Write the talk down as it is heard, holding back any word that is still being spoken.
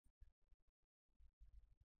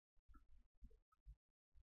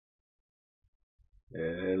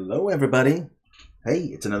Hello, everybody. Hey,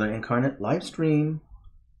 it's another Inkarnate live stream.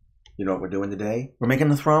 You know what we're doing today? We're making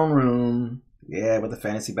the throne room. Yeah, with the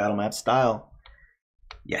Fantasy Battlemaps style.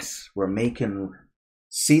 Yes, we're making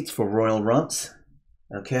seats for royal rumps.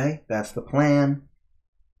 Okay, that's the plan.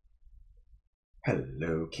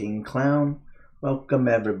 Hello, King Clown. Welcome,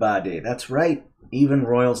 everybody. That's right. Even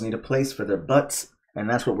royals need a place for their butts, and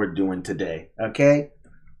that's what we're doing today. Okay?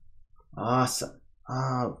 Awesome.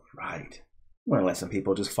 All right. I'm going to let some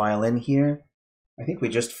people just file in here. I think we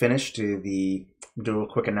just finished do a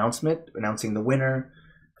quick announcement, announcing the winner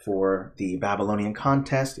for the Babylonian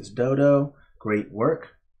contest is Dodo. Great work.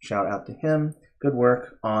 Shout out to him. Good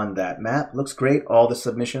work on that map. Looks great. All the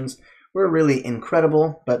submissions were really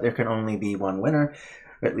incredible, but there can only be one winner,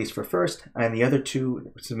 at least for first. And the other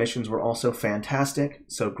two submissions were also fantastic.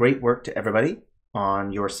 So great work to everybody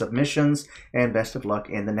on your submissions, and best of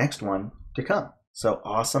luck in the next one to come. So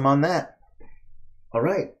awesome on that. All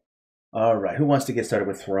right. All right. Who wants to get started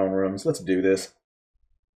with throne rooms? Let's do this.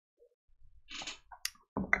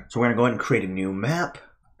 So we're going to go ahead and create a new map.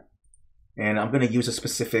 And I'm going to use a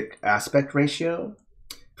specific aspect ratio.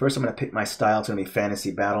 First, I'm going to pick my style. It's going to be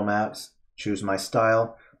Fantasy Battlemaps. Choose my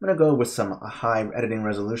style. I'm going to go with some high editing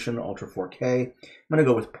resolution, Ultra 4K. I'm going to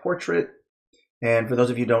go with Portrait. And for those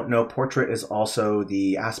of you who don't know, Portrait is also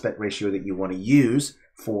the aspect ratio that you want to use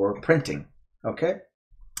for printing. Okay?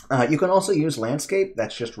 You can also use landscape.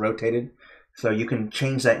 That's just rotated. So you can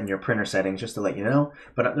change that in your printer settings, just to let you know.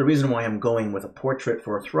 But the reason why I'm going with a portrait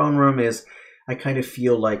for a throne room is I kind of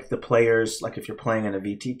feel like the players, like if you're playing in a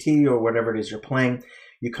VTT or whatever it is you're playing,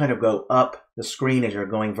 you kind of go up the screen as you're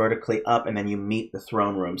going vertically up, and then you meet the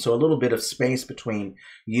throne room. So a little bit of space between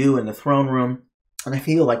you and the throne room. And I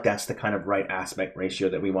feel like that's the kind of right aspect ratio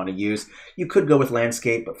that we want to use. You could go with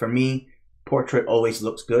landscape, but for me, portrait always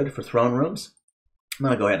looks good for throne rooms. I'm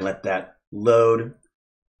going to go ahead and let that load.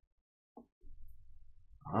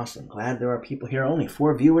 Awesome. Glad there are people here. Only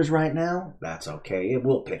 4 viewers right now. That's okay. It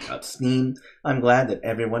will pick up steam. I'm glad that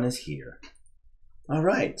everyone is here. All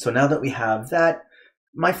right. So now that we have that,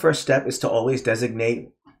 my first step is to always designate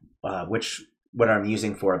what I'm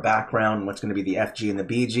using for a background, what's going to be the FG and the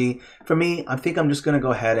BG. For me, I think I'm just going to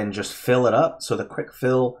go ahead and just fill it up. So the quick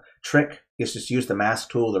fill trick is just use the mask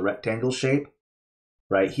tool, the rectangle shape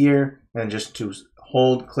right here, and just to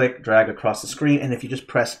hold, click, drag across the screen. And if you just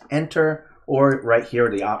press enter, or right here are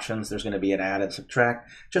the options, there's going to be an add and subtract.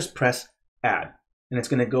 Just press add. And it's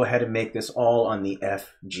going to go ahead and make this all on the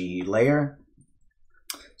FG layer.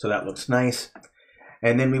 So that looks nice.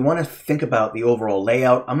 And then we want to think about the overall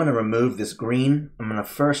layout. I'm going to remove this green. I'm going to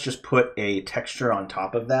first just put a texture on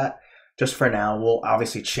top of that. Just for now, we'll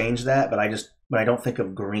obviously change that, but I don't think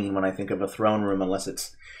of green when I think of a throne room, unless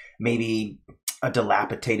it's maybe a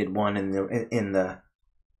dilapidated one in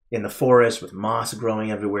the forest with moss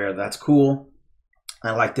growing everywhere. That's cool.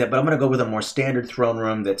 I like that, but I'm going to go with a more standard throne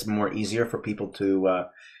room that's more easier for people to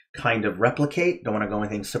kind of replicate. Don't want to go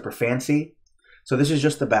anything super fancy. So this is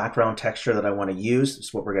just the background texture that I want to use. This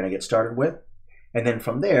is what we're going to get started with. And then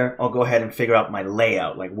from there, I'll go ahead and figure out my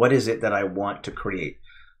layout. Like, what is it that I want to create?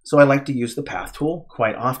 So I like to use the path tool.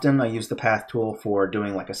 Quite often, I use the path tool for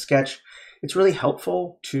doing like a sketch. It's really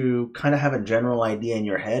helpful to kind of have a general idea in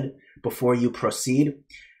your head before you proceed.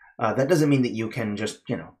 That doesn't mean that you can just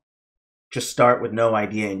start with no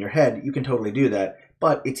idea in your head. You can totally do that.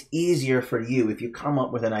 But it's easier for you if you come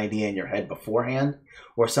up with an idea in your head beforehand,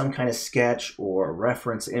 or some kind of sketch or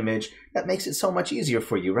reference image. That makes it so much easier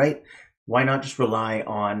for you, right? Why not just rely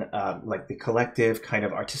on like the collective kind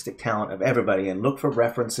of artistic talent of everybody and look for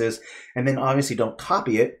references, and then obviously don't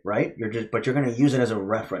copy it, right? But you're going to use it as a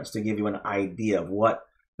reference to give you an idea of what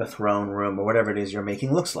the throne room or whatever it is you're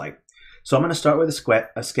making looks like. So I'm going to start with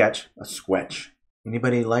a sketch.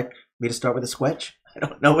 Anybody like me to start with a sketch? I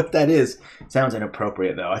don't know what that is. It sounds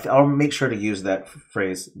inappropriate though. I'll make sure to use that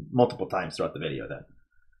phrase multiple times throughout the video then.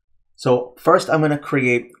 So first I'm going to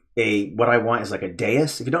create what I want is like a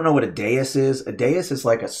dais. If you don't know what a dais is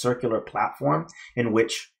like a circular platform in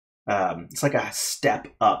which it's like a step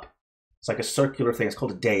up. It's like a circular thing. It's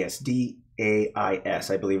called a dais.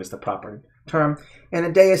 D-A-I-S, I believe is the proper term. And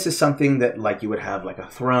a dais is something that like you would have like a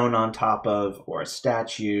throne on top of, or a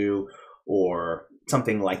statue, or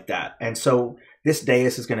something like that. And so this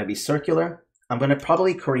dais is going to be circular. I'm going to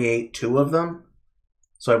probably create 2 of them.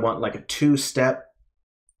 So I want like a 2-step,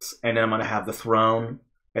 and then I'm going to have the throne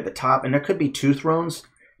at the top. And there could be 2 thrones.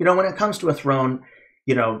 You know, when it comes to a throne,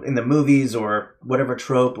 you know, in the movies or whatever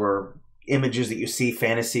trope or images that you see,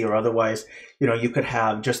 fantasy or otherwise, you know, you could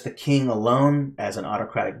have just the king alone as an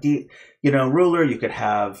autocratic ruler. You could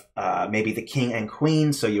have maybe the king and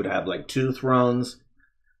queen. So you would have like 2 thrones.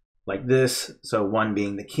 like this. So one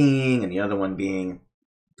being the king and the other one being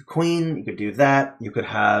the queen. You could do that. You could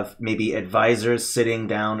have maybe advisors sitting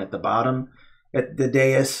down at the bottom at the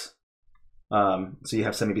dais. So you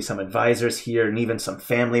have maybe some advisors here and even some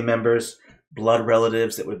family members, blood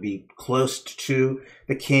relatives that would be close to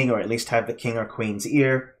the king, or at least have the king or queen's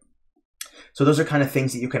ear. So those are kind of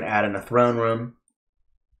things that you can add in a throne room.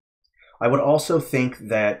 I would also think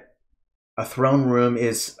that a throne room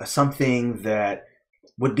is something that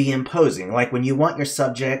would be imposing. Like when you want your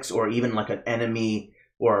subjects or even like an enemy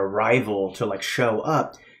or a rival to like show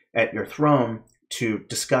up at your throne to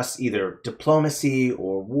discuss either diplomacy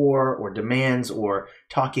or war or demands or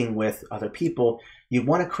talking with other people, you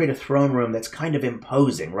want to create a throne room that's kind of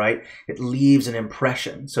imposing, right? It leaves an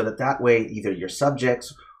impression so that way either your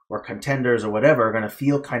subjects or contenders or whatever are going to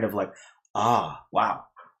feel kind of like, ah, wow,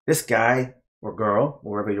 this guy or girl,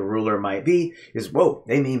 wherever your ruler might be, is, whoa,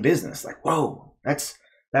 they mean business. Like, whoa, that's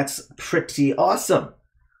pretty awesome,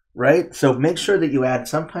 right? So make sure that you add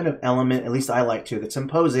some kind of element, at least I like to, that's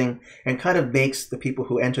imposing and kind of makes the people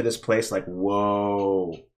who enter this place like,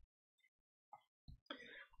 whoa.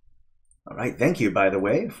 All right, thank you, by the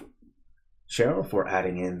way, Cheryl, for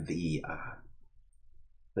adding in the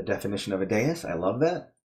definition of a dais. I love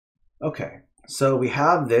that. Okay, so we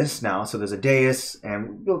have this now. So there's a dais,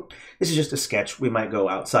 and this is just a sketch. We might go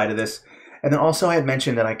outside of this. And then also I had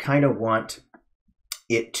mentioned that I kind of want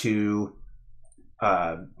it to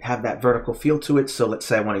have that vertical feel to it. So let's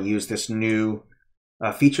say I want to use this new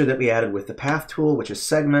feature that we added with the path tool, which is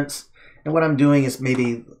segments. And what I'm doing is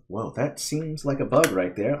maybe, whoa, that seems like a bug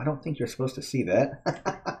right there. I don't think you're supposed to see that.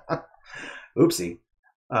 Oopsie.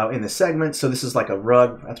 In the segment, so this is like a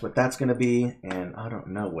rug. That's what that's going to be. And I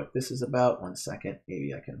don't know what this is about. 1 second.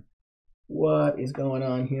 Maybe I can. What is going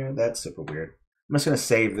on here? That's super weird. I'm just going to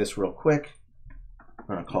save this real quick. I'm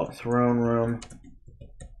going to call it throne room.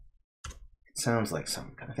 It sounds like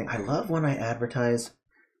some kind of thing. I love when I advertise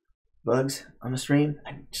bugs on the stream.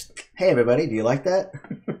 Hey, everybody, do you like that?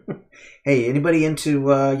 Hey, anybody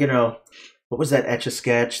into, you know, what was that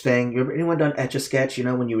Etch-a-Sketch thing? Anyone done Etch-a-Sketch? You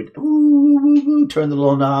know, when you would turn the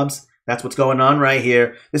little knobs? That's what's going on right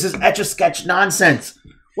here. This is Etch-a-Sketch nonsense.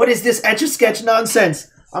 What is this Etch-a-Sketch nonsense?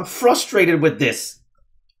 I'm frustrated with this.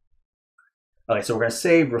 All right, so we're going to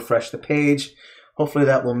save, refresh the page. Hopefully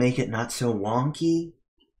that will make it not so wonky.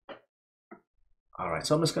 All right,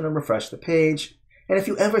 so I'm just going to refresh the page. And if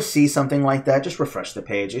you ever see something like that, just refresh the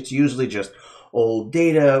page. It's usually just old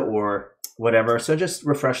data or whatever. So just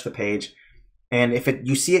refresh the page. And if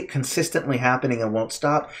you see it consistently happening and won't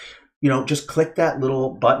stop, you know, just click that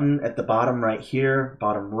little button at the bottom right here,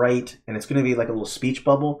 bottom right, and it's going to be like a little speech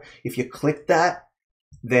bubble. If you click that,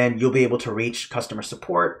 then you'll be able to reach customer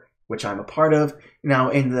support, which I'm a part of. Now,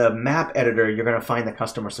 in the map editor, you're going to find the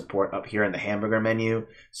customer support up here in the hamburger menu.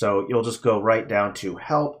 So you'll just go right down to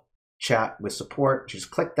help, chat with support. Just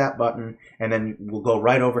click that button, and then we'll go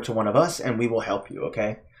right over to one of us, and we will help you,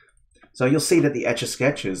 okay? So you'll see that the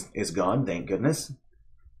Etch-a-Sketch is gone, thank goodness.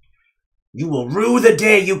 You will rue the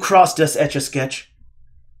day you crossed us, Etch-a-Sketch.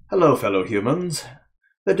 Hello, fellow humans.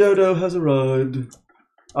 The dodo has arrived.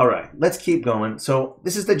 All right, let's keep going. So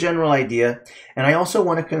this is the general idea. And I also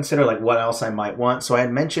want to consider like what else I might want. So I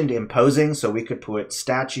had mentioned imposing, so we could put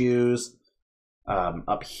statues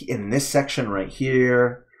up in this section right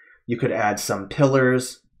here. You could add some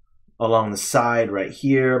pillars along the side right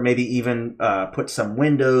here, maybe even put some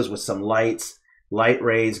windows with some light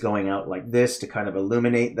rays going out like this to kind of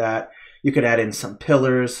illuminate that. You could add in some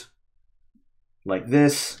pillars like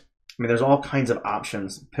this. I mean, there's all kinds of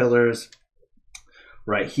options. Pillars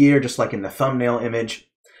right here, just like in the thumbnail image.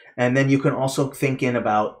 And then you can also think in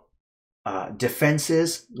about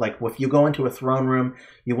defenses. Like if you go into a throne room,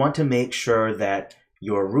 you want to make sure that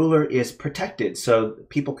your ruler is protected, so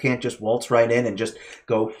people can't just waltz right in and just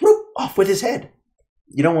go whoop, off with his head.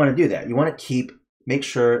 You don't want to do that. You want to make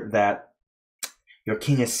sure that your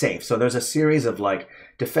king is safe. So there's a series of like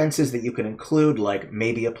defenses that you can include, like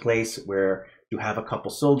maybe a place where you have a couple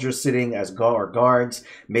soldiers sitting as guards.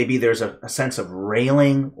 Maybe there's a sense of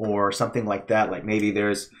railing or something like that. Like maybe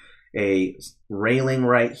there's a railing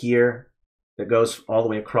right here that goes all the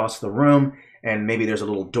way across the room, and maybe there's a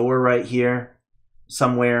little door right here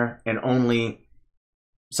somewhere, and only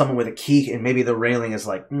someone with a key, and maybe the railing is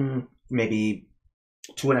like maybe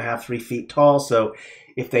 2.5, 3 feet tall. So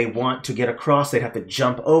if they want to get across, they'd have to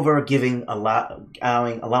jump over,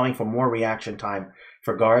 allowing for more reaction time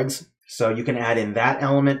for guards. So you can add in that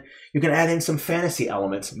element. You can add in some fantasy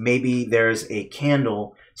elements. Maybe there's a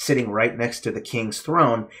candle sitting right next to the king's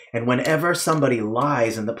throne, and whenever somebody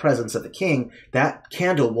lies in the presence of the king, that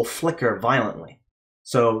candle will flicker violently.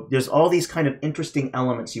 So there's all these kind of interesting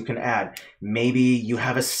elements you can add. Maybe you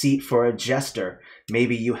have a seat for a jester.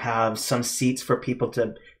 Maybe you have some seats for people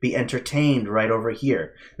to be entertained right over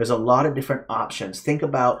here. There's a lot of different options. Think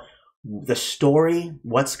about the story,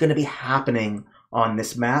 what's going to be happening on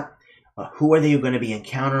this map, who are they going to be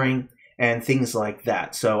encountering, and things like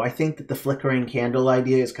that. So I think that the flickering candle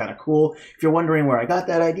idea is kind of cool. If you're wondering where I got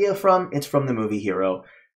that idea from, it's from the movie Hero.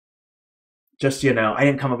 Just, you know, I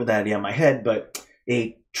didn't come up with that idea in my head, but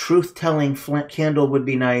a truth-telling flint candle would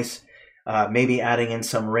be nice. Maybe adding in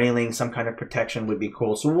some railing, some kind of protection would be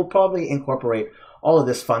cool. So we'll probably incorporate all of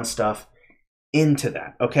this fun stuff into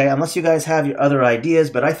that, okay? Unless you guys have your other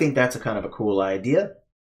ideas, but I think that's a kind of a cool idea.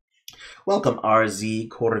 Welcome, RZ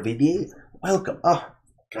Corvidi. Welcome. Oh,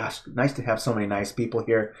 gosh, nice to have so many nice people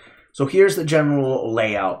here. So here's the general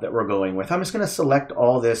layout that we're going with. I'm just going to select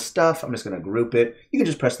all this stuff. I'm just going to group it. You can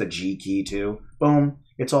just press the G key too. Boom.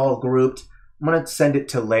 It's all grouped. I'm going to send it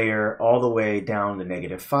to layer all the way down to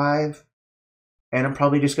 -5. And I'm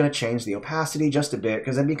probably just going to change the opacity just a bit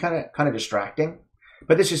because that'd be kind of distracting.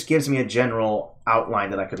 But this just gives me a general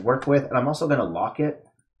outline that I could work with. And I'm also going to lock it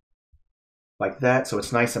like that so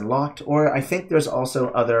it's nice and locked. Or I think there's also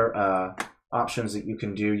other options that you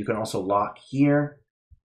can do. You can also lock here.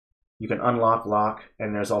 You can unlock, lock,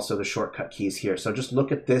 and there's also the shortcut keys here. So just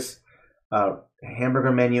look at this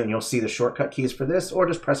hamburger menu and you'll see the shortcut keys for this, or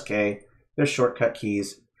just press K. There's shortcut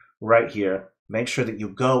keys right here. Make sure that you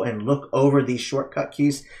go and look over these shortcut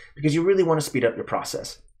keys because you really want to speed up your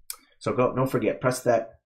process. So don't forget, press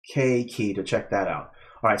that K key to check that out.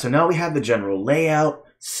 All right, so now we have the general layout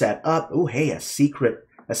set up. Oh, hey, a secret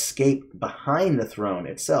escape behind the throne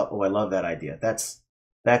itself. Oh, I love that idea. That's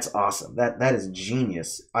awesome. That is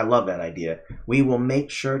genius. I love that idea. We will make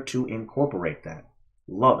sure to incorporate that.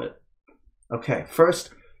 Love it. Okay,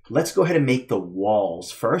 first, let's go ahead and make the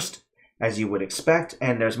walls first, as you would expect,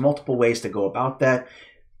 and there's multiple ways to go about that.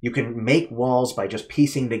 You can make walls by just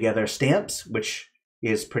piecing together stamps, which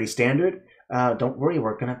is pretty standard. Don't worry,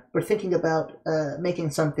 we're thinking about making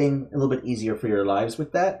something a little bit easier for your lives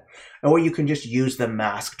with that. Or you can just use the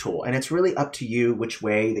mask tool, and it's really up to you which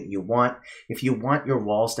way that you want. If you want your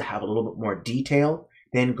walls to have a little bit more detail,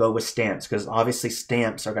 then go with stamps, because obviously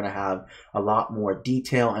stamps are going to have a lot more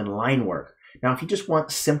detail and line work. Now, if you just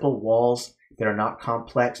want simple walls that are not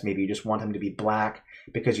complex, maybe you just want them to be black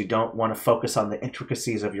because you don't want to focus on the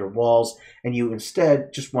intricacies of your walls, and you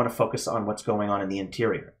instead just want to focus on what's going on in the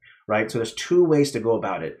interior. Right? So there's two ways to go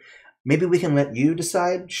about it. Maybe we can let you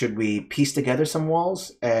decide. Should we piece together some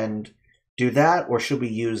walls and do that, or should we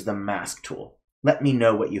use the mask tool? Let me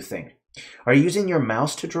know what you think. Are you using your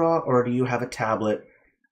mouse to draw, or do you have a tablet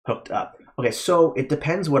hooked up? Okay, so it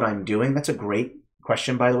depends what I'm doing. That's a great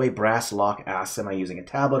question, by the way. Brass Lock asks, am I using a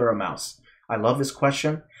tablet or a mouse? I love this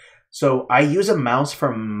question. So I use a mouse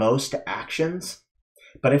for most actions,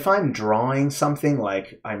 but if I'm drawing something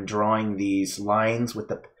like I'm drawing these lines with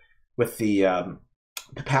the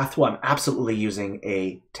path tool, I'm absolutely using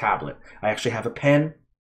a tablet. I actually have a pen,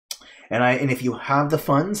 and if you have the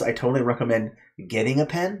funds, I totally recommend getting a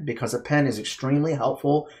pen, because a pen is extremely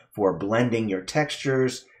helpful for blending your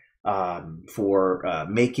textures, for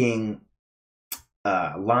making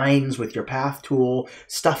lines with your path tool,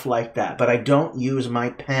 stuff like that. But I don't use my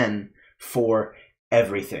pen for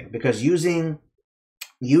everything, because using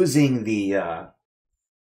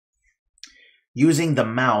the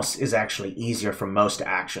mouse is actually easier for most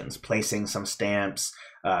actions, placing some stamps,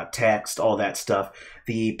 text, all that stuff.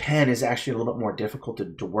 The pen is actually a little bit more difficult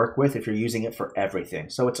to work with if you're using it for everything.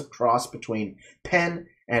 So it's a cross between pen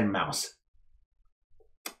and mouse.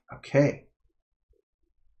 Okay.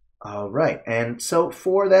 All right. And so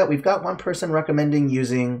for that, we've got one person recommending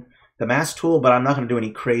using the mask tool, but I'm not going to do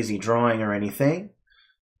any crazy drawing or anything.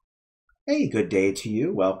 Hey, good day to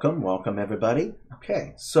you. Welcome, welcome everybody.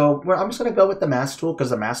 Okay, so I'm just going to go with the mask tool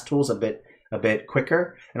because the mask tool is a bit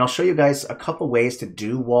quicker, and I'll show you guys a couple ways to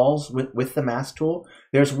do walls with the mask tool.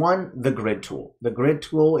 There's one, the grid tool. The grid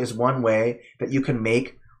tool is one way that you can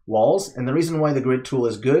make walls, and the reason why the grid tool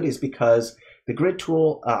is good is because the grid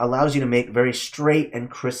tool allows you to make very straight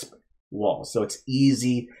and crisp walls, so it's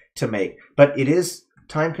easy to make, but it is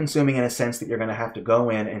time consuming in a sense that you're going to have to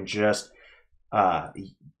go in and just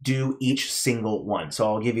do each single one. So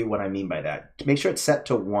I'll give you what I mean by that. To make sure it's set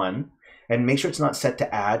to 1, and make sure it's not set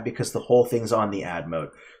to add, because the whole thing's on the add mode.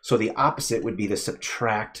 So the opposite would be the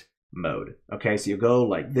subtract mode. Okay, so you go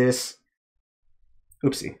like this.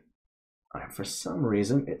 Oopsie. For some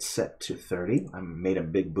reason, it's set to 30. I made a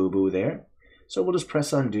big boo-boo there. So we'll just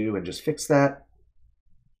press undo and just fix that.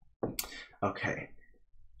 Okay,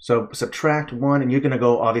 so subtract 1, and you're going to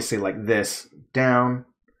go obviously like this, down,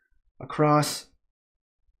 across,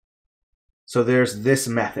 So there's this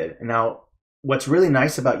method. Now, what's really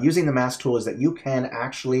nice about using the mask tool is that you can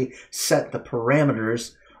actually set the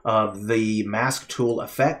parameters of the mask tool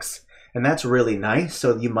effects, and that's really nice.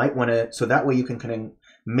 So you might want to, so that way you can kind of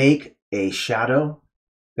make a shadow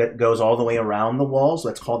that goes all the way around the walls.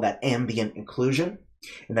 Let's call that ambient inclusion,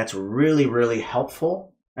 and that's really, really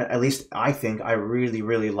helpful. At least I think I really,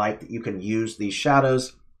 really like that you can use these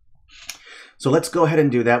shadows. So let's go ahead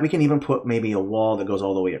and do that. We can even put maybe a wall that goes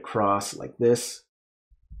all the way across like this.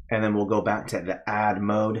 And then we'll go back to the add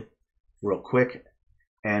mode real quick.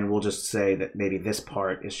 And we'll just say that maybe this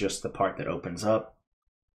part is just the part that opens up.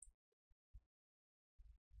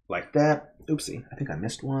 Like that. Oopsie, I think I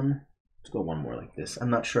missed one. Let's go one more like this.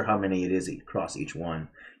 I'm not sure how many it is across each one.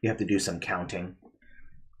 You have to do some counting.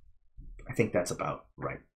 I think that's about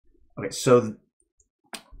right. Okay, so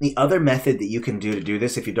the other method that you can do to do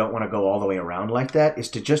this, if you don't want to go all the way around like that, is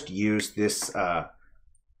to just use this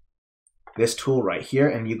this tool right here,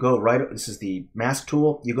 and you go right, this is the mask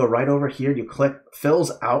tool, you go right over here, you click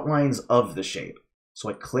fills outlines of the shape. So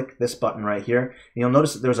I click this button right here, and you'll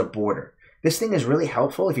notice that there's a border. This thing is really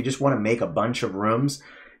helpful if you just want to make a bunch of rooms.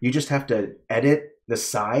 You just have to edit the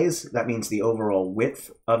size, that means the overall width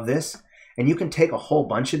of this, and you can take a whole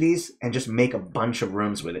bunch of these and just make a bunch of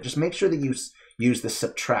rooms with it. Just make sure that you use the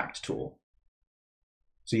subtract tool.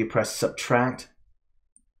 So you press subtract.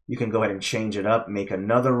 You can go ahead and change it up, make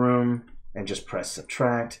another room, and just press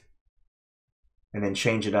subtract. And then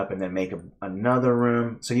change it up and then make another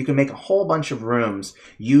room. So you can make a whole bunch of rooms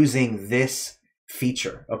using this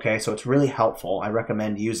feature. Okay, so it's really helpful. I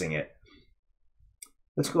recommend using it.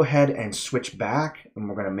 Let's go ahead and switch back, and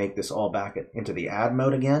we're going to make this all back into the add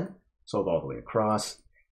mode again. So I'll go all the way across.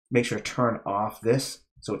 Make sure to turn off this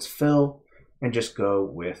so it's fill, and just go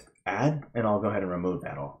with add, and I'll go ahead and remove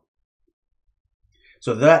that all.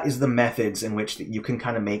 So that is the methods in which you can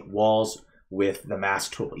kind of make walls with the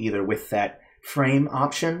mask tool, either with that frame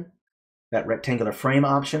option, that rectangular frame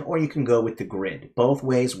option, or you can go with the grid. Both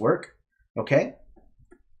ways work, okay?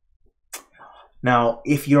 Now,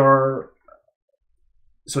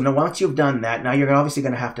 so now once you've done that, now you're obviously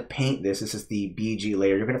going to have to paint this. This is the BG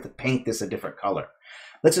layer. You're going to have to paint this a different color.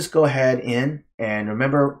 Let's just go ahead in, and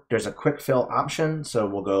remember there's a quick fill option, so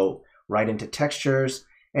we'll go right into textures,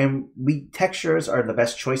 and textures are the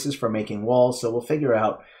best choices for making walls, so we'll figure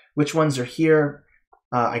out which ones are here.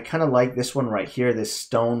 I kind of like this one right here. This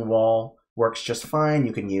stone wall works just fine.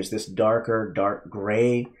 You can use this dark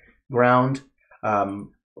gray ground.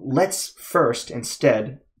 Let's first,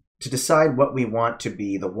 instead, to decide what we want to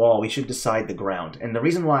be the wall, we should decide the ground. And the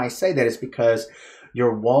reason why I say that is because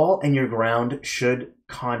your wall and your ground should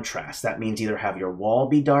contrast. That means either have your wall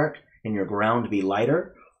be dark and your ground be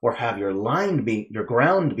lighter, or have your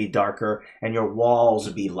ground be darker and your walls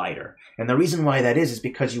be lighter. And the reason why that is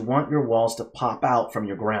because you want your walls to pop out from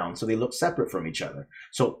your ground so they look separate from each other.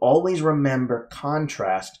 So always remember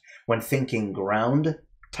contrast when thinking ground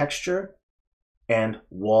texture and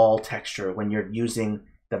wall texture when you're using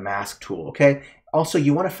the mask tool, okay? Also,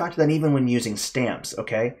 you want to factor that even when using stamps,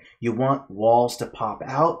 okay? You want walls to pop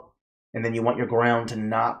out, and then you want your ground to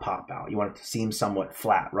not pop out. You want it to seem somewhat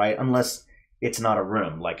flat, right? Unless it's not a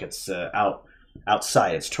room, like it's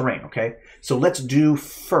outside, it's terrain, okay? So let's do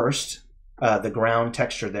first the ground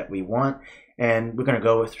texture that we want, and we're gonna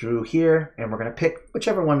go through here, and we're gonna pick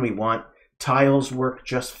whichever one we want. Tiles work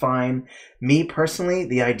just fine. Me personally,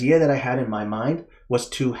 the idea that I had in my mind was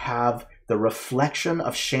to have the reflection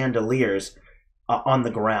of chandeliers on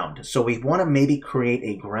the ground. So we want to maybe create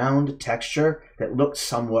a ground texture that looks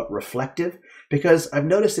somewhat reflective, because I've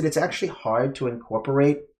noticed that it's actually hard to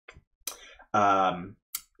incorporate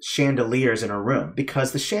chandeliers in a room,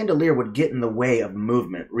 because the chandelier would get in the way of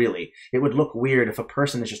movement, really. It would look weird if a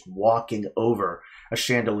person is just walking over a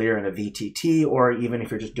chandelier in a VTT, or even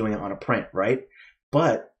if you're just doing it on a print, right?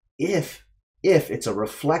 But if it's a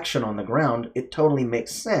reflection on the ground, it totally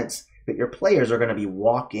makes sense that your players are going to be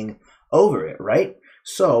walking over it, right?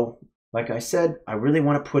 So, like I said, I really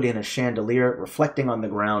want to put in a chandelier reflecting on the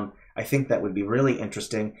ground. I think that would be really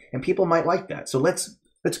interesting, and people might like that. So let's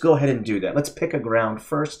go ahead and do that. Let's pick a ground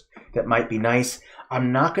first that might be nice.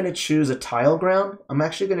 I'm not going to choose a tile ground. I'm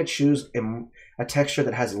actually going to choose a texture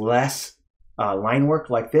that has less line work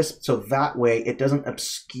like this, so that way it doesn't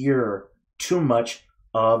obscure too much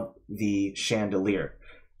of the chandelier.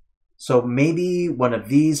 So maybe one of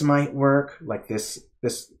these might work, like this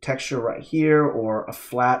texture right here, or a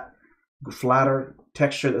flatter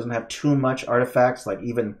texture that doesn't have too much artifacts, like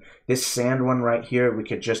even this sand one right here. We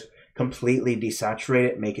could just completely desaturate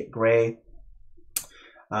it, make it gray.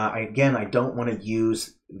 Again, I don't want to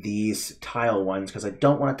use these tile ones because I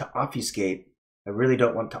don't want it to obfuscate. I really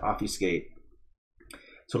don't want to obfuscate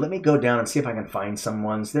So let me go down and see if I can find some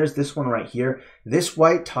ones. There's this one right here. This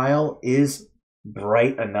white tile is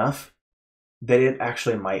bright enough that it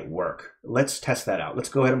actually might work. Let's test that out. Let's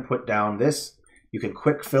go ahead and put down this. You can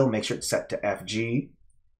quick fill, make sure it's set to FG.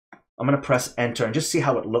 I'm going to press enter and just see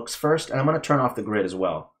how it looks first. And I'm going to turn off the grid as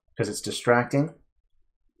well because it's distracting.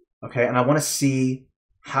 Okay, and I want to see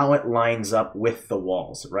how it lines up with the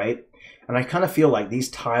walls, right? And I kind of feel like these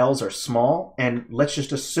tiles are small, and let's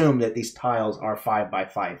just assume that these tiles are 5 by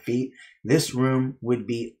 5 feet. This room would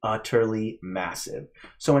be utterly massive.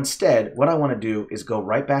 So instead, what I want to do is go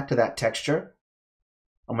right back to that texture.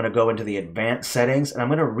 I'm going to go into the advanced settings, and I'm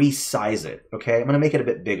going to resize it, okay? I'm going to make it a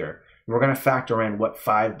bit bigger. We're going to factor in what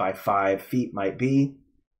 5 by 5 feet might be.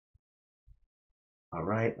 All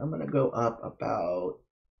right, I'm going to go up about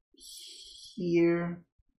here.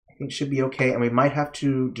 I think it should be okay, and we might have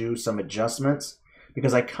to do some adjustments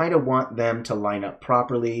because I kind of want them to line up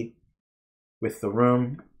properly with the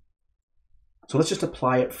room. So let's just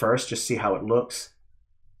apply it first, just see how it looks.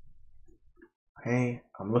 Okay,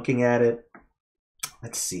 I'm looking at it.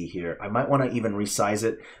 Let's see here. I might want to even resize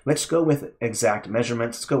it. Let's go with exact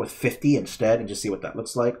measurements. Let's go with 50 instead and just see what that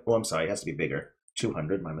looks like. Oh, I'm sorry, it has to be bigger.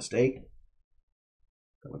 200, my mistake.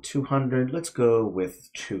 Go with 200. Let's go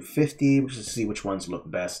with 250 just to see which ones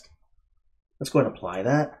look best. Let's go ahead and apply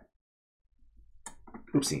that.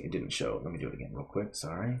 Oopsie, it didn't show. Let me do it again real quick.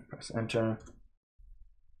 Sorry. Press enter.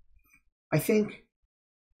 I think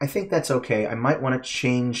that's okay. I might want to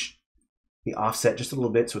change the offset just a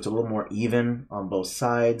little bit so it's a little more even on both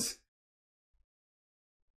sides.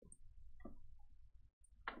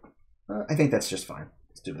 I think that's just fine.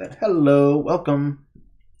 Let's do that. Hello, welcome.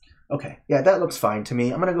 Okay, yeah, that looks fine to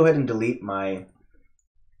me. I'm gonna go ahead and delete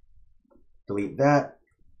that.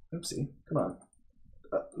 Oopsie, come on.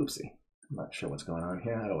 Oopsie, I'm not sure what's going on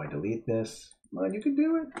here. How do I delete this? Come on, you can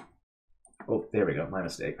do it. Oh, there we go, my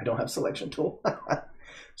mistake. I don't have selection tool.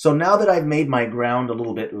 So now that I've made my ground a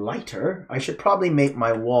little bit lighter, I should probably make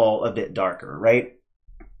my wall a bit darker, right?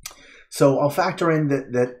 So I'll factor in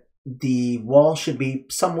that the wall should be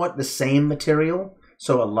somewhat the same material.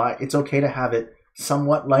 So it's okay to have it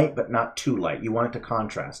somewhat light, but not too light. You want it to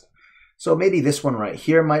contrast. So maybe this one right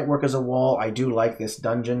here might work as a wall. I do like this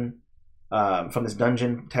dungeon, from this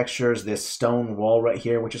dungeon textures, this stone wall right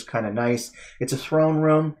here, which is kind of nice. It's a throne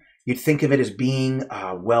room. You'd think of it as being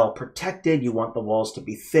well protected. You want the walls to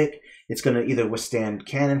be thick. It's going to either withstand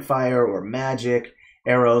cannon fire or magic,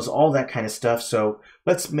 arrows, all that kind of stuff. So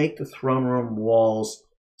let's make the throne room walls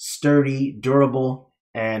sturdy, durable,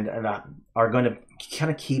 and are going to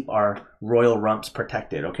kind of keep our royal rumps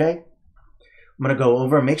protected, okay? I'm going to go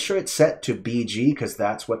over, make sure it's set to BG because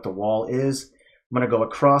that's what the wall is. I'm going to go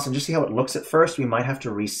across and just see how it looks at first. We might have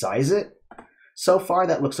to resize it. So far,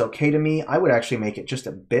 that looks okay to me. I would actually make it just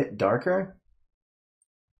a bit darker.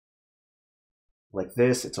 Like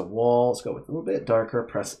this, it's a wall. Let's go with a little bit darker.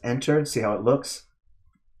 Press enter and see how it looks.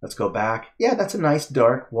 Let's go back. Yeah, that's a nice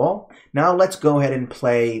dark wall. Now let's go ahead and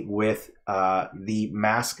play with the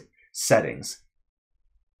mask settings.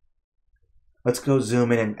 Let's go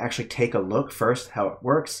zoom in and actually take a look first how it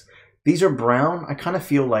works. These are brown. I kind of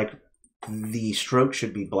feel like the stroke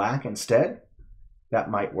should be black instead.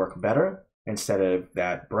 That might work better instead of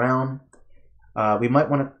that brown. We might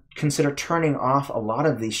want to consider turning off a lot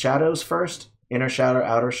of these shadows first. Inner shadow,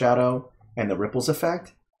 outer shadow, and the ripples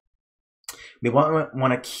effect. We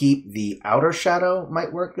want to keep the outer shadow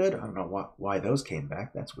might work good. I don't know why those came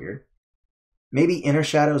back. That's weird. Maybe inner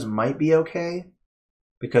shadows might be okay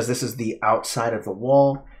because this is the outside of the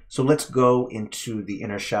wall. So let's go into the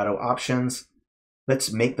inner shadow options.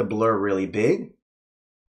 Let's make the blur really big.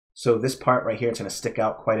 So this part right here, it's going to stick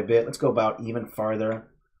out quite a bit. Let's go about even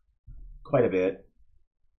farther, quite a bit.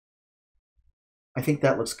 I think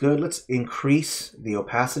that looks good. Let's increase the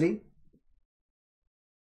opacity.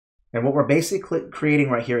 And what we're basically creating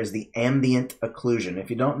right here is the ambient occlusion. If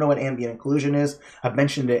you don't know what ambient occlusion is, I've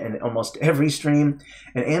mentioned it in almost every stream.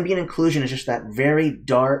 And ambient occlusion is just that very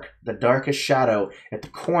dark, the darkest shadow at the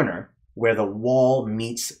corner where the wall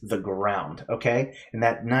meets the ground, okay? And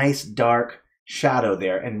that nice dark shadow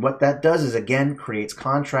there. And what that does is, again, creates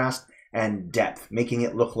contrast and depth, making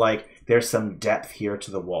it look like there's some depth here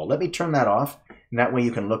to the wall. Let me turn that off, and that way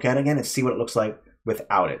you can look at it again and see what it looks like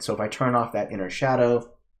without it. So if I turn off that inner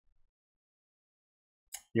shadow,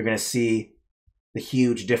 you're going to see the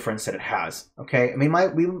huge difference that it has, okay? I mean,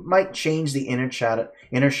 we might change the inner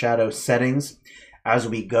shadow settings as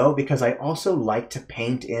we go because I also like to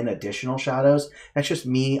paint in additional shadows. That's just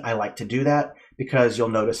me. I like to do that because you'll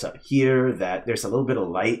notice up here that there's a little bit of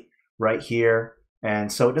light right here, and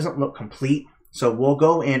so it doesn't look complete. So we'll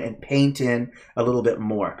go in and paint in a little bit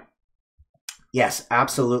more. Yes,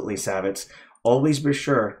 absolutely, Savitz. Always be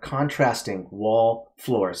sure contrasting wall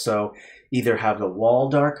floor. So either have the wall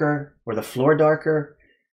darker or the floor darker,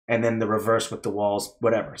 and then the reverse with the walls,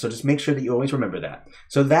 whatever. So just make sure that you always remember that.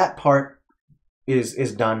 So that part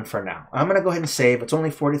is done for now. I'm going to go ahead and save. It's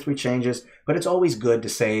only 43 changes, but it's always good to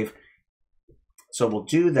save. So we'll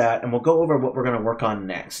do that, and we'll go over what we're going to work on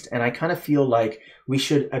next. And I kind of feel like we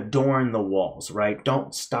should adorn the walls, right?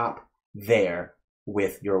 Don't stop there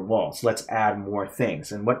with your walls. Let's add more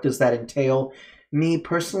things. And what does that entail? Me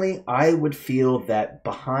personally, I would feel that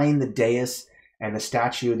behind the dais and the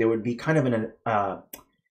statue, there would be kind of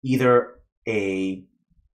either an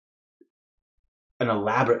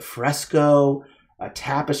elaborate fresco, a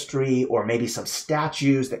tapestry, or maybe some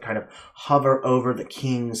statues that kind of hover over the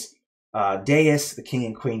king's dais, the king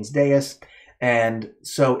and queen's dais. And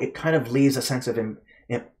so it kind of leaves a sense of an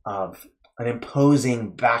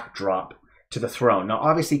imposing backdrop to the throne. Now,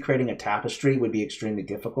 obviously, creating a tapestry would be extremely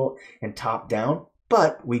difficult and top down,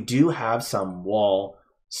 but we do have some wall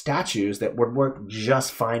statues that would work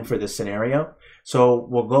just fine for this scenario. So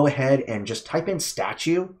we'll go ahead and just type in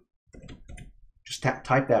statue. Just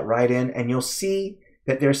type that right in, and you'll see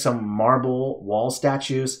that there's some marble wall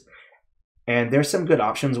statues, and there's some good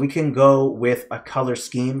options. We can go with a color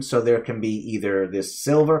scheme, so there can be either this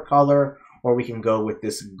silver color, or we can go with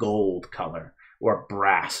this gold color, or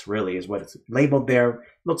brass, really, is what it's labeled there.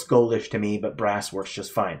 Looks goldish to me, but brass works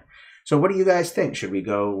just fine. So what do you guys think? Should we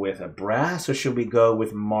go with a brass, or should we go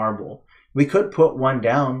with marble? We could put one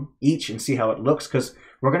down each and see how it looks, because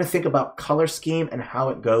we're going to think about color scheme and how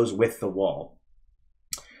it goes with the wall.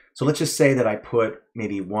 So let's just say that I put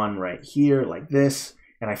maybe one right here like this,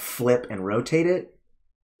 and I flip and rotate it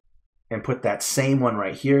and put that same one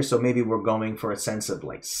right here. So maybe we're going for a sense of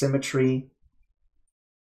like symmetry.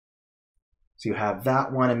 So you have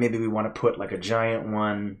that one, and maybe we want to put like a giant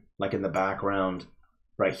one like in the background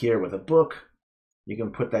right here with a book. You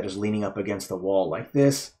can put that just leaning up against the wall like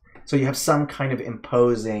this. So you have some kind of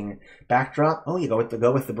imposing backdrop. Oh, you go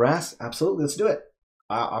with the brass? Absolutely, let's do it.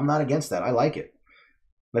 I'm not against that. I like it.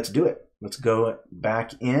 Let's do it. Let's go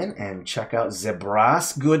back in and check out the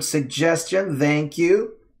brass. Good suggestion. Thank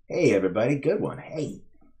you. Hey, everybody. Good one. Hey,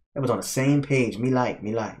 that was on the same page. Me like.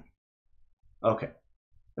 Okay.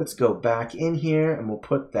 Let's go back in here, and we'll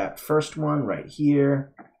put that first one right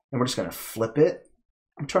here. And we're just going to flip it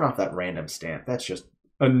and turn off that random stamp. That's just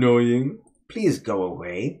annoying. Please go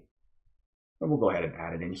away. And we'll go ahead and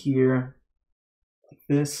add it in here like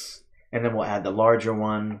this. And then we'll add the larger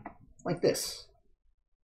one like this.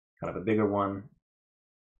 Kind of a bigger one,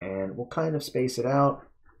 and we'll kind of space it out.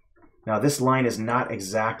 Now this line is not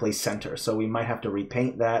exactly center, so we might have to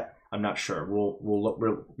repaint that. I'm not sure. We'll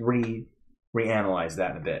reanalyze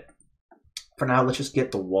that in a bit. For now, let's just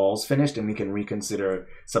get the walls finished, and we can reconsider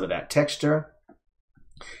some of that texture.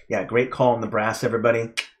 Yeah, great call on the brass,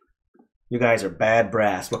 everybody. You guys are bad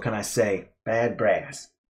brass. What can I say? Bad brass.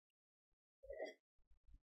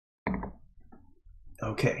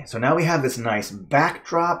 Okay, so now we have this nice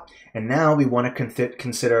backdrop, and now we want to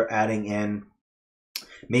consider adding in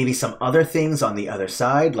maybe some other things on the other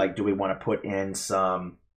side. Like, do we want to put in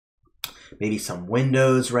maybe some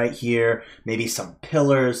windows right here, maybe some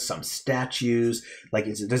pillars, some statues? Like,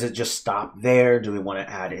 does it just stop there? Do we want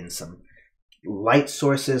to add in some light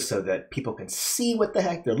sources so that people can see what the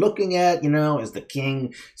heck they're looking at? You know, is the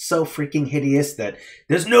king so freaking hideous that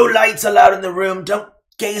there's no lights allowed in the room? Don't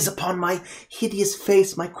gaze upon my hideous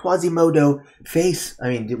face, my Quasimodo face. I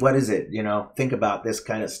mean, what is it? You know, think about this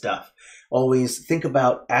kind of stuff. Always think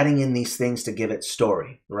about adding in these things to give it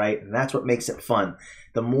story, right? And that's what makes it fun.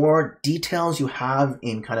 The more details you have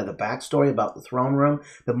in kind of the backstory about the throne room,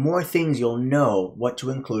 the more things you'll know what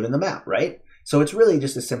to include in the map, right? So it's really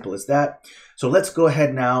just as simple as that. So let's go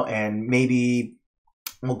ahead now, and maybe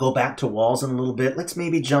we'll go back to walls in a little bit. Let's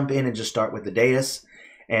maybe jump in and just start with the dais.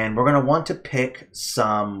 And we're going to want to pick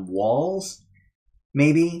some walls,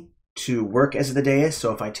 maybe, to work as the dais.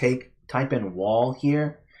 So if I type in wall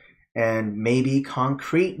here, and maybe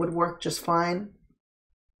concrete would work just fine.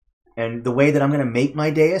 And the way that I'm going to make my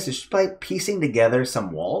dais is just by piecing together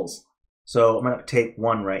some walls. So I'm going to take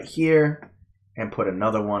one right here and put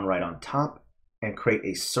another one right on top and create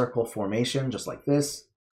a circle formation just like this.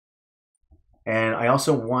 And I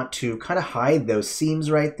also want to kind of hide those seams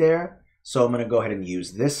right there. So I'm going to go ahead and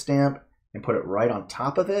use this stamp and put it right on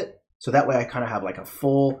top of it. So that way I kind of have like a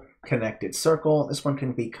full connected circle. This one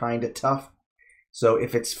can be kind of tough. So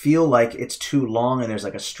if it's feel like it's too long and there's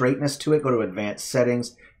like a straightness to it, go to advanced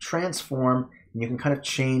settings, transform, and you can kind of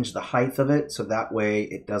change the height of it. So that way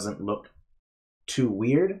it doesn't look too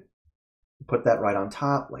weird. Put that right on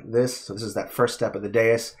top like this. So this is that first step of the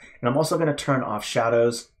dais. And I'm also going to turn off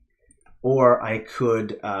shadows, or I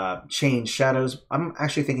could change shadows. I'm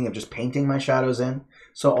actually thinking of just painting my shadows in.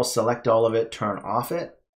 So I'll select all of it, turn it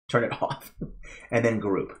off, and then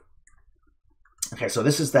group. Okay, so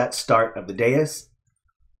this is that start of the dais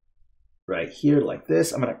right here like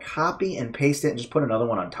this. I'm going to copy and paste it and just put another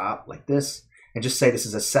one on top like this and just say this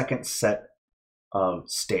is a second set of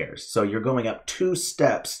stairs. So you're going up 2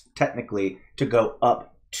 steps technically to go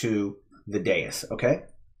up to the dais, okay?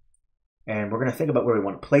 And we're going to think about where we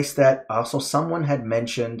want to place that. Also, someone had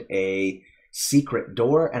mentioned a secret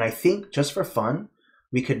door, and I think just for fun,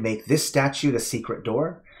 we could make this statue the secret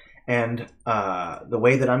door. And the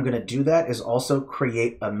way that I'm going to do that is also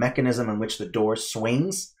create a mechanism in which the door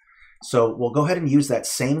swings. So we'll go ahead and use that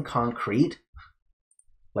same concrete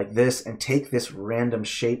like this and take this random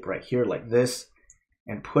shape right here like this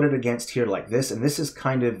and put it against here like this. And this is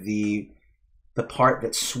kind of the part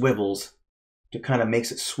that swivels, to kind of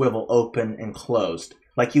makes it swivel open and closed.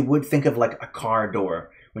 Like you would think of like a car door.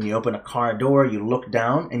 When you open a car door, you look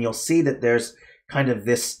down and you'll see that there's kind of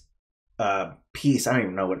this piece. I don't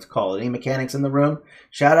even know what it's called. Any mechanics in the room?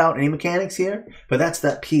 Shout out, any mechanics here? But that's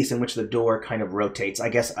that piece in which the door kind of rotates. I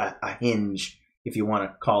guess a hinge, if you want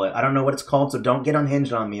to call it. I don't know what it's called, so don't get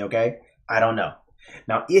unhinged on me, okay? I don't know.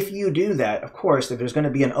 Now, if you do that, of course, if there's going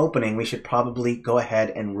to be an opening, we should probably go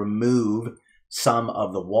ahead and remove some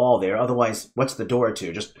of the wall there. Otherwise, what's the door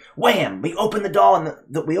to? Just wham! We open the door,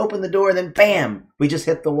 and we open the door, and then bam! We just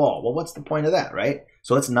hit the wall. Well, what's the point of that, right?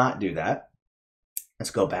 So let's not do that.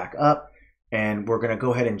 Let's go back up. And we're going to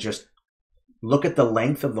go ahead and just look at the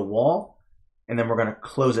length of the wall, and then we're going to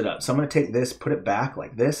close it up. So I'm going to take this, put it back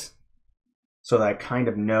like this, so that I kind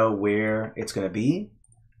of know where it's going to be,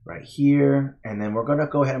 right here. And then we're going to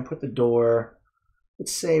go ahead and put the door,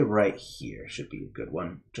 let's say right here, should be a good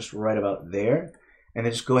one, just right about there. And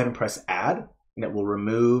then just go ahead and press add, and it will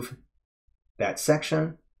remove that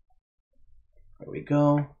section. There we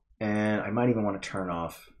go. And I might even want to turn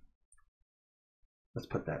off. Let's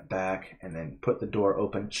put that back and then put the door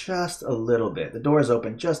open just a little bit. The door is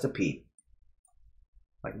open just a peep.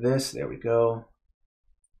 Like this, there we go.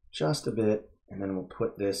 Just a bit. And then we'll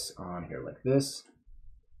put this on here like this.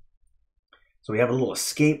 So we have a little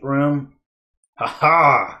escape room.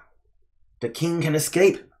 Ha-ha! The king can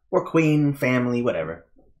escape, or queen, family, whatever.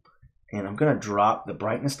 And I'm going to drop the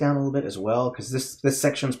brightness down a little bit as well, because this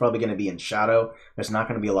section is probably going to be in shadow. There's not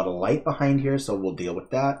going to be a lot of light behind here, so we'll deal with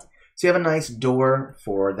that. So you have a nice door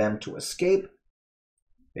for them to escape.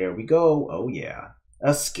 There we go. Oh yeah,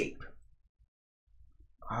 escape.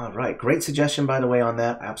 All right, great suggestion, by the way, on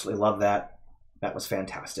that. Absolutely love that. That was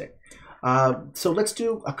fantastic. So let's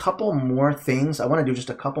do a couple more things. I want to do just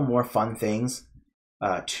a couple more fun things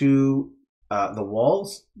to the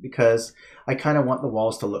walls, because I kind of want the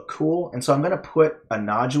walls to look cool. And so I'm going to put a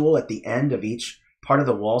nodule at the end of each part of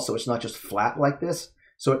the wall, so it's not just flat like this.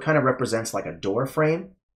 So it kind of represents like a door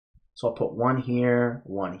frame. So I'll put one here,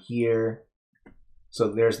 one here. So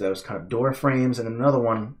there's those kind of door frames, and another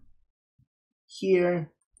one here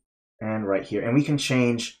and right here. And we can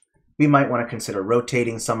change, we might want to consider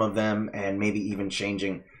rotating some of them and maybe even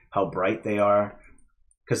changing how bright they are,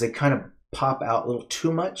 because they kind of pop out a little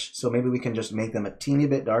too much. So maybe we can just make them a teeny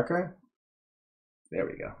bit darker. There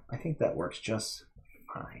we go. I think that works just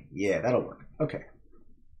fine. Yeah, that'll work. Okay.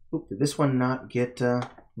 Oop, did this one not get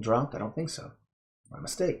dropped? I don't think so. My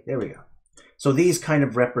mistake. There we go. So these kind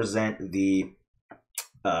of represent the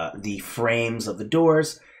frames of the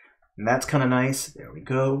doors, and that's kind of nice. There we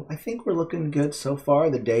go. I think we're looking good so far.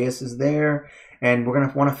 The dais is there, and we're going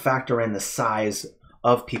to want to factor in the size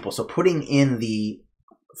of people. So putting in the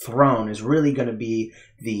throne is really going to be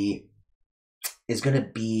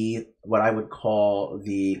what I would call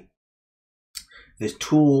the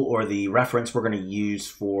tool or the reference we're going to use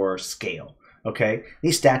for scale. Okay,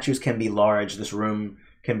 these statues can be large. This room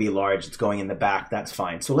can be large. It's going in the back. That's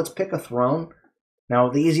fine. So let's pick a throne. Now,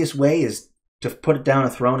 the easiest way is to put it down a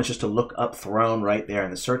throne is just to look up throne right there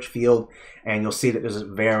in the search field, and you'll see that there's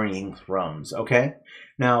varying thrones. Okay,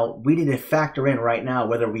 now we need to factor in right now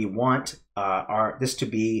whether we want this to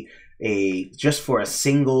be just for a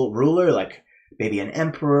single ruler, like maybe an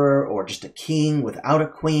emperor, or just a king without a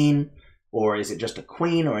queen, or is it just a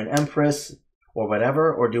queen or an empress, or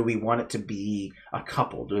whatever, or do we want it to be a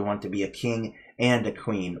couple? Do we want it to be a king and a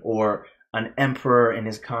queen, or an emperor and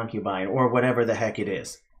his concubine, or whatever the heck it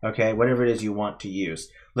is? Okay, whatever it is you want to use.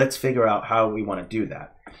 Let's figure out how we want to do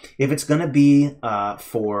that. If it's going to be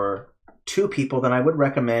for 2 people, then I would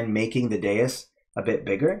recommend making the dais a bit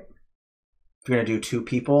bigger. If you're going to do 2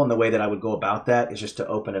 people, and the way that I would go about that is just to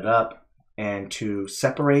open it up and to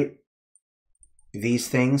separate these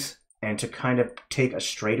things and to kind of take a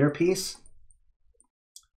straighter piece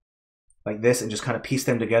like this and just kind of piece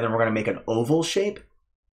them together. And we're going to make an oval shape.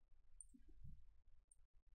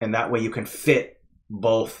 And that way you can fit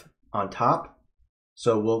both on top.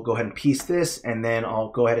 So we'll go ahead and piece this, and then I'll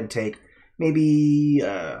go ahead and take maybe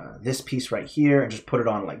this piece right here and just put it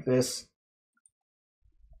on like this.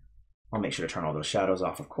 I'll make sure to turn all those shadows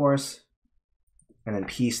off, of course. And then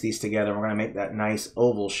piece these together. We're going to make that nice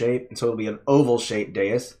oval shape. And so it'll be an oval shaped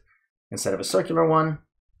dais instead of a circular one.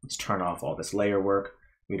 Let's turn off all this layer work.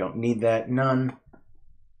 We don't need that, none.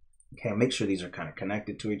 Okay, make sure these are kind of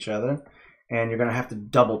connected to each other. And you're going to have to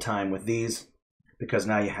double time with these because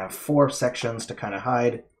now you have 4 sections to kind of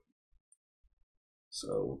hide.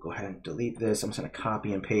 So we'll go ahead and delete this. I'm just going to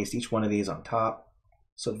copy and paste each one of these on top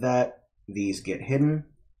so that these get hidden.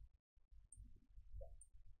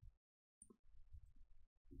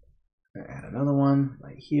 Add another one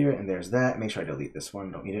right here, and there's that. Make sure I delete this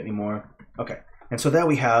one. Don't need it anymore. Okay, and so now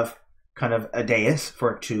we have kind of a dais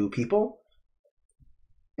for 2 people.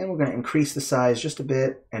 And we're going to increase the size just a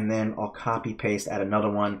bit, and then I'll copy paste, add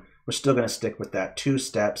another one. We're still going to stick with that 2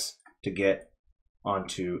 steps to get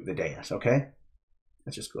onto the dais, okay?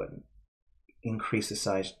 Let's just go ahead and increase the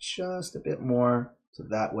size just a bit more, so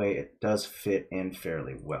that way it does fit in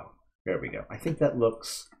fairly well. There we go. I think that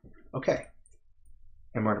looks okay.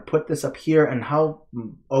 And we're going to put this up here, and how,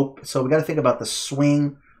 so we got to think about the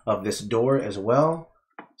swing of this door as well.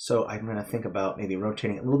 So I'm going to think about maybe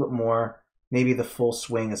rotating it a little bit more. Maybe the full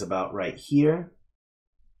swing is about right here.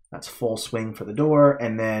 That's full swing for the door.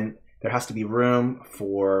 And then there has to be room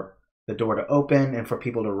for the door to open and for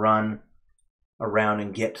people to run around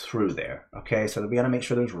and get through there. Okay, so we got to make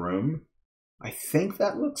sure there's room. I think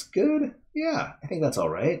that looks good. Yeah, I think that's all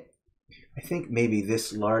right. I think maybe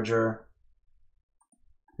this larger,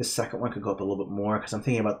 this second one could go up a little bit more because I'm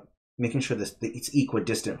thinking about making sure this it's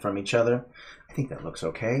equidistant from each other. I think that looks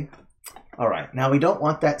okay. All right, now we don't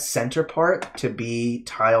want that center part to be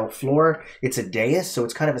tile floor. It's a dais, so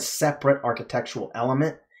it's kind of a separate architectural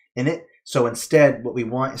element in it. So instead, what we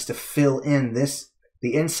want is to fill in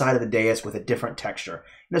the inside of the dais with a different texture. And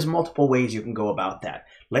there's multiple ways you can go about that.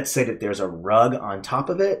 Let's say that there's a rug on top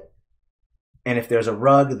of it. And if there's a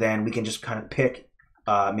rug, then we can just kind of pick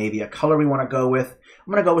maybe a color we want to go with.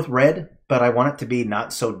 I'm going to go with red, but I want it to be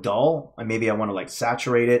not so dull. Maybe I want to like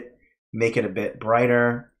saturate it, make it a bit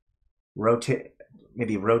brighter.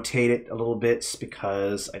 Maybe rotate it a little bit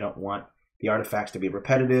because I don't want the artifacts to be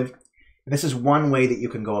repetitive. This is one way that you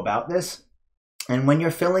can go about this. And when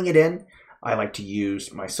you're filling it in, I like to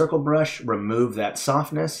use my circle brush, remove that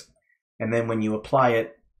softness, and then when you apply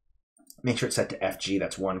it, make sure it's set to FG,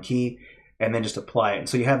 that's 1 key, and then just apply it. And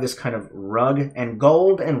so you have this kind of rug, and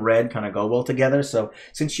gold and red kind of go well together. So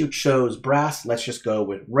since you chose brass, let's just go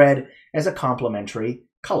with red as a complementary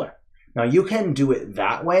color. Now you can do it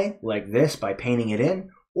that way, like this, by painting it in,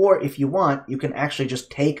 or if you want, you can actually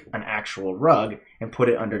just take an actual rug and put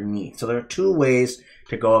it underneath. So there are 2 ways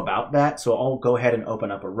to go about that. So I'll go ahead and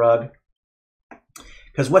open up a rug.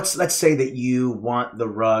 Because let's say that you want the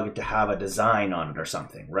rug to have a design on it or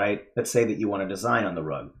something, right? Let's say that you want a design on the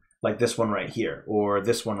rug, like this one right here, or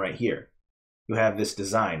this one right here. You have this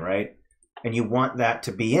design, right? And you want that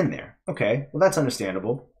to be in there. Okay, well that's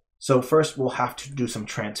understandable. So first we'll have to do some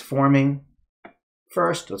transforming.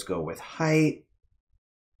 First, let's go with height,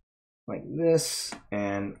 like this,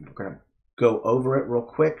 and we're gonna go over it real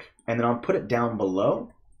quick, and then I'll put it down below.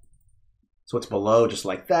 So it's below just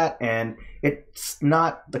like that, and it's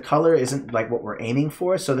not, the color isn't like what we're aiming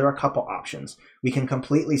for, so there are a couple options. We can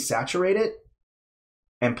completely saturate it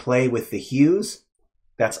and play with the hues.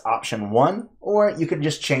 That's option 1, or you can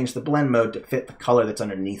just change the blend mode to fit the color that's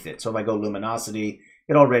underneath it. So if I go luminosity,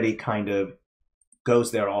 it already kind of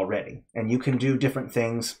goes there already. And you can do different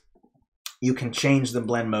things. You can change the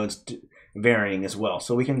blend modes to varying as well.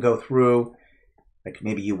 So we can go through, like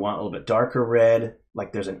maybe you want a little bit darker red,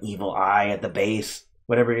 like there's an evil eye at the base,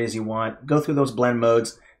 whatever it is you want. Go through those blend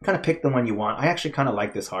modes, kind of pick the one you want. I actually kind of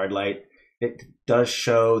like this hard light. It does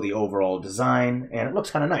show the overall design and it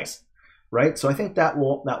looks kind of nice, right? So I think that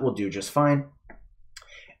will do just fine.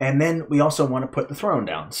 And then we also want to put the throne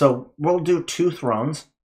down. So we'll do 2 thrones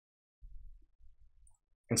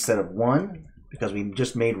instead of 1 because we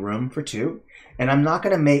just made room for 2. And I'm not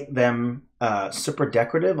going to make them super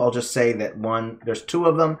decorative. I'll just say that there's 2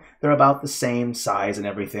 of them. They're about the same size and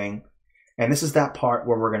everything. And this is that part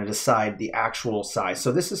where we're going to decide the actual size.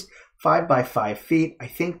 So this is 5 by 5 feet. I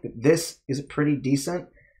think that this is pretty decent.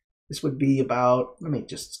 This would be about, let me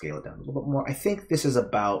just scale it down a little bit more. I think this is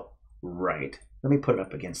about right. Let me put it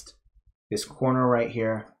up against this corner right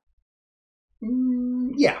here.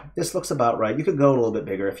 Yeah, this looks about right. You could go a little bit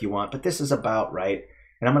bigger if you want, but this is about right.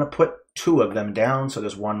 And I'm going to put 2 of them down. So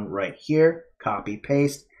there's one right here, copy,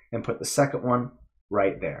 paste, and put the second one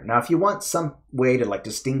right there. Now, if you want some way to like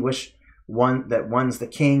distinguish one's the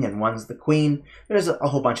king and one's the queen, there's a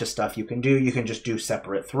whole bunch of stuff you can do. You can just do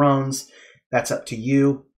separate thrones. That's up to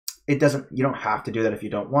you. You don't have to do that if you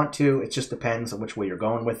don't want to. It just depends on which way you're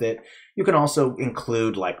going with it. You can also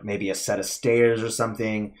include like maybe a set of stairs or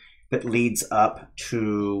something that leads up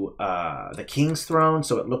to the king's throne.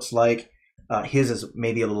 So it looks like his is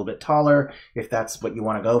maybe a little bit taller. If that's what you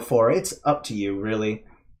want to go for, it's up to you, really.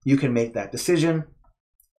 You can make that decision.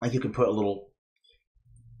 Like you can put a little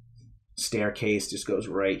staircase, just goes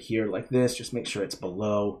right here like this. Just make sure it's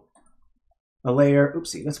below a layer.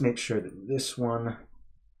 Oopsie, let's make sure that this one,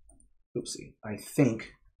 oopsie, I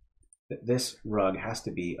think that this rug has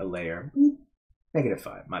to be a layer.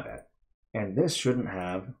 -5, my bad. And this shouldn't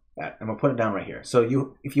have that. I'm gonna put it down right here. So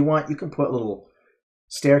if you want, you can put a little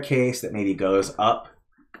staircase that maybe goes up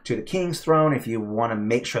to the king's throne. If you want to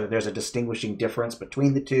make sure that there's a distinguishing difference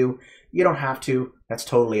between the two, you don't have to. That's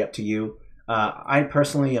totally up to you. I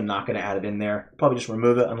personally am not going to add it in there. Probably just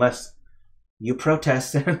remove it unless you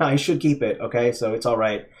protest and I should keep it. Okay, so it's all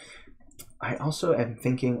right. I also am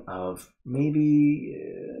thinking of maybe...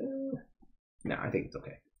 no, I think it's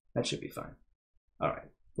okay. That should be fine. All right,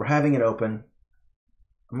 we're having it open.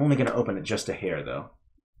 I'm only going to open it just a hair, though.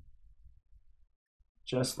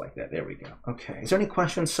 Just like that. There we go. Okay. Is there any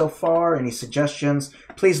questions so far? Any suggestions?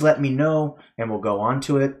 Please let me know, and we'll go on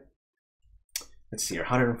to it. Let's see here.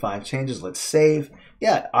 105 changes. Let's save.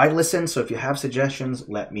 Yeah, I listen, so if you have suggestions,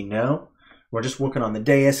 let me know. We're just working on the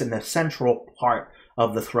dais and the central part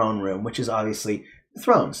of the throne room, which is obviously the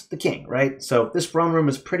thrones, the king, right? So this throne room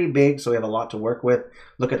is pretty big, so we have a lot to work with.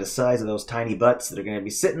 Look at the size of those tiny butts that are going to be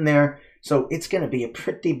sitting there. So it's going to be a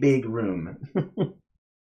pretty big room.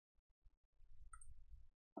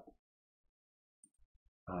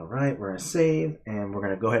 All right, we're going to save, and we're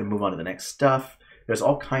going to go ahead and move on to the next stuff. There's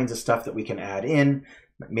all kinds of stuff that we can add in.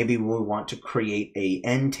 Maybe we want to create a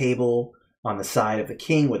end table on the side of the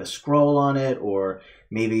king with a scroll on it, or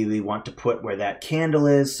maybe we want to put where that candle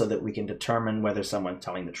is so that we can determine whether someone's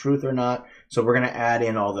telling the truth or not. So we're going to add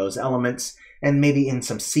in all those elements, and maybe in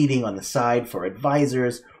some seating on the side for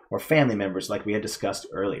advisors or family members like we had discussed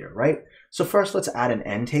earlier, right? So first, let's add an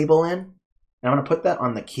end table in. And I'm going to put that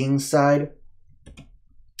on the king's side.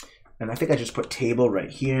 And I think I just put table right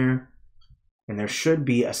here. And there should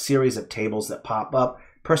be a series of tables that pop up.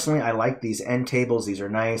 Personally, I like these end tables. These are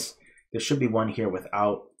nice. There should be one here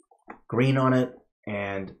without green on it.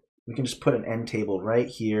 And we can just put an end table right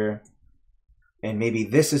here. And maybe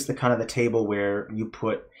this is the kind of the table where you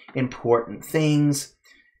put important things.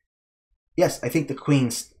 Yes, I think the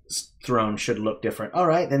queen's throne should look different. All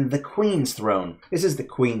right, then the queen's throne. This is the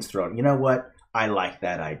queen's throne. You know what? I like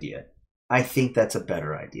that idea. I think that's a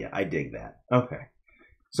better idea. I dig that. Okay.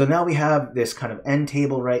 So now we have this kind of end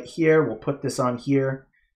table right here. We'll put this on here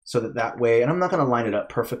so that way, and I'm not going to line it up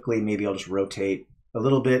perfectly. Maybe I'll just rotate a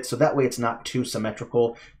little bit so that way it's not too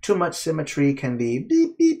symmetrical. Too much symmetry can be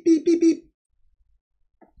beep, beep, beep, beep, beep.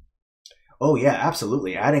 Oh yeah,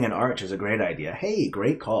 absolutely. Adding an arch is a great idea. Hey,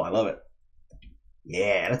 great call. I love it.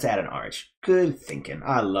 Yeah, let's add an arch. Good thinking.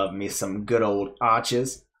 I love me some good old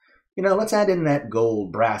arches. You know, let's add in that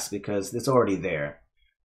gold brass because it's already there.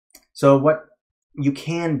 So what you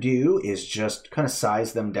can do is just kind of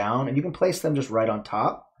size them down, and you can place them just right on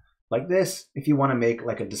top like this. If you want to make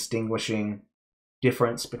like a distinguishing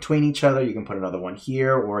difference between each other, you can put another one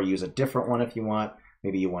here or use a different one if you want.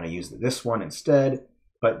 Maybe you want to use this one instead.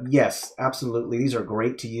 But yes, absolutely, these are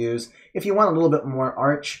great to use. If you want a little bit more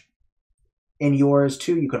arch in yours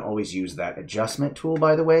too, you can always use that adjustment tool,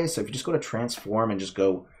 by the way. So if you just go to transform and just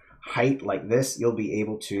go height like this, you'll be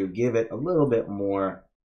able to give it a little bit more,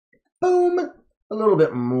 boom, a little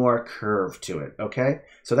bit more curve to it, okay?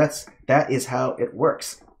 So that is how it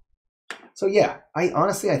works. So yeah, I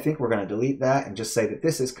think we're going to delete that and just say that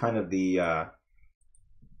this is kind of the,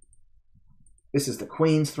 this is the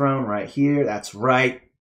queen's throne right here. That's right.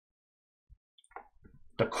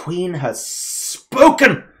 The queen has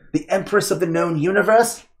spoken, the empress of the known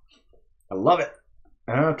universe. I love it.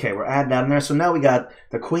 Okay, we're adding that in there. So now we got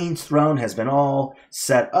the queen's throne has been all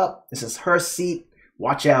set up. This is her seat.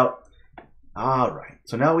 Watch out. All right,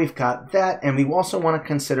 so now we've got that, and we also want to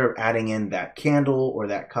consider adding in that candle or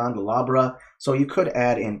that candelabra. So you could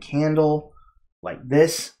add in candle like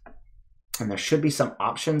this, and there should be some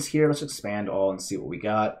options here. Let's expand all and see what we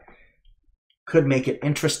got. could make it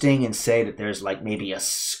interesting and say that there's like maybe a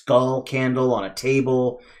skull candle on a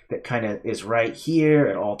table that kind of is right here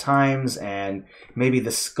at all times, and maybe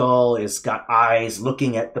the skull is got eyes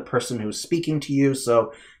looking at the person who's speaking to you.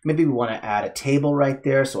 So maybe we want to add a table right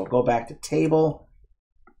there. So I'll go back to table,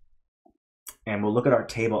 and we'll look at our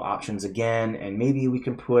table options again, and maybe we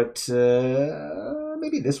can put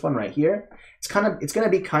maybe this one right here. It's going to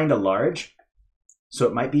be kind of large, so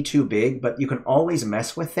it might be too big, but you can always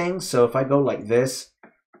mess with things. So if I go like this,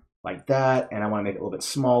 like that, and I want to make it a little bit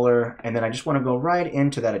smaller, and then I just want to go right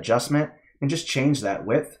into that adjustment and just change that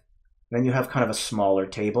width. Then you have kind of a smaller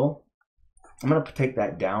table. I'm going to take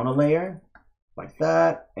that down a layer like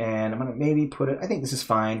that, and I'm going to maybe put it, I think this is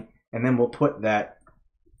fine, and then we'll put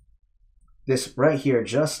this right here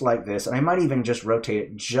just like this, and I might even just rotate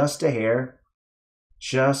it just a hair,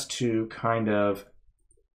 just to kind of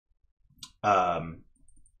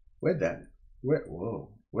what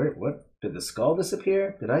did the skull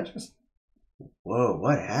disappear? Did I just, whoa,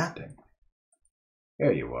 what happened?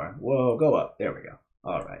 There you are. Whoa, go up. There we go.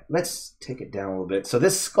 All right, let's take it down a little bit. So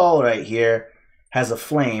this skull right here has a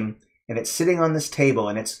flame, and it's sitting on this table,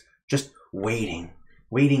 and it's just waiting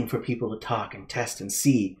for people to talk and test and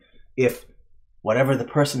see if whatever the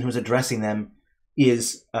person who's addressing them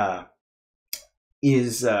is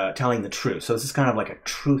telling the truth. So this is kind of like a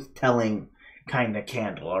truth-telling kind of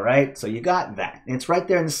candle, all right? So you got that. And it's right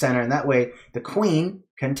there in the center, and that way the queen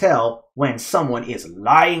can tell when someone is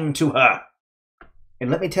lying to her. And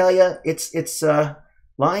let me tell you, it's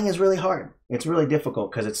lying is really hard. It's really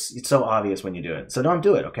difficult because it's so obvious when you do it. So don't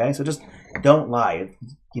do it, okay? So just don't lie.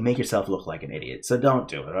 You make yourself look like an idiot. So don't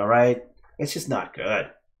do it, all right? It's just not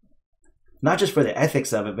good. Not just for the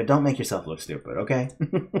ethics of it, but don't make yourself look stupid, okay?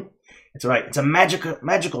 It's right. It's a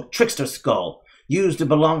magical trickster skull used to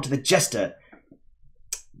belong to the jester.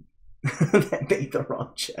 That made the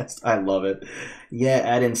wrong chest. I love it. Yeah,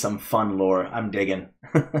 add in some fun lore. I'm digging.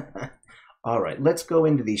 All right, let's go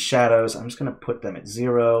into these shadows. I'm just going to put them at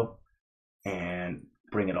 0 and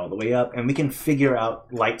bring it all the way up. And we can figure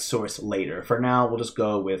out light source later. For now, we'll just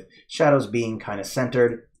go with shadows being kind of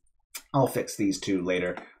centered. I'll fix these two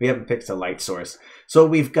later. We haven't fixed a light source. So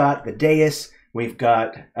we've got the dais, we've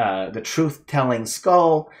got the truth-telling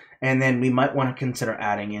skull, and then we might want to consider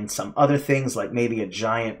adding in some other things, like maybe a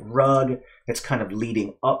giant rug that's kind of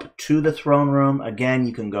leading up to the throne room. Again,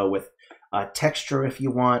 you can go with a texture if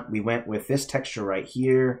you want. We went with this texture right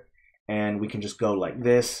here, and we can just go like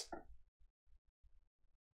this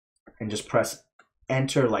and just press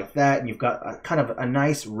enter like that, and you've got a kind of a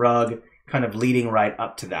nice rug kind of leading right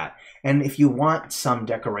up to that. And if you want some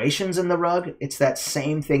decorations in the rug, it's that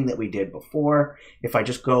same thing that we did before. If I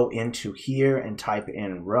just go into here and type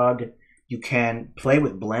in rug, you can play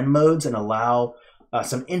with blend modes and allow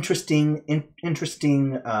some interesting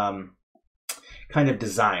kind of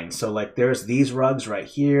design. So like there's these rugs right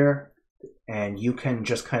here, and you can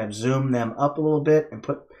just kind of zoom them up a little bit and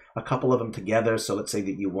put a couple of them together. So let's say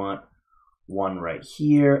that you want one right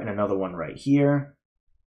here and another one right here,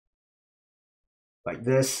 like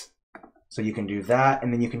this. So you can do that,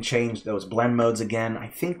 and then you can change those blend modes again. I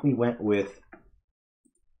think we went with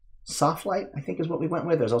soft light, I think is what we went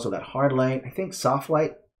with. There's also that hard light. I think soft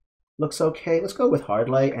light looks okay. Let's go with hard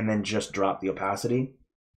light and then just drop the opacity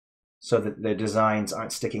so that the designs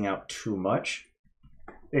aren't sticking out too much.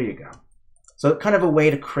 There you go. So kind of a way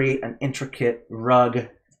to create an intricate rug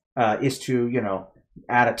is to, you know,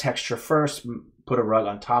 add a texture first, put a rug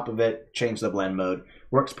on top of it, change the blend mode.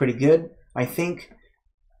 Works pretty good. I think,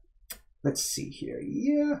 let's see here.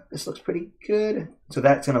 Yeah, this looks pretty good. So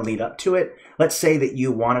that's going to lead up to it. Let's say that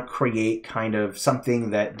you want to create kind of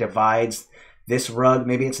something that divides this rug.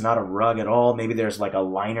 Maybe it's not a rug at all. Maybe there's like a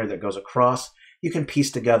liner that goes across. You can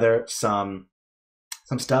piece together some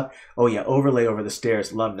stuff. Oh yeah, overlay over the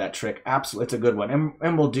stairs. Love that trick. Absolutely, it's a good one.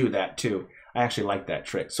 And we'll do that too. I actually like that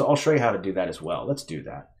trick. So I'll show you how to do that as well. Let's do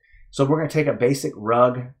that. So we're going to take a basic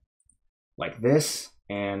rug like this,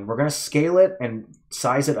 and we're going to scale it and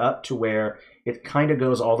size it up to where it kind of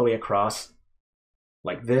goes all the way across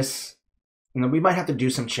like this. And then we might have to do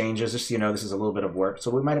some changes, just so you know this is a little bit of work.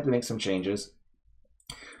 So we might have to make some changes.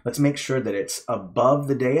 Let's make sure that it's above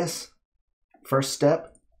the dais, first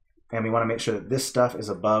step. And we want to make sure that this stuff is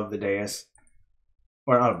above the dais.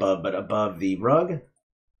 Or not above, but above the rug.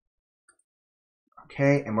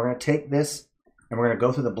 Okay, and we're going to take this and we're going to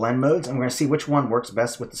go through the blend modes, and we're going to see which one works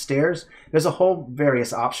best with the stairs. There's a whole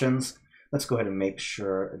various options. Let's go ahead and make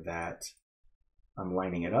sure that I'm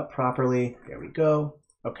lining it up properly. There we go.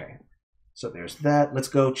 Okay, so there's that. Let's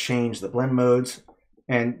go change the blend modes.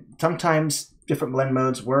 And sometimes different blend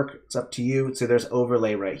modes work. It's up to you. So there's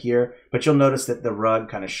overlay right here, but you'll notice that the rug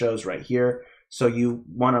kind of shows right here. So you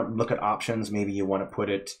want to look at options. Maybe you want to put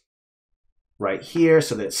it right here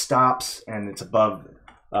so that it stops and it's above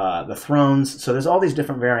the thrones. So there's all these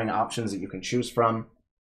different varying options that you can choose from.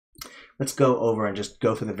 Let's go over and just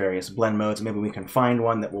go through the various blend modes. Maybe we can find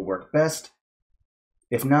one that will work best.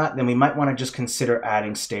 If not, then we might want to just consider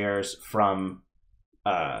adding stairs from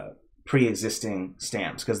pre-existing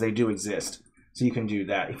stamps, because they do exist. So you can do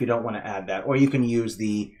that if you don't want to add that. Or you can use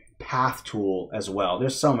the path tool as well.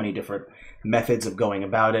 There's so many different methods of going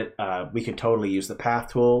about it. We can totally use the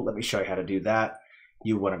path tool. Let me show you how to do that.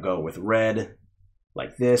 You want to go with red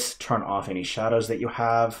like this, turn off any shadows that you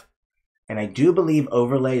have. And I do believe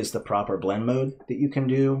overlay is the proper blend mode that you can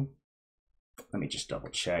do. Let me just double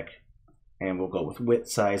check. And we'll go with width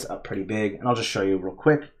size up pretty big. And I'll just show you real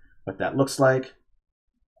quick what that looks like.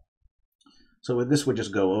 So with this, would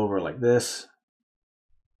just go over like this.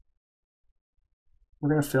 We're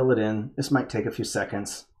going to fill it in. This might take a few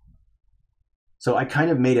seconds. So I kind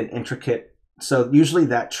of made an intricate, so usually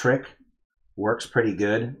that trick works pretty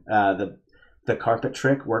good. The carpet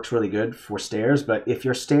trick works really good for stairs, but if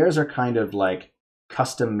your stairs are kind of like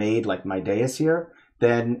custom made like my dais here,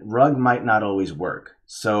 then rug might not always work.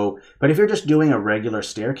 So, but if you're just doing a regular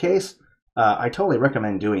staircase, I totally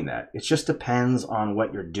recommend doing that. It just depends on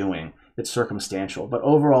what you're doing. It's circumstantial, but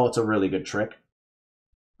overall it's a really good trick,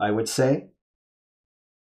 I would say.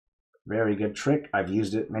 Very good trick. I've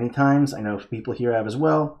used it many times. I know people here have as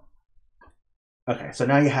well. Okay, so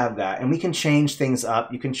now you have that, and we can change things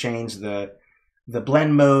up. You can change the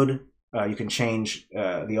blend mode. You can change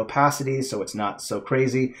the opacity so it's not so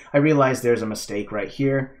crazy. I realize there's a mistake right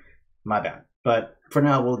here. My bad. But for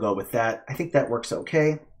now, we'll go with that. I think that works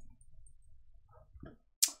okay.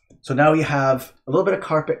 So now you have a little bit of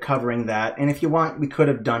carpet covering that. And if you want, we could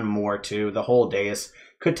have done more too. The whole dais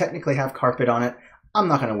could technically have carpet on it. I'm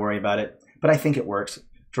not going to worry about it, but I think it works.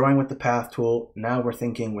 Drawing with the path tool. Now we're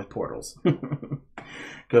thinking with portals.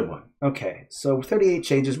 Good one. Okay, so 38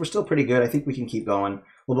 changes. We're still pretty good. I think we can keep going a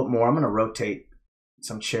little bit more. I'm going to rotate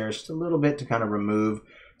some chairs just a little bit to kind of remove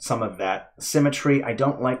some of that symmetry. I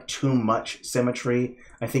don't like too much symmetry.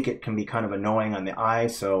 I think it can be kind of annoying on the eye.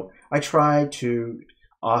 So I try to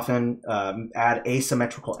often add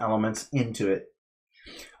asymmetrical elements into it.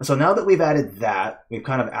 So now that we've added that, we've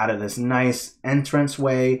kind of added this nice entrance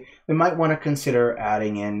way. We might want to consider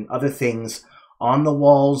adding in other things on the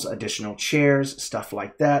walls, additional chairs, stuff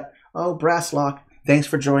like that. Oh, Brasslock, thanks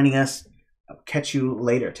for joining us. I'll catch you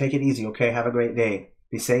later. Take it easy, okay? Have a great day.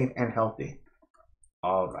 Be safe and healthy.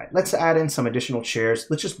 All right, let's add in some additional chairs.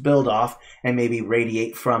 Let's just build off and maybe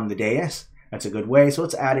radiate from the dais. That's a good way. So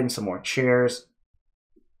let's add in some more chairs.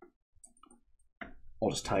 I'll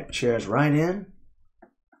just type chairs right in.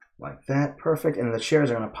 Like that, perfect. And the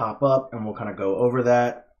chairs are going to pop up and we'll kind of go over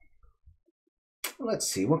that. Let's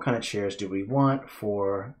see, what kind of chairs do we want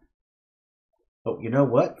for... Oh, you know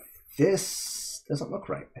what? This doesn't look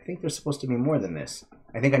right. I think there's supposed to be more than this.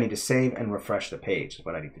 I think I need to save and refresh the page is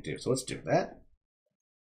what I need to do. So let's do that.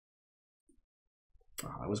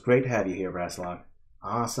 Oh, it was great to have you here, Brasslock.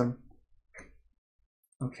 Awesome.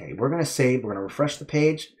 Okay, we're going to save. We're going to refresh the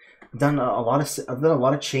page. I've done a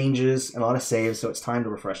lot of changes and a lot of saves, so it's time to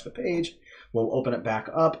refresh the page. We'll open it back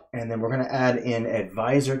up, and then we're going to add in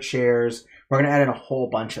advisor chairs. We're going to add in a whole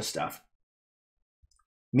bunch of stuff.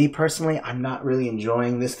 Me personally, I'm not really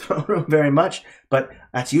enjoying this throne room very much, but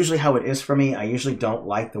that's usually how it is for me. I usually don't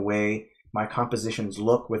like the way my compositions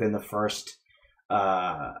look within the first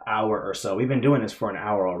hour or so. We've been doing this for an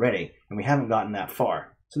hour already, and we haven't gotten that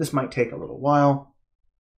far. So this might take a little while.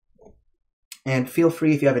 And feel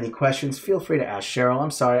free, if you have any questions, feel free to ask Cheryl.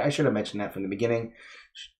 I'm sorry, I should have mentioned that from the beginning.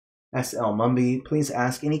 SL Mumby, please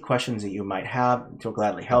ask any questions that you might have. She'll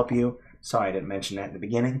gladly help you. Sorry I didn't mention that at the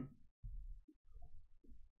beginning.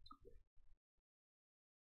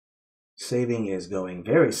 Saving is going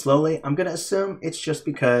very slowly. I'm going to assume it's just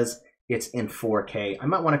because it's in 4K. I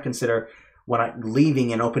might want to consider when I'm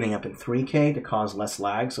leaving and opening up in 3K to cause less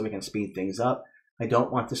lag so we can speed things up. I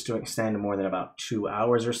don't want this to extend more than about 2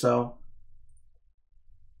 hours or so.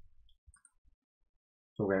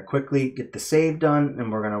 So we're going to quickly get the save done,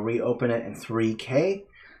 and we're going to reopen it in 3K.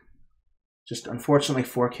 Just unfortunately,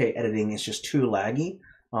 4K editing is just too laggy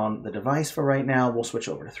on the device for right now. We'll switch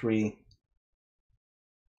over to 3.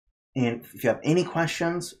 And if you have any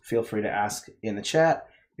questions, feel free to ask in the chat.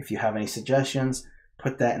 If you have any suggestions,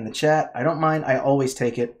 put that in the chat. I don't mind. I always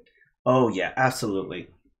take it. Oh, yeah, absolutely.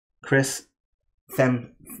 Chris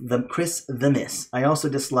the Miss. I also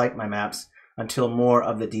dislike my maps until more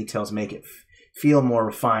of the details make it feel more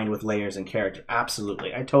refined with layers and character.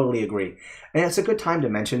 Absolutely. I totally agree. And it's a good time to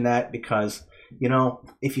mention that because you know,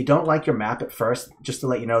 if you don't like your map at first, just to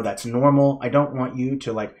let you know, that's normal. I don't want you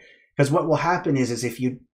to like, because what will happen is if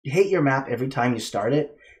you hate your map every time you start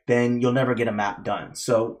it, then you'll never get a map done.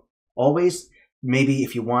 So always, maybe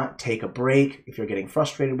if you want, take a break. If you're getting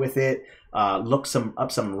frustrated with it, look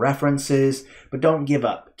up some references, but don't give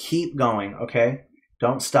up. Keep going, okay?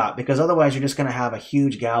 Don't stop, because otherwise you're just going to have a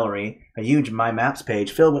huge gallery, a huge My Maps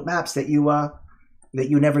page filled with maps that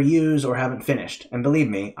you never use or haven't finished. And believe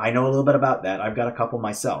me, I know a little bit about that. I've got a couple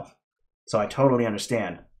myself, so I totally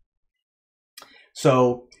understand.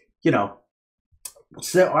 So, you know,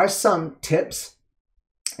 so there are some tips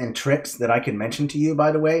and tricks that I can mention to you,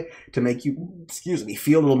 by the way, to make you, excuse me,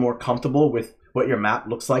 feel a little more comfortable with what your map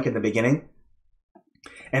looks like in the beginning.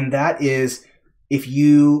 And that is, if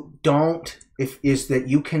you don't, is that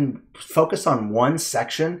you can focus on one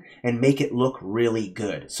section and make it look really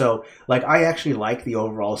good. So like, I actually like the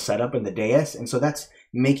overall setup in the dais, and so that's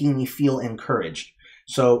making me feel encouraged.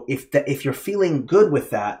 So if you're feeling good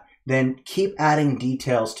with that, then keep adding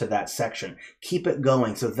details to that section. Keep it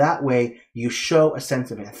going, so that way you show a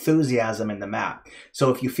sense of enthusiasm in the map.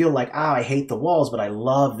 So if you feel like, I hate the walls, but I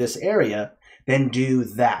love this area, then do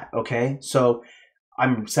that, okay? So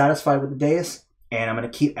I'm satisfied with the dais, and I'm going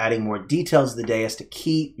to keep adding more details to the dais to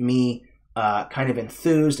keep me kind of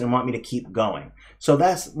enthused and want me to keep going. So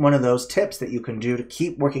that's one of those tips that you can do to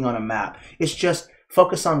keep working on a map. It's just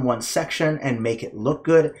focus on one section and make it look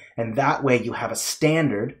good, and that way you have a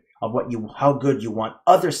standard of how good you want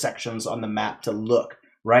other sections on the map to look,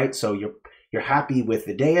 right? So you're happy with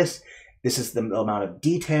the dais. This is the amount of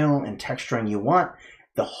detail and texturing you want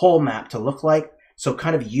the whole map to look like. So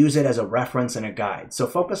kind of use it as a reference and a guide. So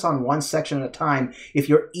focus on one section at a time if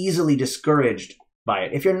you're easily discouraged by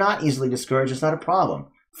it. If you're not easily discouraged, it's not a problem.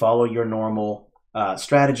 Follow your normal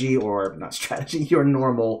strategy, or not strategy, your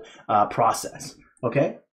normal process,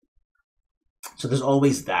 okay? So there's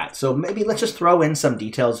always that. So maybe let's just throw in some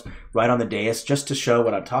details right on the dais just to show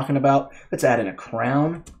what I'm talking about. Let's add in a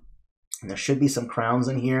crown. And there should be some crowns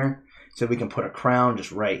in here. So we can put a crown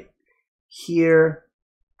just right here,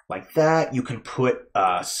 like that. You can put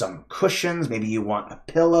some cushions. Maybe you want a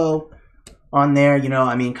pillow on there. You know,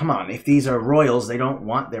 I mean, come on. If these are royals, they don't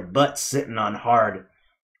want their butts sitting on hard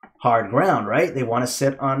ground, right? They want to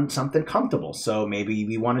sit on something comfortable. So maybe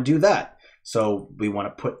we want to do that. So we want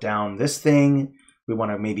to put down this thing. We want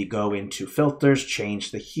to maybe go into filters, change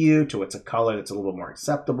the hue to it's a color that's a little more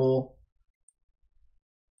acceptable.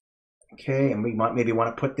 Okay, and we maybe want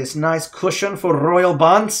to put this nice cushion for royal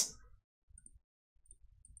buns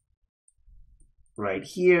right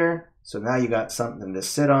here. So now you got something to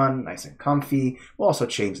sit on, nice and comfy. We'll also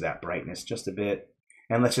change that brightness just a bit.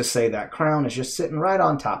 And let's just say that crown is just sitting right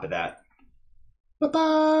on top of that.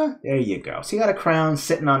 Ba-ba! There you go. So you got a crown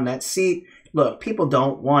sitting on that seat. Look, people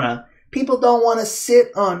don't want to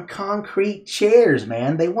sit on concrete chairs,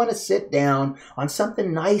 man. They want to sit down on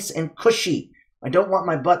something nice and cushy. I don't want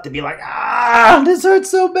my butt to be like, this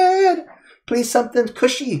hurts so bad. Please, something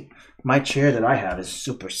cushy. My chair that I have is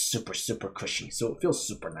super, super, super cushy, so it feels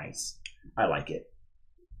super nice. I like it.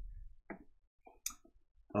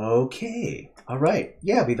 Okay. All right.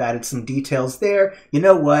 Yeah, we've added some details there. You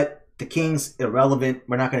know what? The king's irrelevant.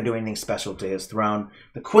 We're not going to do anything special to his throne.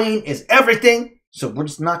 The queen is everything, so we're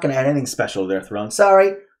just not going to add anything special to their throne.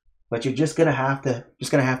 Sorry, but you're just going to have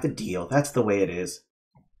to deal. That's the way it is.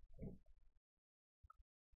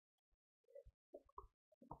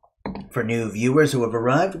 For new viewers who have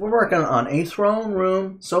arrived, we're working on a throne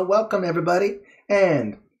room, so welcome everybody.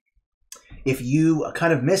 And if you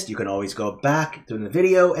kind of missed, you can always go back through the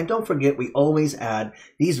video. And don't forget, we always add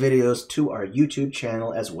these videos to our YouTube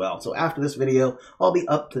channel as well. So after this video,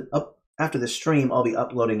 after the stream, I'll be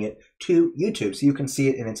uploading it to YouTube, so you can see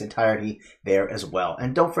it in its entirety there as well.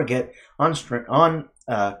 And don't forget, on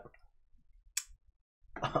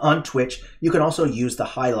Twitch, you can also use the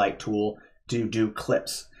highlight tool to do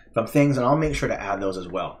clips from things, and I'll make sure to add those as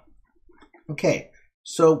well. Okay,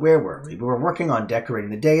 so where were we? We were working on decorating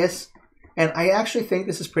the dais. And I actually think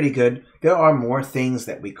this is pretty good. There are more things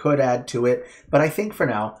that we could add to it, but I think for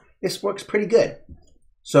now, this works pretty good.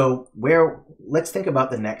 So let's think about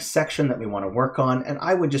the next section that we want to work on. And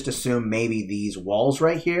I would just assume maybe these walls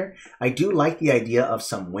right here. I do like the idea of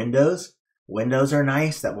some windows. Windows are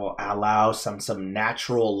nice. That will allow some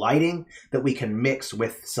natural lighting that we can mix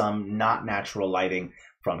with some not natural lighting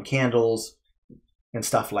from candles and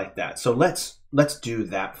stuff like that. So let's do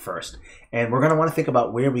that first. And we're going to want to think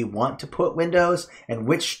about where we want to put windows and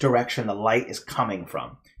which direction the light is coming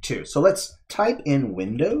from too. So let's type in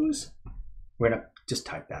windows. We're going to just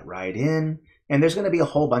type that right in. And there's going to be a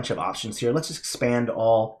whole bunch of options here. Let's just expand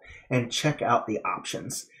all and check out the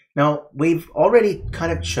options. Now, we've already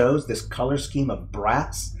kind of chose this color scheme of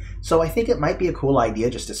brass, so I think it might be a cool idea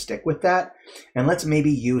just to stick with that. And let's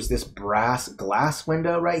maybe use this brass glass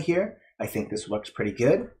window right here. I think this looks pretty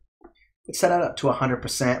good. Let's set it up to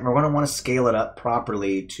 100%, and we're going to want to scale it up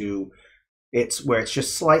properly to where it's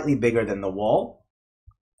just slightly bigger than the wall.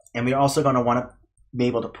 And we're also going to want to be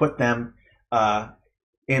able to put them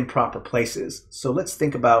in proper places. So let's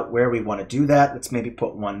think about where we want to do that. Let's maybe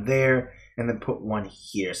put one there and then put one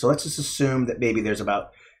here. So let's just assume that maybe there's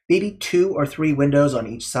about 2 or 3 windows on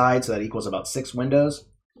each side, so that equals about 6 windows.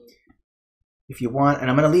 If you want, and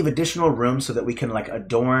I'm going to leave additional room so that we can like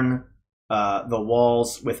adorn the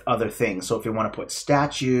walls with other things. So if you want to put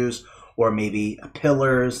statues or maybe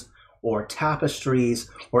pillars or tapestries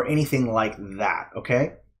or anything like that,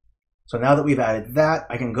 okay? So now that we've added that,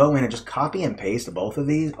 I can go in and just copy and paste both of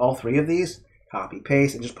these, all 3 of these, copy,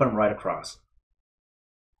 paste, and just put them right across.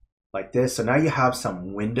 Like this. So now you have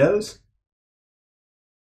some windows.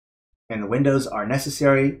 And the windows are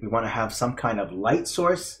necessary. We want to have some kind of light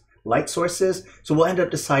sources. So we'll end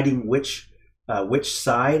up deciding which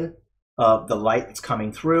side of the light it's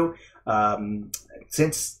coming through.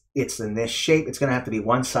 Since it's in this shape, it's going to have to be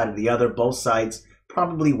one side or the other. Both sides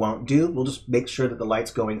probably won't do. We'll just make sure that the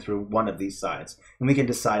light's going through one of these sides. And we can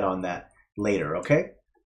decide on that later, okay?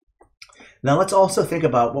 Now let's also think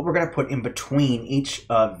about what we're going to put in between each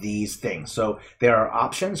of these things. So there are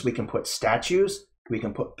options. We can put statues. We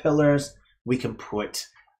can put pillars. We can put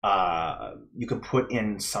you can put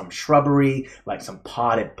in some shrubbery, like some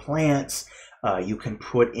potted plants. You can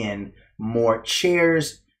put in more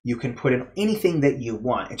chairs. You can put in anything that you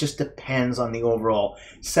want. It just depends on the overall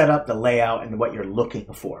setup, the layout, and what you're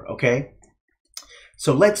looking for, okay?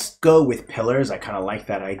 So let's go with pillars. I kind of like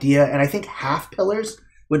that idea. And I think half pillars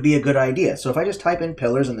would be a good idea. So if I just type in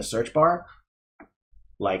pillars in the search bar,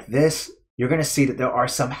 like this, you're going to see that there are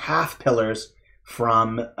some half pillars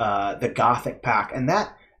from the Gothic pack. And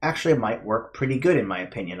that actually might work pretty good in my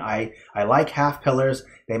opinion. I like half pillars.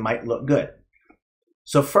 They might look good.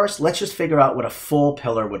 So first, let's just figure out what a full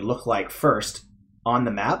pillar would look like first on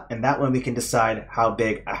the map, and that way we can decide how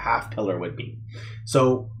big a half pillar would be.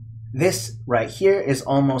 So this right here is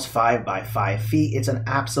almost 5 by 5 feet. It's an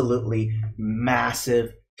absolutely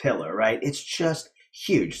massive pillar, right? It's just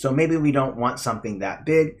huge. So maybe we don't want something that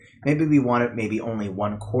big. Maybe we want it maybe only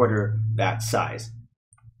 1/4 that size.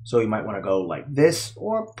 So you might want to go like this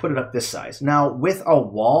or put it up this size. Now with a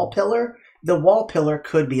wall pillar, the wall pillar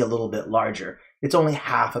could be a little bit larger. It's only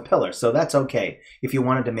half a pillar, so that's okay. If you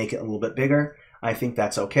wanted to make it a little bit bigger, I think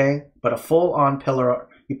that's okay. But a full-on pillar,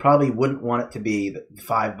 you probably wouldn't want it to be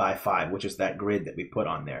 5 by 5, which is that grid that we put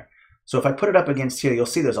on there. So if I put it up against here, you'll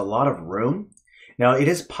see there's a lot of room. Now, it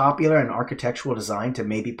is popular in architectural design to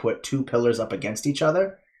maybe put 2 pillars up against each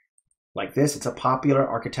other. Like this, it's a popular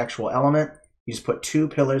architectural element. You just put 2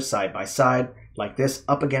 pillars side by side, like this,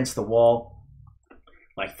 up against the wall,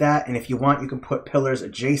 like that. And if you want, you can put pillars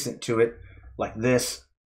adjacent to it, like this,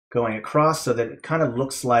 going across, so that it kind of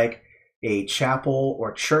looks like a chapel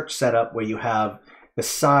or church setup where you have the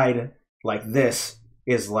side like this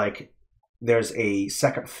is like there's a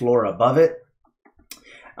second floor above it.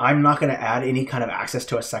 I'm not going to add any kind of access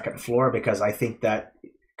to a second floor because I think that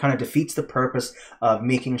kind of defeats the purpose of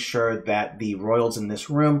making sure that the royals in this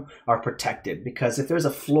room are protected. Because if there's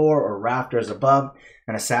a floor or rafters above,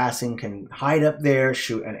 an assassin can hide up there,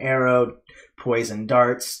 shoot an arrow, poison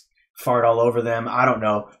darts, fart all over them. I don't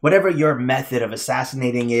know. Whatever your method of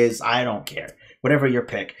assassinating is, I don't care. Whatever your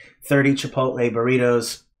pick. 30 Chipotle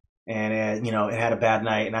burritos, and you know, it had a bad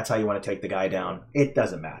night, and that's how you want to take the guy down. It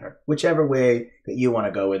doesn't matter. Whichever way that you want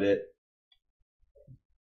to go with it.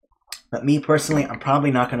 But me personally, I'm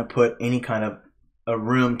probably not going to put any kind of a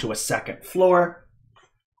room to a second floor.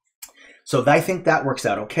 So I think that works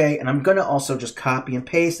out okay. And I'm going to also just copy and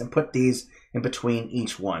paste and put these in between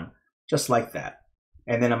each one, just like that.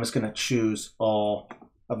 And then I'm just going to choose all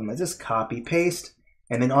of them. I just copy, paste.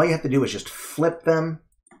 And then all you have to do is just flip them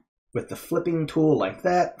with the flipping tool like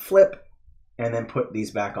that. Flip. And then put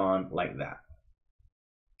these back on like that.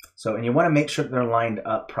 So, and you want to make sure they're lined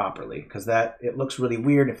up properly because that it looks really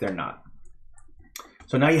weird if they're not.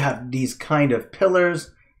 So now you have these kind of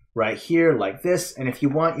pillars right here like this. And if you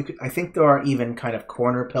want, you could, I think there are even kind of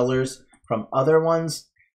corner pillars from other ones,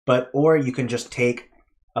 or you can just take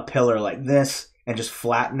a pillar like this and just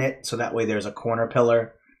flatten it. So that way there's a corner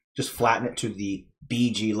pillar, just flatten it to the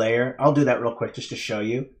BG layer. I'll do that real quick just to show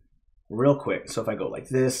you real quick. So if I go like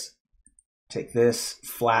this, take this,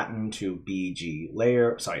 flatten to FG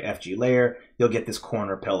layer, you'll get this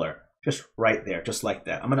corner pillar just right there, just like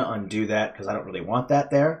that. I'm going to undo that because I don't really want that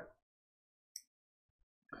there.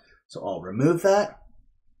 So I'll remove that.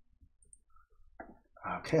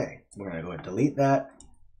 Okay, we're going to go ahead and delete that.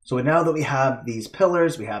 So now that we have these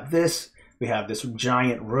pillars, we have this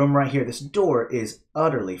giant room right here. This door is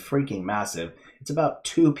utterly freaking massive. It's about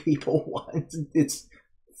 2 people wide. It's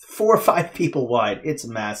 4 or 5 people wide. It's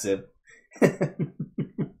massive.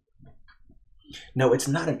 No, it's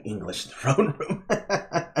not an English throne room.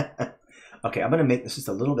 Okay, I'm going to make this just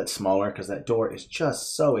a little bit smaller because that door is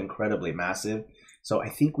just so incredibly massive. So I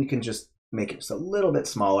think we can just make it just a little bit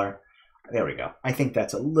smaller. There we go. I think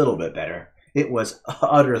that's a little bit better. It was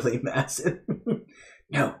utterly massive.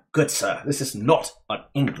 No, good sir, this is not an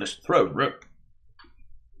English throne room.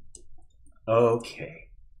 Okay,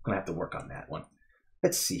 I'm going to have to work on that one.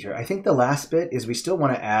 Let's see here. I think the last bit is we still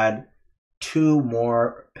want to add 2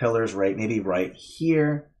 more pillars, right? Maybe right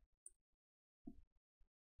here.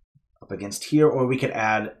 Up against here, or we could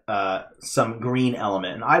add some green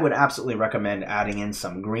element. And I would absolutely recommend adding in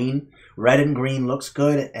some green. Red and green looks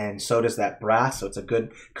good, and so does that brass, so it's a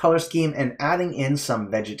good color scheme. And adding in some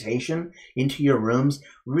vegetation into your rooms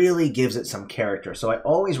really gives it some character. So I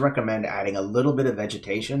always recommend adding a little bit of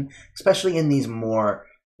vegetation, especially in these more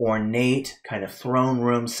ornate kind of throne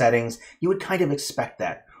room settings. You would kind of expect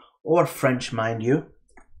that. Or French, mind you.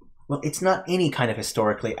 Well, it's not any kind of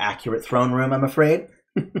historically accurate throne room, I'm afraid.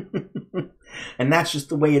 And that's just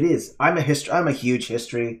the way it is. I'm a huge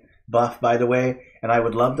history buff, by the way, and I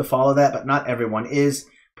would love to follow that, but not everyone is.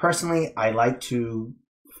 Personally, I like to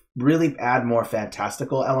really add more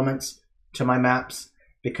fantastical elements to my maps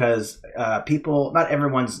because not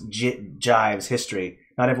everyone's jives history.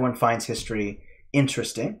 Not everyone finds history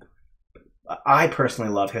interesting. I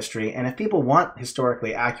personally love history, and if people want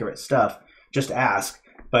historically accurate stuff, just ask.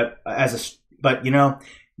 But you know,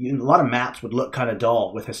 a lot of maps would look kind of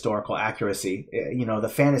dull with historical accuracy. You know, the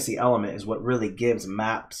fantasy element is what really gives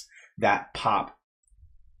maps that pop.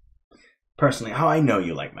 Personally, how I know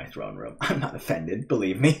you like my throne room. I'm not offended,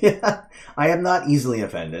 believe me. I am not easily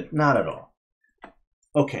offended, not at all.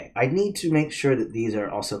 Okay, I need to make sure that these are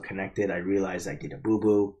also connected. I realized I did a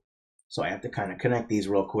boo-boo, so I have to kind of connect these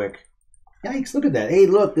real quick. Yikes, look at that. Hey,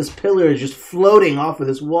 look, this pillar is just floating off of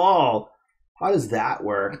this wall. How does that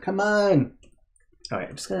work? Come on. All right,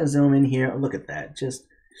 I'm just going to zoom in here. Oh, look at that. Just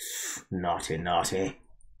naughty, naughty.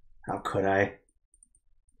 How could I?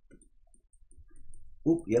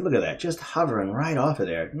 Oop, yeah, look at that. Just hovering right off of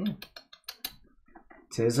there.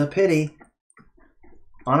 'Tis a pity.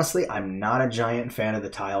 Honestly, I'm not a giant fan of the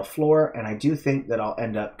tile floor, and I do think that I'll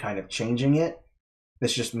end up kind of changing it.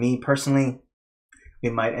 That's just me personally. We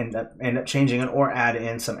might end up changing it or add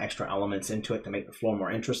in some extra elements into it to make the floor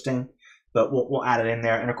more interesting. But we'll add it in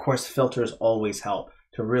there. And of course, filters always help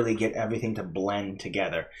to really get everything to blend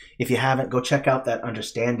together. If you haven't, go check out that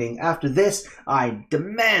Understanding. After this, I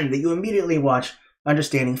demand that you immediately watch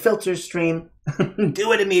Understanding Filters stream.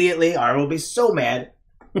 Do it immediately, or I will be so mad.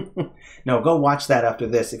 No, go watch that after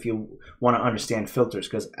this if you want to understand filters,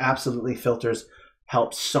 because absolutely filters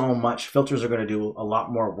help so much. Filters are going to do a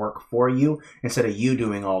lot more work for you instead of you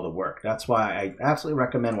doing all the work. That's why I absolutely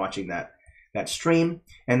recommend watching that stream,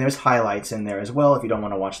 and there's highlights in there as well if you don't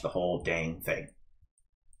want to watch the whole dang thing.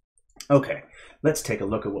 Okay, let's take a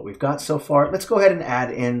look at what we've got so far. Let's go ahead and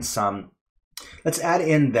add in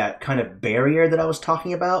that kind of barrier that I was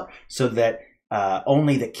talking about, so that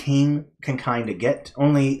only the king can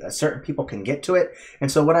only certain people can get to it.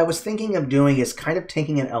 And so what I was thinking of doing is kind of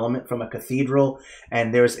taking an element from a cathedral,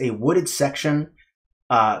 and there's a wooded section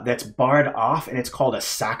that's barred off, and it's called a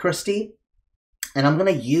sacristy. And I'm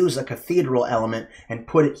going to use a cathedral element and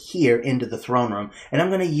put it here into the throne room. And I'm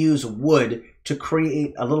going to use wood to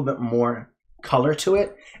create a little bit more color to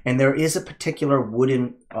it. And there is a particular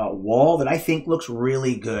wooden wall that I think looks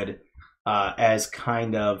really good as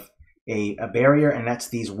kind of a barrier. And that's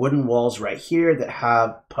these wooden walls right here that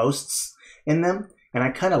have posts in them. And I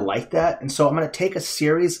kind of like that. And so I'm going to take a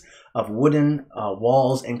series of wooden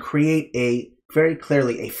walls and create very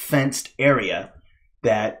clearly a fenced area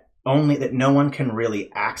that no one can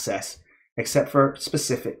really access except for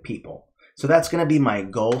specific people. So that's going to be my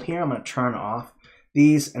goal here. I'm going to turn off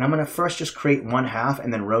these, and I'm going to first just create one half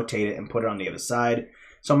and then rotate it and put it on the other side.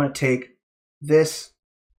 So I'm going to take this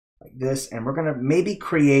like this, and we're going to maybe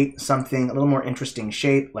create something a little more interesting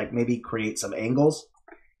shape, like maybe create some angles.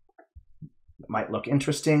 It might look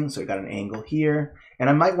interesting. So we got an angle here,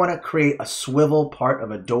 and I might want to create a swivel part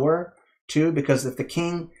of a door too, because if the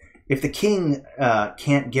king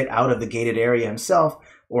can't get out of the gated area himself,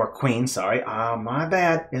 or queen, sorry, my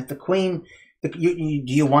bad. If the queen, do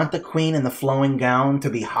you want the queen in the flowing gown to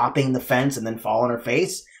be hopping the fence and then fall on her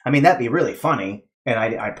face? I mean, that'd be really funny, and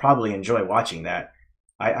I'd probably enjoy watching that.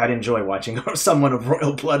 I'd enjoy watching someone of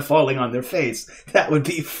royal blood falling on their face. That would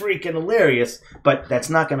be freaking hilarious, but that's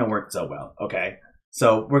not going to work so well, okay?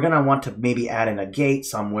 So we're going to want to maybe add in a gate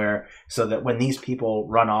somewhere so that when these people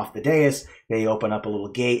run off the dais, they open up a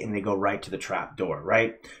little gate and they go right to the trap door,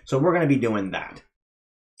 right? So we're going to be doing that.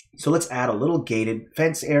 So let's add a little gated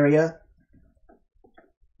fence area.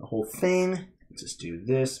 The whole thing. Let's just do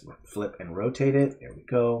this. We'll flip and rotate it. There we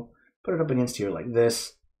go. Put it up against here like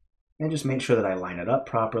this. And just make sure that I line it up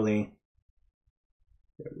properly.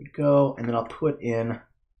 There we go. And then I'll put in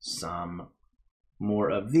some more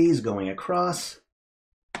of these going across.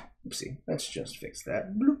 Oopsie. Let's just fix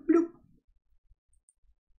that. Bloop, bloop.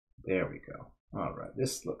 There we go. All right.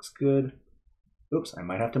 This looks good. Oops. I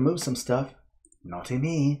might have to move some stuff. Naughty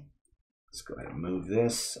me. Let's go ahead and move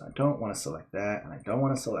this. I don't want to select that. And I don't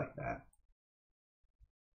want to select that.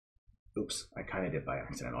 Oops. I kind of did by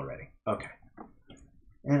accident already. Okay.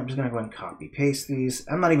 And I'm just going to go ahead and copy paste these.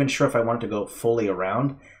 I'm not even sure if I want it to go fully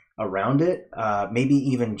around it. Maybe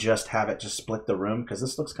even just have it just split the room, because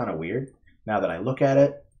this looks kind of weird now that I look at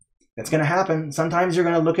it. It's going to happen. Sometimes you're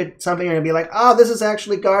going to look at something and you're going to be like, oh, this is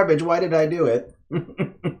actually garbage. Why did I do it?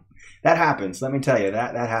 That happens. Let me tell you,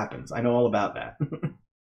 that happens. I know all about that.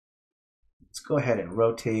 Let's go ahead and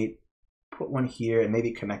rotate. Put one here and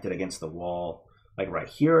maybe connect it against the wall, like right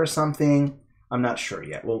here or something. I'm not sure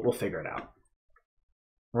yet. We'll figure it out.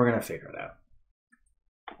 We're going to figure it out.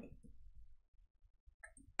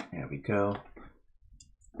 There we go.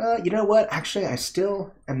 You know what? Actually, I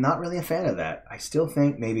still am not really a fan of that. I still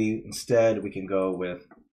think maybe instead we can go with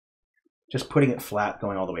just putting it flat,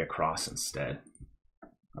 going all the way across instead.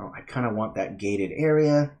 Oh, I kind of want that gated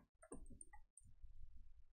area.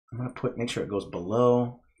 I'm going to make sure it goes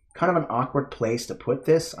below. Kind of an awkward place to put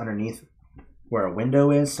this underneath where a window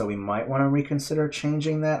is, so we might want to reconsider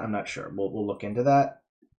changing that. I'm not sure. We'll look into that.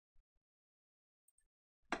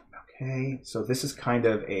 Okay, so this is kind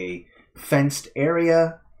of a fenced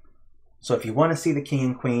area. So if you want to see the king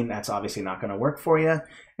and queen, that's obviously not going to work for you.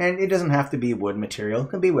 And it doesn't have to be wood material. It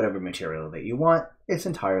can be whatever material that you want. It's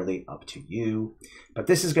entirely up to you. But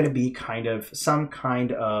this is going to be kind of some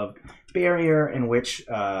kind of barrier in which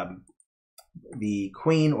the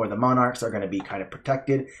queen or the monarchs are going to be kind of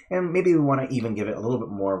protected. And maybe we want to even give it a little bit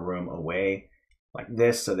more room away like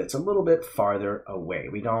this, so that it's a little bit farther away.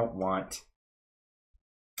 We don't want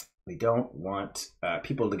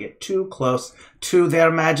people to get too close to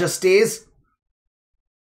their majesties.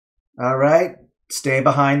 All right. Stay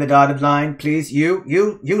behind the dotted line, please. You,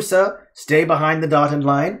 sir, stay behind the dotted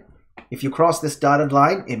line. If you cross this dotted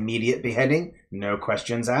line, immediate beheading. No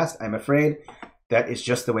questions asked. I'm afraid that is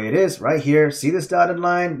just the way it is. Right here. See this dotted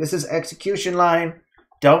line? This is execution line.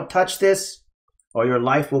 Don't touch this, or your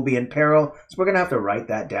life will be in peril. So we're going to have to write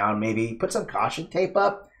that down. Maybe put some caution tape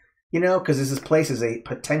up. You know, because this place is a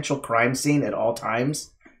potential crime scene at all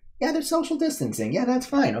times. Yeah, there's social distancing. Yeah, that's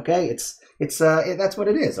fine. Okay, that's what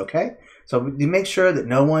it is. Okay, so you make sure that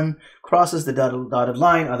no one crosses the dotted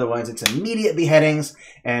line. Otherwise, it's immediate beheadings.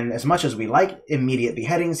 And as much as we like immediate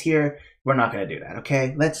beheadings here, we're not going to do that.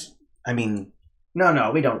 Okay,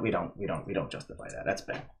 no, we don't justify that. That's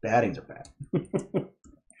bad. Beheadings are bad.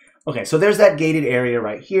 Okay, so there's that gated area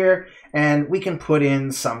right here, and we can put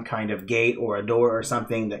in some kind of gate or a door or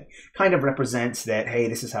something that kind of represents that, hey,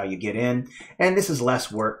 this is how you get in. And this is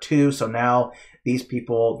less work too, so now these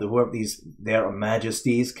people, their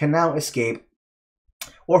majesties, can now escape,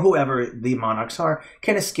 or whoever the monarchs are,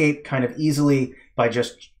 can escape kind of easily by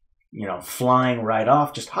just, you know, flying right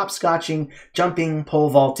off, just hopscotching, jumping,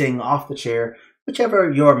 pole vaulting off the chair,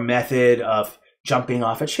 whichever your method of jumping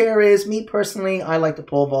off a chair is. Me personally, I like to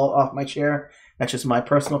pole vault off my chair. That's just my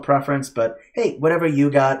personal preference. But hey, whatever you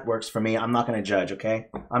got works for me. I'm not going to judge, okay?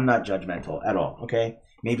 I'm not judgmental at all, okay?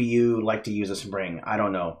 Maybe you like to use a spring. I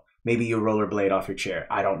don't know. Maybe you rollerblade off your chair.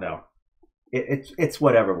 I don't know. It's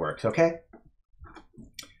whatever works, okay?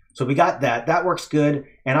 So we got that. That works good.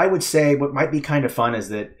 And I would say what might be kind of fun is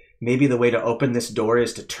that maybe the way to open this door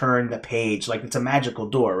is to turn the page. Like, it's a magical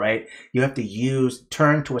door, right? You have to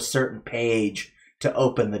turn to a certain page to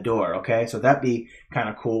open the door, okay? So that'd be kind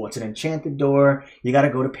of cool. It's an enchanted door. You got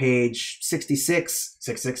to go to page 66,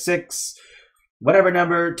 666, whatever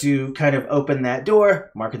number to kind of open that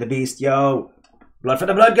door. Mark of the Beast, yo. Blood for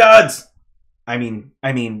the blood gods! I mean,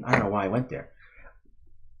 I don't know why I went there.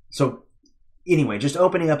 So anyway, just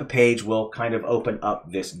opening up a page will kind of open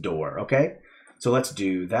up this door, okay? So let's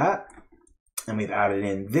do that. And we've added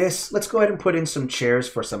in this. Let's go ahead and put in some chairs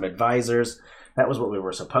for some advisors. That was what we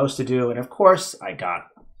were supposed to do. And of course, I got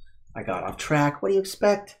off track. What do you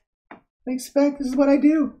expect? I expect this is what I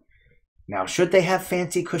do. Now, should they have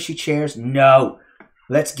fancy, cushy chairs? No.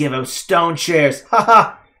 Let's give them stone chairs. Ha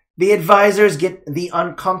ha! The advisors get the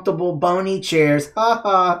uncomfortable bony chairs. Ha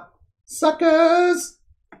ha! Suckers!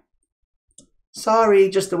 Sorry,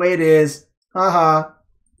 just the way it is. Ha ha!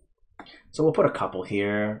 So we'll put a couple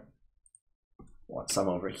here. Want some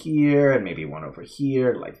over here, and maybe one over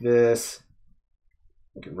here, like this.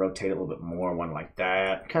 We can rotate it a little bit more, one like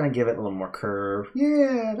that. Kind of give it a little more curve.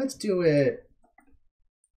 Yeah, let's do it.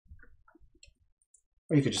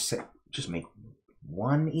 Or you could just make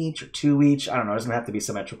one each or two each. I don't know. It doesn't have to be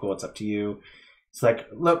symmetrical. It's up to you. It's like,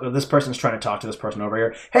 look, this person's trying to talk to this person over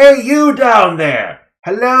here. Hey, you down there!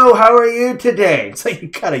 Hello, how are you today? It's like you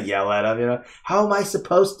gotta yell at them, you know. How am I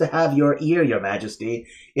supposed to have your ear, your majesty,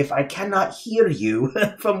 if I cannot hear you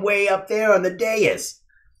from way up there on the dais?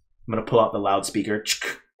 I'm gonna pull out the loudspeaker.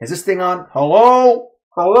 Is this thing on? Hello?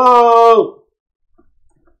 Hello?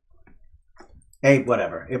 Hey,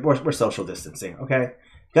 whatever. We're social distancing, okay?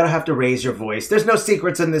 You gotta have to raise your voice. There's no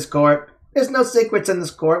secrets in this court. There's no secrets in this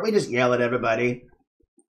court. We just yell at everybody.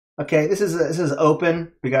 Okay, this is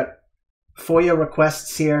open. We got FOIA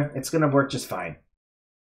requests here. It's going to work just fine.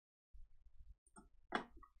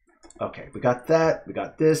 Okay, we got that. We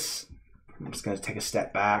got this. I'm just going to take a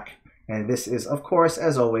step back. And this is, of course,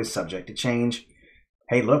 as always, subject to change.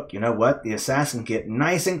 Hey, look, you know what? The assassins get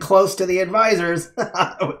nice and close to the advisors.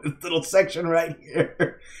 With this little section right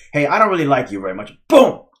here. Hey, I don't really like you very much.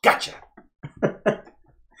 Boom! Gotcha!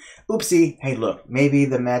 Oopsie. Hey, look, maybe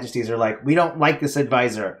the majesties are like, we don't like this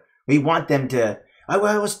advisor. We want them to... I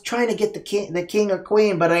was trying to get the king or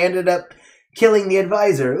queen, but I ended up killing the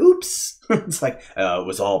advisor. Oops. It's like, it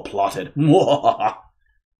was all plotted.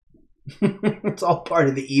 It's all part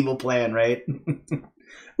of the evil plan, right?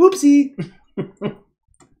 Oopsie.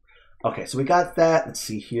 Okay, so we got that. Let's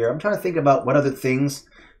see here. I'm trying to think about what other things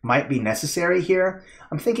might be necessary here.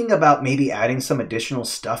 I'm thinking about maybe adding some additional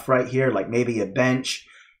stuff right here, like maybe a bench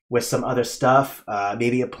with some other stuff,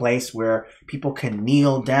 maybe a place where people can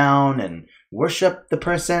kneel down and worship the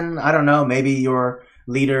person. I don't know. Maybe your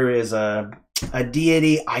leader is a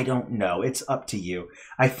deity. I don't know. It's up to you.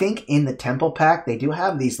 I think in the temple pack, they do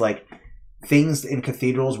have these like things in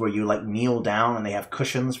cathedrals where you like kneel down and they have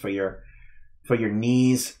cushions for your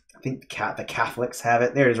knees. I think the Catholics have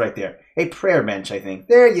it. There it is right there. A prayer bench, I think.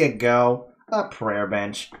 There you go. A prayer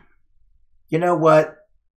bench. You know what?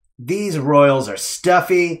 These royals are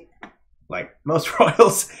stuffy, like most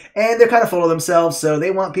royals, and they're kind of full of themselves, so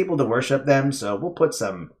they want people to worship them. So we'll put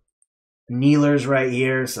some kneelers right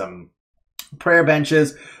here, some prayer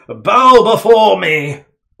benches. Bow before me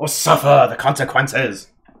or suffer the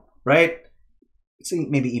consequences, right? See,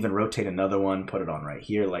 maybe even rotate another one, put it on right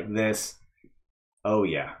here like this. Oh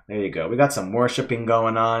yeah, there you go. We got some worshiping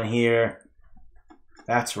going on here.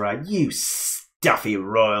 That's right, you stuffy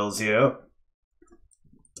royals, you.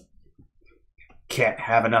 Can't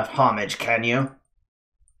have enough homage, can you?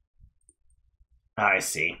 I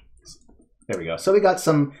see. There we go. So we got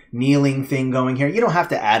some kneeling thing going here. You don't have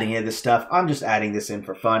to add any of this stuff. I'm just adding this in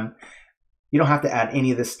for fun. You don't have to add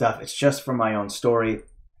any of this stuff. It's just for my own story.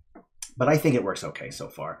 But I think it works okay so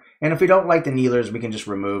far. And if we don't like the kneelers, we can just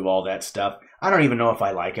remove all that stuff. I don't even know if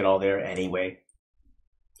I like it all there anyway.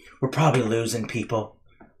 We're probably losing people.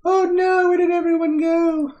 Oh no, where did everyone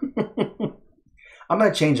go? I'm going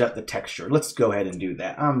to change up the texture. Let's go ahead and do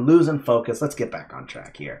that. I'm losing focus. Let's get back on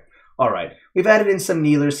track here. All right. We've added in some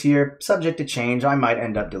kneelers here. Subject to change. I might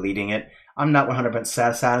end up deleting it. I'm not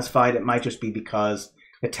 100% satisfied. It might just be because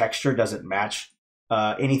the texture doesn't match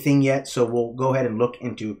anything yet. So we'll go ahead and look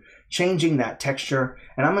into changing that texture.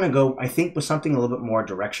 And I'm going to go, I think, with something a little bit more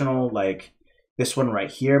directional. Like this one right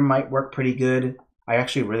here might work pretty good. I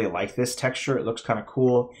actually really like this texture. It looks kind of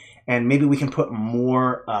cool. And maybe we can put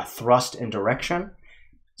more thrust and direction.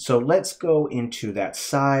 So let's go into that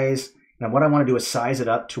size. Now what I want to do is size it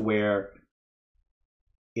up to where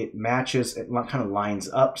it matches, it kind of lines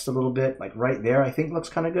up just a little bit. Like right there, I think looks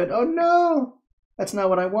kind of good. Oh no, that's not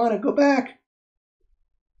what I wanted. Go back.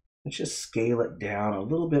 Let's just scale it down a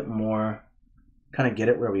little bit more. Kind of get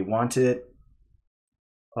it where we want it.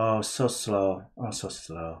 Oh, so slow. Oh, so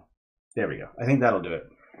slow. There we go. I think that'll do it.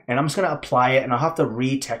 And I'm just going to apply it, and I'll have to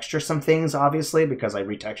retexture some things, obviously, because I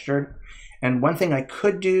retextured. And one thing I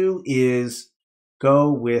could do is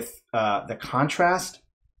go with the contrast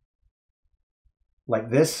like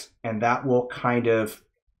this, and that will kind of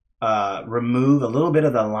remove a little bit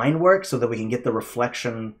of the line work so that we can get the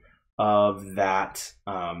reflection of that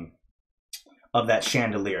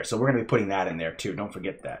chandelier. So we're going to be putting that in there too. Don't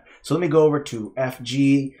forget that. So let me go over to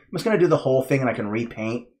FG. I'm just going to do the whole thing, and I can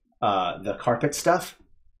repaint the carpet stuff.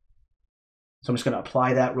 So I'm just going to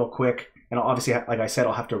apply that real quick. And I'll obviously, like I said,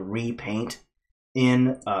 I'll have to repaint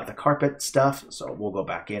in the carpet stuff. So we'll go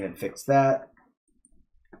back in and fix that.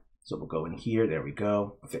 So we'll go in here. There we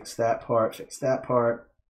go. Fix that part. Fix that part.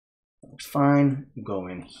 That looks fine. Go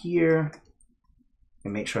in here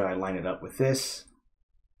and make sure I line it up with this.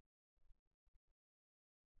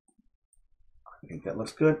 I think that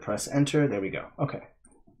looks good. Press enter. There we go. Okay.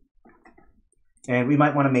 And we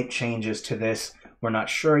might want to make changes to this. We're not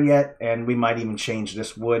sure yet. And we might even change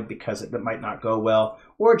this wood because it might not go well,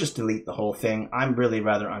 or just delete the whole thing. I'm really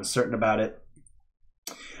rather uncertain about it.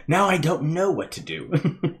 Now I don't know what to do.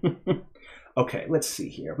 Okay, let's see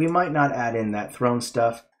here. We might not add in that throne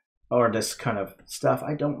stuff or this kind of stuff.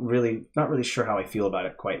 I not really sure how I feel about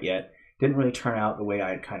it quite yet. Didn't really turn out the way I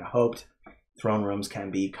had kind of hoped. Throne rooms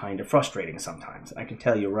can be kind of frustrating sometimes. I can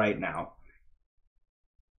tell you right now.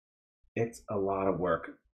 It's a lot of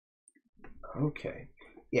work. Okay.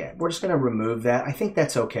 Yeah, we're just going to remove that. I think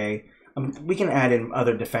that's okay. We can add in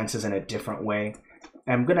other defenses in a different way.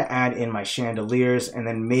 I'm going to add in my chandeliers and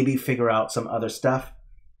then maybe figure out some other stuff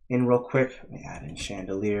in real quick. Let me add in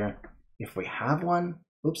chandelier. If we have one.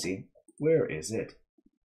 Oopsie. Where is it?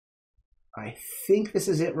 I think this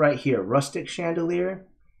is it right here. Rustic chandelier.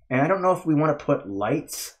 And I don't know if we want to put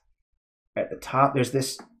lights at the top. There's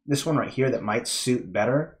this one right here that might suit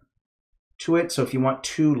better to it. So if you want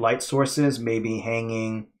two light sources, maybe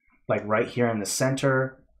hanging like right here in the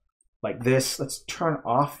center, like this. Let's turn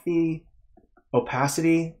off the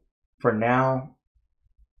opacity for now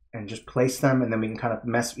and just place them, and then we can kind of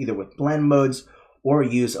mess either with blend modes or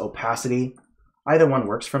use opacity. Either one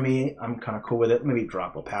works for me. I'm kind of cool with it. Maybe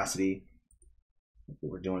drop opacity like we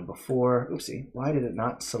were doing before. Oopsie, why did it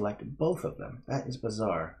not select both of them? That is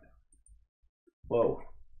bizarre. Whoa.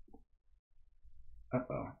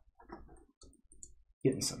 Uh-oh.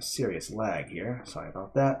 Getting some serious lag here. Sorry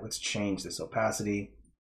about that. Let's change this opacity.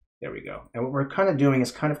 There we go. And what we're kind of doing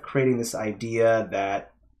is kind of creating this idea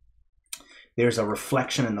that there's a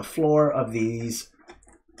reflection in the floor of these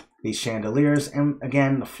chandeliers. And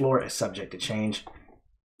again, the floor is subject to change.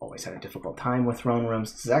 Always had a difficult time with throne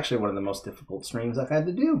rooms. This is actually one of the most difficult streams I've had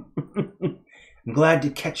to do. I'm glad to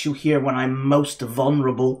catch you here when I'm most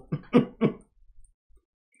vulnerable.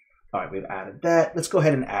 All right, we've added that. Let's go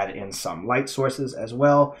ahead and add in some light sources as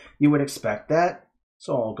well. You would expect that.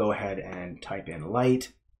 So I'll go ahead and type in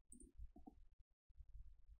light.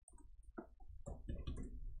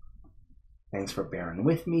 Thanks for bearing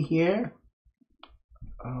with me here.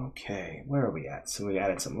 Okay, where are we at? So we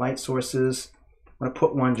added some light sources. I'm going to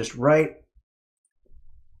put one just right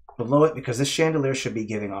below it because this chandelier should be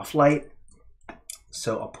giving off light.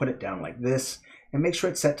 So I'll put it down like this and make sure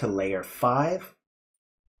it's set to layer 5.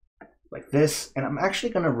 Like this, and I'm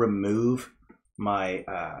actually going to remove my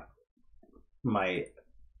my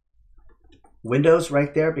windows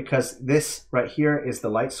right there because this right here is the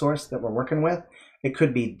light source that we're working with. It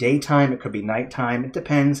could be daytime, it could be nighttime. It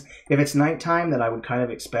depends. If it's nighttime, then I would kind of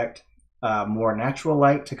expect more natural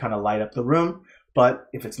light to kind of light up the room. But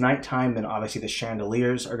if it's nighttime, then obviously the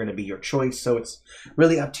chandeliers are going to be your choice. So it's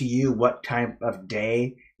really up to you what type of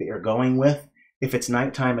day that you're going with. If it's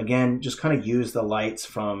nighttime, again, just kind of use the lights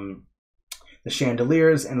from the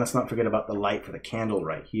chandeliers, and let's not forget about the light for the candle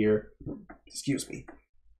right here. Excuse me.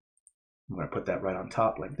 I'm going to put that right on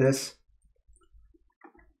top like this.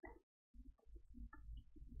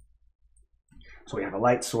 So we have a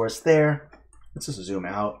light source there. Let's just zoom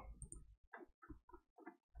out.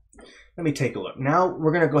 Let me take a look. Now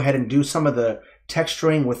we're going to go ahead and do some of the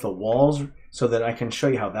texturing with the walls so that I can show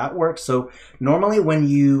you how that works. So normally when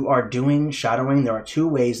you are doing shadowing, there are two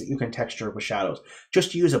ways that you can texture with shadows.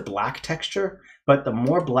 Just use a black texture, but the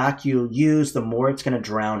more black you use, the more it's going to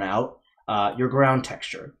drown out your ground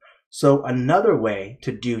texture. So another way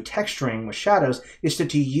to do texturing with shadows is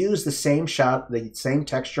to use the same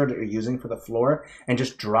texture that you're using for the floor and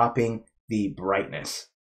just dropping the brightness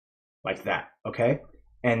like that, okay?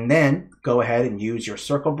 And then go ahead and use your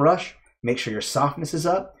circle brush. Make sure your softness is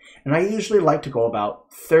up. And I usually like to go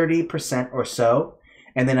about 30% or so.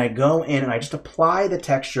 And then I go in and I just apply the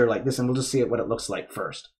texture like this, and we'll just see what it looks like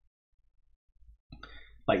first.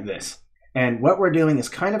 Like this. And what we're doing is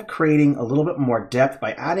kind of creating a little bit more depth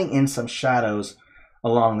by adding in some shadows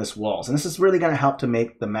along this walls. And this is really going to help to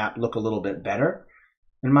make the map look a little bit better,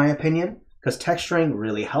 in my opinion, because texturing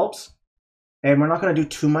really helps. And we're not going to do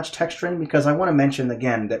too much texturing because I want to mention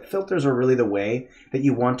again that filters are really the way that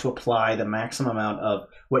you want to apply the maximum amount of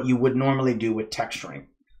what you would normally do with texturing.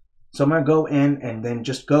 So I'm going to go in and then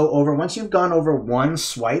just go over, once you've gone over one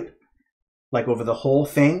swipe, like over the whole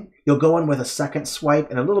thing, you'll go in with a second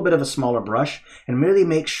swipe and a little bit of a smaller brush and really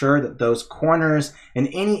make sure that those corners and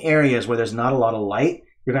any areas where there's not a lot of light,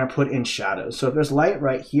 you're going to put in shadows. So if there's light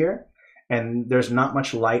right here, and there's not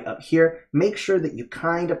much light up here, make sure that you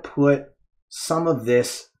kind of put some of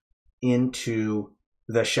this into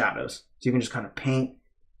the shadows. So you can just kind of paint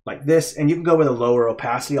like this, and you can go with a lower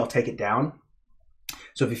opacity. I'll take it down.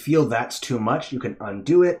 So if you feel that's too much, you can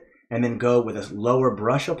undo it and then go with a lower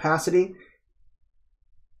brush opacity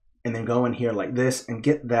and then go in here like this and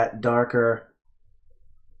get that darker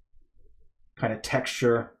kind of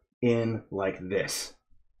texture in like this.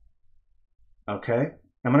 Okay,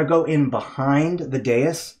 I'm going to go in behind the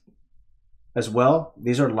dais as well.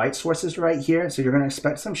 These are light sources right here, so you're going to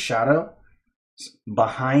expect some shadow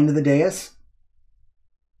behind the dais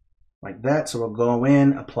like that. So we'll go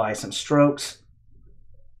in, apply some strokes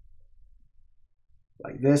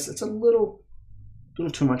like this. It's a little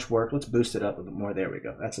too much work. Let's boost it up a bit more. There we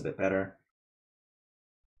go. That's a bit better.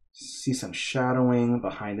 See some shadowing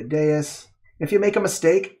behind the dais. If you make a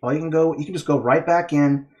mistake, you can just go right back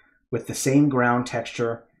in with the same ground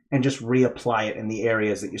texture and just reapply it in the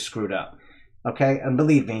areas that you screwed up. Okay, and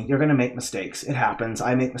believe me, you're going to make mistakes. It happens.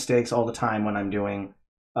 I make mistakes all the time when I'm doing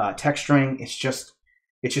texturing. It's just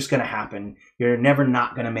going to happen. You're never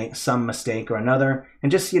not going to make some mistake or another.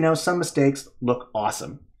 And just, some mistakes look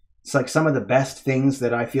awesome. It's like some of the best things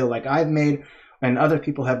that I feel like I've made, and other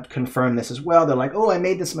people have confirmed this as well. They're like, oh, I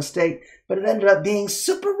made this mistake, but it ended up being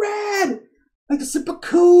super rad. Like, it's super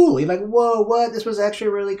cool. You're like, whoa, what? This was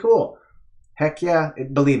actually really cool. Heck yeah.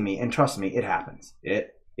 Believe me, and trust me, it happens.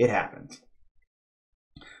 It happens.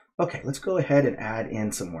 Okay, let's go ahead and add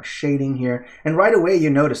in some more shading here. And right away,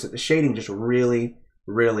 you notice that the shading just really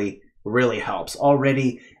helps.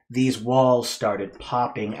 Already, these walls started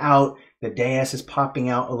popping out. The dais is popping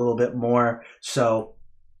out a little bit more. So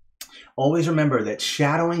always remember that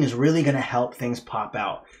shadowing is really going to help things pop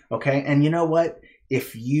out. Okay, and you know what?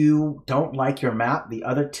 If you don't like your map, the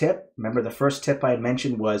other tip, remember the first tip I had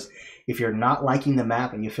mentioned was if you're not liking the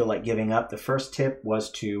map and you feel like giving up, the first tip was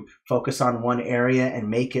to focus on one area and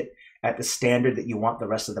make it at the standard that you want the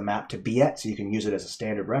rest of the map to be at, so you can use it as a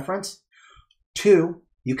standard reference. 2,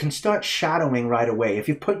 you can start shadowing right away. If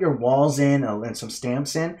you put your walls in and some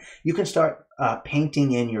stamps in, you can start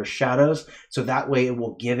painting in your shadows, so that way it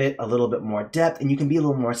will give it a little bit more depth and you can be a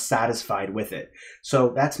little more satisfied with it.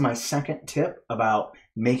 So that's my second tip about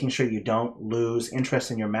making sure you don't lose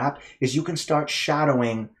interest in your map, is you can start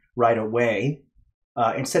shadowing right away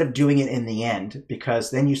instead of doing it in the end,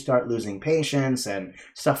 because then you start losing patience and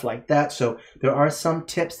stuff like that. So there are some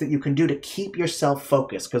tips that you can do to keep yourself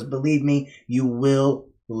focused, because believe me, you will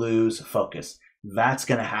lose focus. That's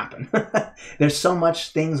going to happen. There's so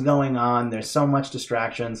much things going on. There's so much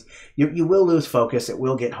distractions. You will lose focus. It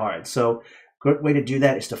will get hard. So good way to do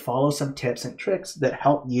that is to follow some tips and tricks that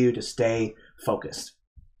help you to stay focused.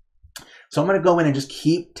 So I'm going to go in and just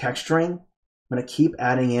keep texturing. I'm going to keep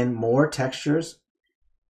adding in more textures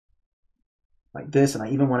like this. And I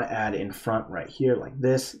even want to add in front right here like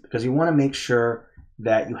this, because you want to make sure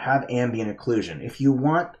that you have ambient occlusion. If you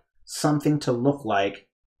want something to look like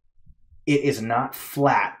it is not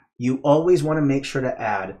flat, you always want to make sure to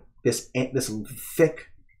add this thick,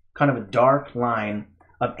 kind of a dark line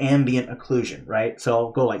of ambient occlusion, right? So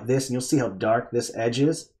I'll go like this, and you'll see how dark this edge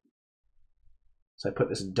is. So I put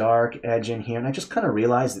this dark edge in here, and I just kind of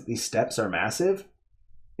realized that these steps are massive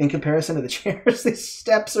in comparison to the chairs. These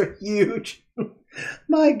steps are huge.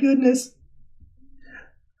 My goodness.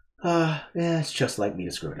 Yeah, it's just like me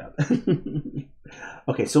to screw it up.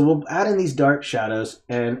 Okay, so we'll add in these dark shadows,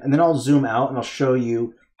 and then I'll zoom out and I'll show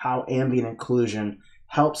you how ambient occlusion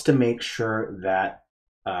helps to make sure that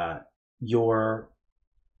your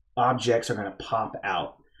objects are going to pop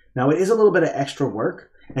out. Now, it is a little bit of extra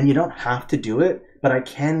work, and you don't have to do it, but I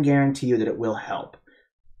can guarantee you that it will help.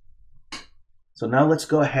 So now let's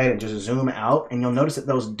go ahead and just zoom out, and you'll notice that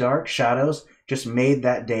those dark shadows just made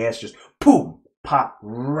that dais just boom, pop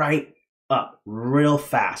right up real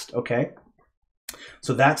fast, okay?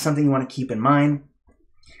 So that's something you want to keep in mind.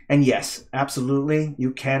 And yes, absolutely,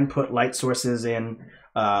 you can put light sources in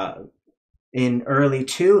early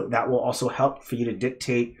too. That will also help for you to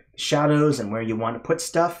dictate shadows and where you want to put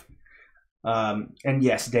stuff. And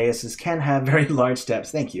yes, daises can have very large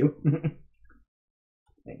steps. Thank you.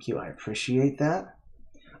 Thank you, I appreciate that.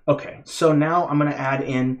 Okay, so now I'm going to add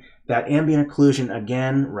in that ambient occlusion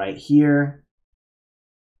again right here,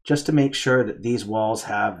 just to make sure that these walls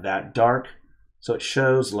have that dark. So it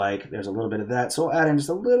shows like there's a little bit of that. So I'll add in just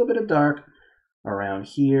a little bit of dark around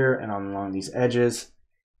here and along these edges.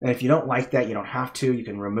 And if you don't like that, you don't have to. You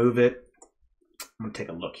can remove it. I'm going to take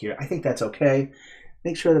a look here. I think that's okay.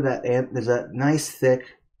 Make sure that there's that nice thick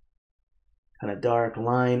kind of dark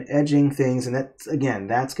line edging things. And that's, again,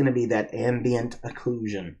 that's going to be that ambient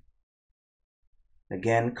occlusion.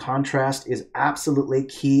 Again, contrast is absolutely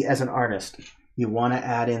key as an artist. You want to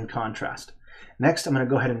add in contrast. Next, I'm going to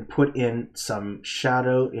go ahead and put in some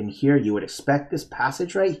shadow in here. You would expect this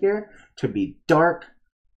passage right here to be dark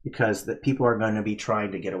because the people are going to be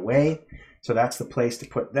trying to get away. So that's the place to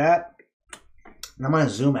put that. And I'm going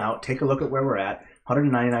to zoom out, take a look at where we're at.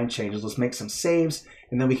 199 changes. Let's make some saves,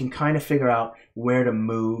 and then we can kind of figure out where to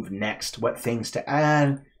move next, what things to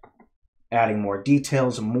add, adding more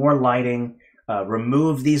details, more lighting,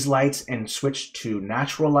 remove these lights and switch to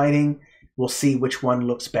natural lighting. We'll see which one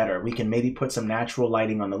looks better. We can maybe put some natural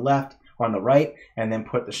lighting on the left or on the right, and then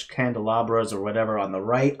put the candelabras or whatever on the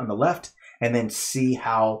right, on the left, and then see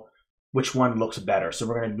which one looks better. So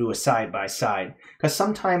we're going to do a side by side, because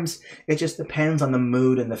sometimes it just depends on the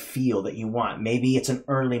mood and the feel that you want. Maybe it's an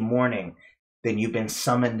early morning, then you've been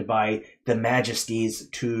summoned by the majesties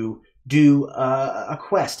to do a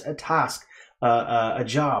quest, a task, a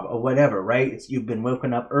job, or whatever, right? You've been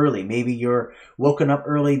woken up early. Maybe you're woken up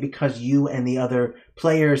early because you and the other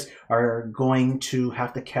players are going to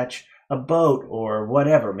have to catch a boat or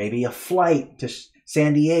whatever. Maybe a flight to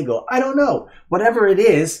San Diego. I don't know. Whatever it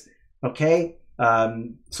is, okay?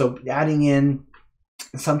 So adding in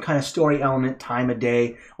some kind of story element, time of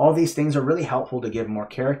day, all these things are really helpful to give more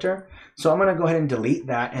character. So I'm going to go ahead and delete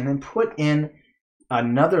that and then put in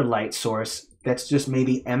another light source that's just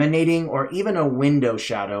maybe emanating, or even a window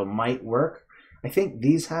shadow might work. I think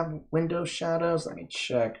these have window shadows. Let me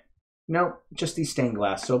check. No, just these stained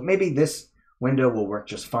glass. So maybe this window will work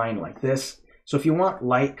just fine like this. So if you want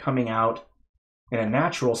light coming out in a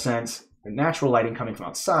natural sense, natural lighting coming from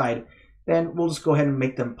outside, then we'll just go ahead and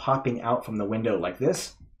make them popping out from the window like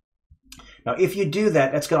this. Now, if you do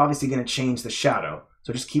that, that's obviously going to change the shadow.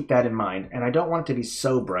 So just keep that in mind. And I don't want it to be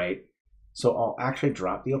so bright. So I'll actually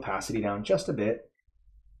drop the opacity down just a bit.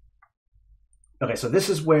 Okay, so this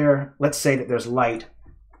is where, let's say that there's light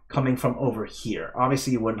coming from over here.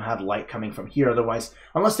 Obviously, you wouldn't have light coming from here otherwise,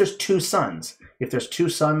 unless there's two suns. If there's two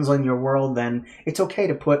suns on your world, then it's okay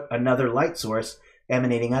to put another light source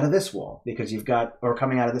emanating out of this wall, because you've got, or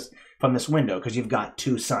coming out of this, from this window, because you've got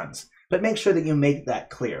two suns. But make sure that you make that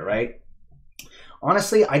clear, right?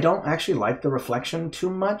 Honestly, I don't actually like the reflection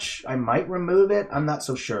too much. I might remove it. I'm not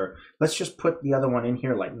so sure. Let's just put the other one in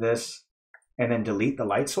here like this, and then delete the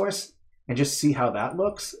light source, and just see how that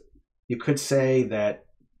looks. You could say that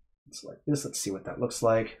it's like this. Let's see what that looks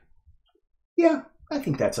like. Yeah, I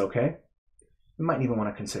think that's okay. You might even want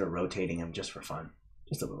to consider rotating them just for fun,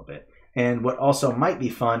 just a little bit. And what also might be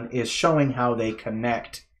fun is showing how they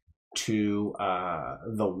connect to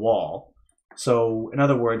the wall. So in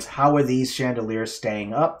other words, how are these chandeliers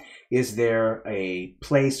staying up? Is there a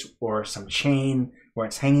place or some chain where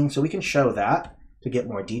it's hanging? So we can show that to get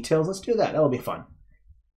more details. Let's do that. That'll be fun.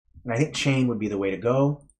 And I think chain would be the way to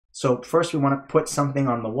go. So first we want to put something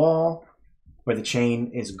on the wall where the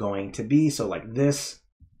chain is going to be. So like this.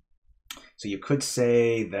 So you could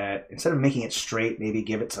say that instead of making it straight, maybe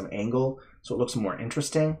give it some angle so it looks more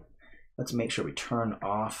interesting. Let's make sure we turn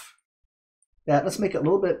off that. Let's make it a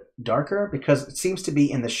little bit darker because it seems to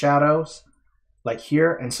be in the shadows like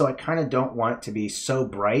here. And so I kind of don't want it to be so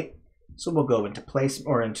bright. So we'll go into place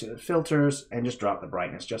or into filters and just drop the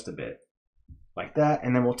brightness just a bit like that.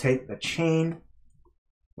 And then we'll take the chain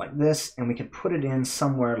like this and we can put it in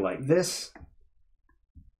somewhere like this.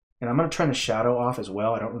 And I'm going to turn the shadow off as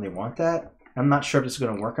well. I don't really want that. I'm not sure if this is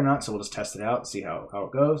going to work or not, so we'll just test it out and see how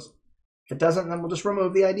it goes. If it doesn't, then we'll just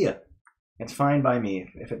remove the idea. It's fine by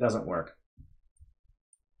me if it doesn't work.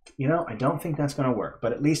 You know, I don't think that's going to work,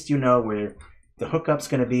 but at least you know where the hookup's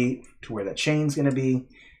going to be, to where the chain's going to be.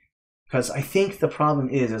 Because I think the problem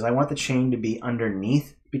is I want the chain to be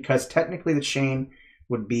underneath, because technically the chain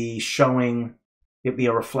would be showing, it'd be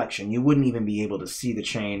a reflection. You wouldn't even be able to see the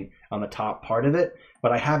chain on the top part of it.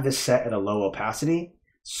 But I have this set at a low opacity,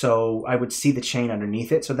 so I would see the chain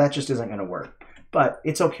underneath it. So that just isn't going to work. But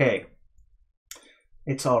it's okay.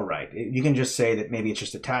 It's all right. You can just say that maybe it's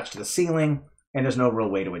just attached to the ceiling and there's no real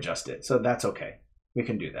way to adjust it. So that's okay. We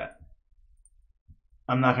can do that.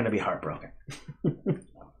 I'm not going to be heartbroken.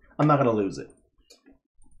 I'm not going to lose it.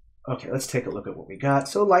 Okay, let's take a look at what we got.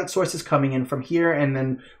 So light source is coming in from here. And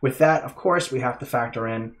then with that, of course, we have to factor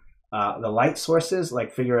in the light sources,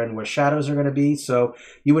 like figure in where shadows are going to be. So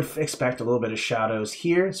you would expect a little bit of shadows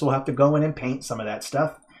here. So we'll have to go in and paint some of that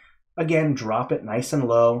stuff. Again, drop it nice and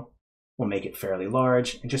low. We'll make it fairly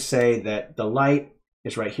large and just say that the light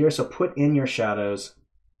is right here. So put in your shadows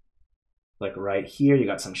like right here. You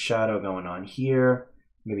got some shadow going on here.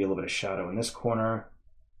 Maybe a little bit of shadow in this corner.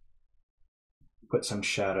 Put some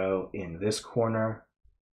shadow in this corner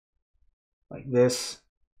like this.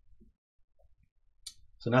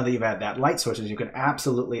 So now that you've added that light sources, you can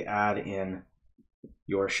absolutely add in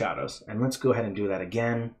your shadows. And let's go ahead and do that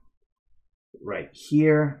again right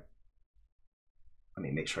here. Let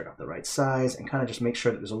me make sure I got the right size and kind of just make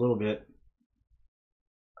sure that there's a little bit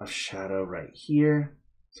of shadow right here.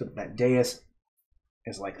 So that dais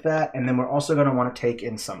is like that. And then we're also going to want to take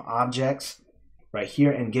in some objects right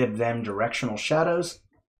here and give them directional shadows.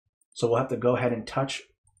 So we'll have to go ahead and touch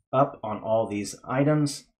up on all these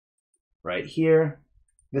items right here.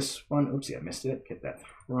 This one, oopsie, I missed it. Get that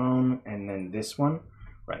thrown. And then this one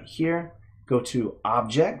right here. Go to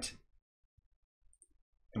Object,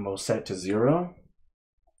 and we'll set it to 0.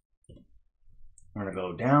 We're going to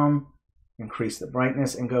go down, increase the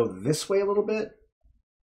brightness, and go this way a little bit.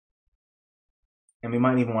 And we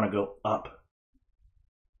might even want to go up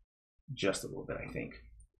just a little bit, I think.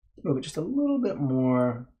 Move it just a little bit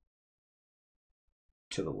more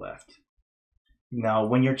to the left. Now,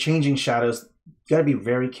 when you're changing shadows, you got to be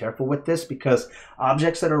very careful with this, because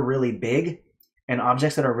objects that are really big and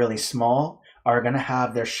objects that are really small are going to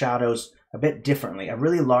have their shadows a bit differently. A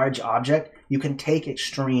really large object, you can take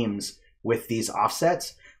extremes with these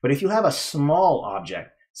offsets, but if you have a small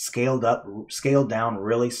object scaled down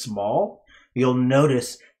really small, you'll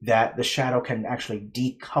notice that the shadow can actually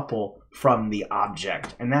decouple from the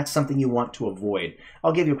object, and that's something you want to avoid.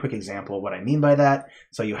 I'll give you a quick example of what I mean by that.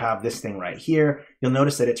 So you have this thing right here. You'll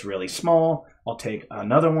notice that it's really small. I'll take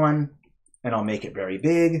another one and I'll make it very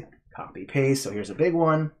big. Copy, paste. So here's a big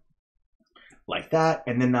one like that.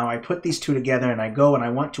 And then now I put these two together and I go and I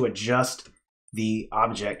want to adjust the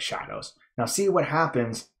object shadows. Now see what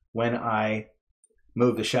happens when I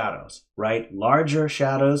move the shadows, right? Larger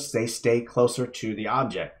shadows, they stay closer to the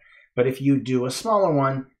object. But if you do a smaller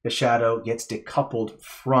one, the shadow gets decoupled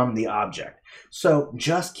from the object. So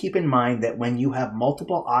just keep in mind that when you have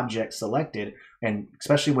multiple objects selected, and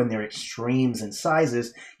especially when they're extremes in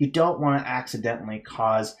sizes, you don't want to accidentally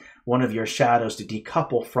cause one of your shadows to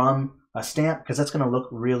decouple from a stamp, because that's going to look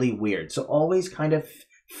really weird. So always kind of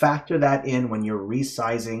factor that in when you're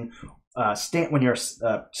resizing stamp, when you're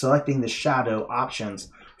selecting the shadow options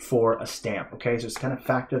for a stamp. Okay, so just kind of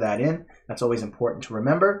factor that in. That's always important to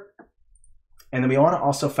remember. And then we want to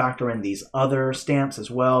also factor in these other stamps as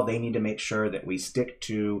well. They need to make sure that we stick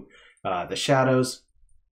to the shadows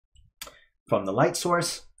from the light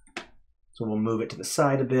source. So we'll move it to the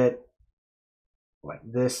side a bit like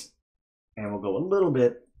this, and we'll go a little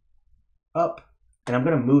bit up. And I'm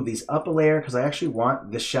going to move these up a layer because I actually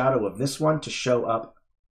want the shadow of this one to show up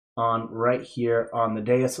on right here on the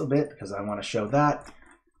dais a bit, because I want to show that.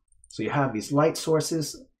 So you have these light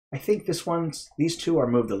sources. I think these two are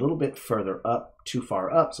moved a little bit further up, too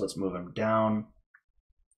far up. So let's move them down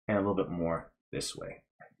and a little bit more this way.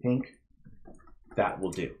 I think that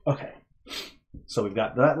will do. Okay. So we've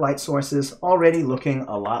got that light sources already looking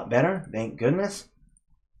a lot better. Thank goodness.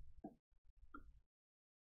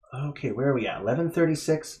 Okay, where are we at?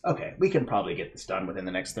 11:36. Okay, we can probably get this done within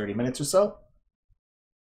the next 30 minutes or so.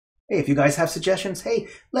 Hey, if you guys have suggestions, hey,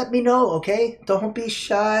 let me know, okay? Don't be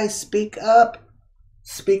shy. Speak up.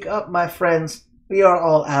 Speak up, my friends. We are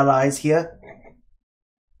all allies here.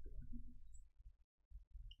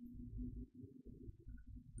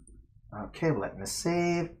 Okay, we're letting this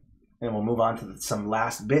save. And we'll move on to some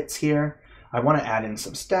last bits here. I want to add in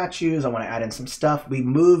some statues. I want to add in some stuff. We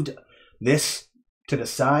moved this to the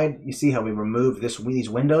side. You see how we removed these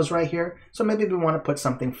windows right here? So maybe we want to put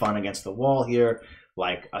something fun against the wall here,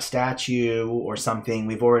 like a statue or something.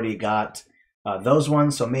 We've already got those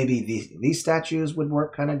ones, so maybe these statues would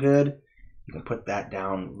work kind of good. You can put that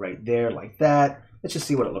down right there like that. Let's just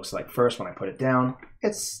see what it looks like first when I put it down.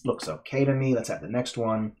 It looks okay to me. Let's add the next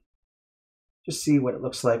one. Just see what it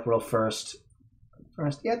looks like real first.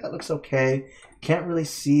 Yeah, that looks okay. Can't really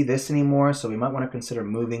see this anymore, so we might want to consider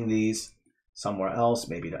moving these somewhere else,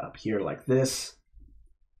 maybe to up here like this.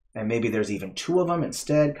 And maybe there's even two of them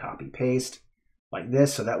instead. Copy, paste like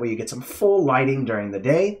this, so that way you get some full lighting during the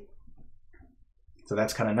day. So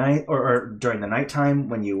that's kind of nice, or during the nighttime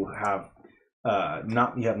when you have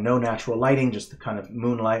no natural lighting, just the kind of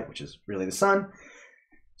moonlight, which is really the sun.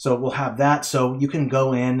 So we'll have that. So you can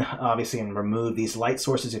go in obviously and remove these light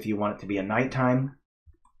sources if you want it to be a nighttime.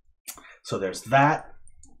 So there's that.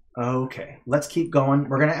 Okay, let's keep going.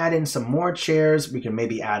 We're going to add in some more chairs. We can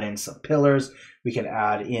maybe add in some pillars. We can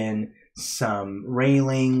add in some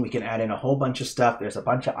railing. We can add in a whole bunch of stuff. There's a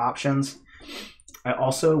bunch of options. I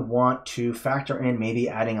also want to factor in maybe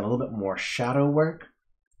adding a little bit more shadow work.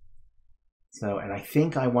 So, and I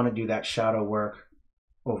think I want to do that shadow work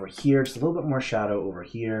over here, just a little bit more shadow over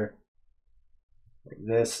here, like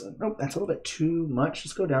this. Nope, that's a little bit too much.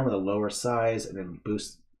 Just go down with a lower size and then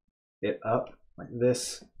boost it up like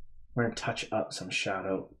this. We're going to touch up some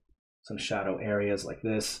shadow areas like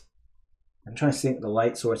this. I'm trying to see if the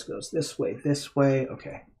light source goes this way, this way.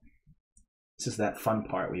 Okay. This is that fun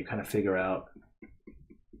part where you kind of figure out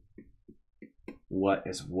what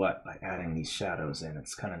is what by adding these shadows in.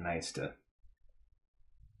 It's kind of nice to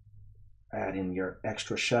add in your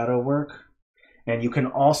extra shadow work. And you can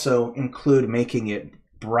also include making it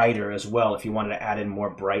brighter as well if you wanted to add in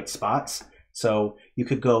more bright spots. So you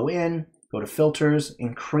could go in, go to filters,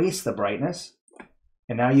 increase the brightness,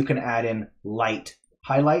 and now you can add in light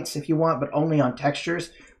highlights if you want, but only on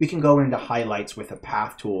textures. We can go into highlights with a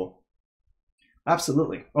path tool.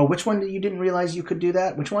 Absolutely. Oh, which one you didn't realize you could do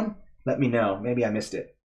that? Which one? Let me know. Maybe I missed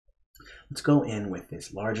it. Let's go in with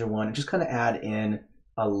this larger one and just kind of add in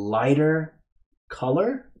a lighter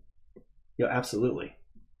color. Yeah, absolutely.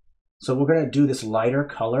 So we're going to do this lighter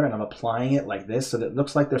color, and I'm applying it like this so that it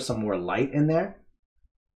looks like there's some more light in there.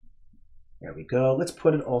 There we go. Let's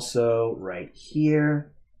put it also right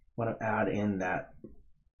here. I want to add in that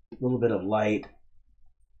little bit of light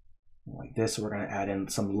like this. So we're going to add in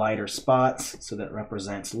some lighter spots so that it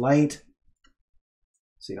represents light.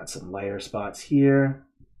 So you got some lighter spots here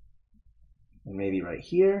and maybe right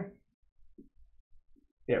here.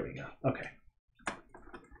 There we go. Okay.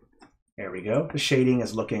 There we go. The shading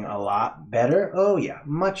is looking a lot better. Oh yeah,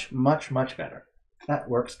 much, much, much better. That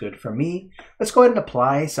works good for me. Let's go ahead and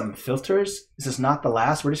apply some filters. This is not the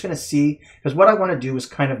last. We're just going to see, because what I want to do is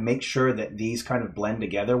kind of make sure that these kind of blend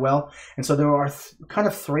together well. And so there are kind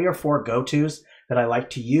of 3 or 4 go-tos that I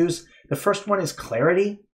like to use. The first one is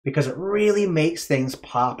clarity, because it really makes things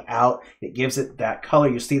pop out. It gives it that color.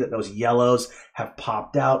 You see that those yellows have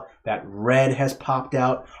popped out, that red has popped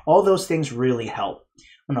out. All those things really help.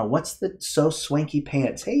 Oh no, what's the So Swanky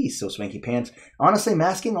Pants? Hey, So Swanky Pants. Honestly,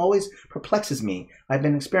 masking always perplexes me. I've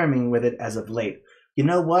been experimenting with it as of late. You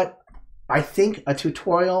know what? I think a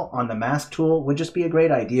tutorial on the mask tool would just be a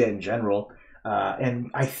great idea in general. And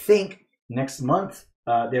I think next month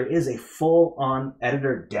there is a full-on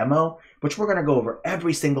editor demo, which we're going to go over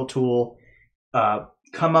every single tool,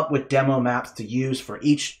 come up with demo maps to use for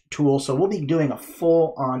each tool. So we'll be doing a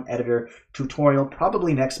full-on editor tutorial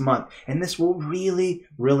probably next month. And this will really,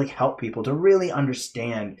 really help people to really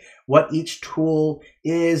understand what each tool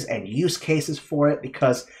is and use cases for it,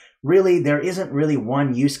 because really there isn't really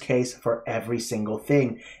one use case for every single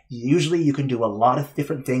thing. Usually you can do a lot of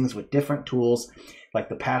different things with different tools. Like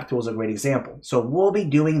the path tool is a great example. So we'll be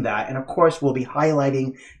doing that. And of course, we'll be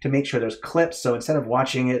highlighting to make sure there's clips. So instead of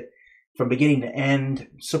watching it from beginning to end,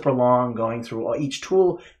 super long, going through each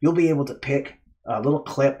tool, you'll be able to pick a little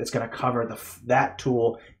clip that's going to cover that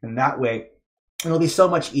tool. And that way, it'll be so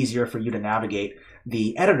much easier for you to navigate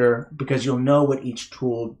the editor, because you'll know what each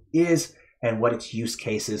tool is and what its use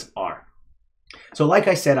cases are. So like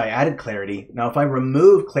I said, I added clarity. Now, if I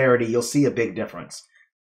remove clarity, you'll see a big difference.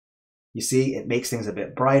 You see, it makes things a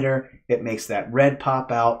bit brighter. It makes that red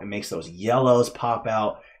pop out. It makes those yellows pop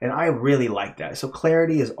out. And I really like that. So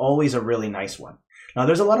clarity is always a really nice one. Now,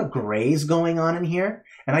 there's a lot of grays going on in here,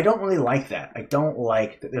 and I don't really like that. I don't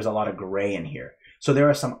like that there's a lot of gray in here. So there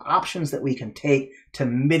are some options that we can take to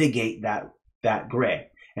mitigate that gray.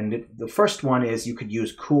 And the first one is you could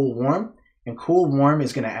use Cool Warm. And Cool Warm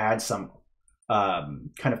is going to add some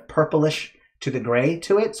kind of purplish to the gray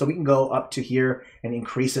to it. So we can go up to here and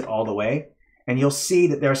increase it all the way. And you'll see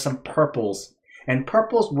that there are some purples. And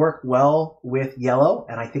purples work well with yellow,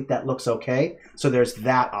 and I think that looks okay. So there's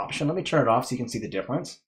that option. Let me turn it off so you can see the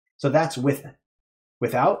difference. So that's with,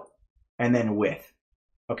 without, and then with.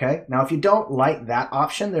 Okay, now if you don't like that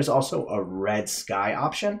option, there's also a red sky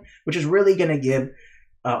option, which is really going to give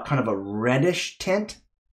kind of a reddish tint.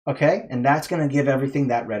 Okay, and that's going to give everything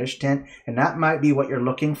that reddish tint, and that might be what you're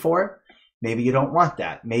looking for. Maybe you don't want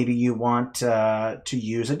that. Maybe you want to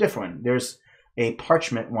use a different one. There's a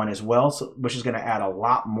parchment one as well, so, which is going to add a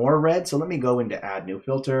lot more red. So let me go into add new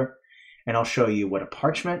filter, and I'll show you what a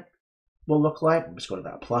parchment will look like. Let's go to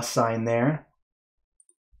that plus sign there,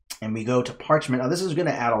 and we go to parchment. Now this is going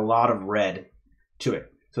to add a lot of red to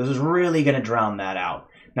it. So this is really going to drown that out.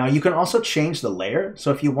 Now you can also change the layer.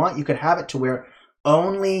 So if you want, you could have it to where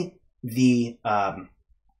only the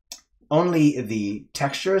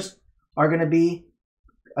textures are going to be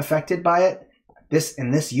affected by it.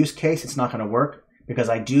 In this use case, it's not going to work because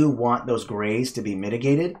I do want those grays to be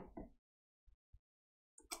mitigated.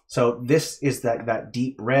 So this is that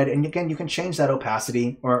deep red. And again, you can change that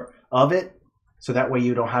opacity of it so that way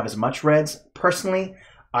you don't have as much reds. Personally,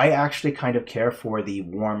 I actually kind of care for the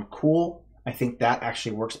warm cool. I think that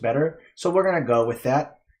actually works better. So we're going to go with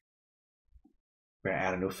that. We're going to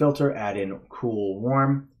add a new filter, add in cool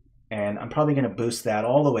warm, and I'm probably going to boost that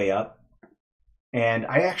all the way up. And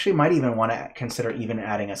I actually might even want to consider even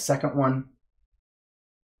adding a second one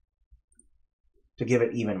to give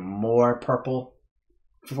it even more purple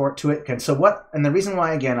to it. And so and the reason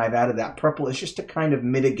why, again, I've added that purple is just to kind of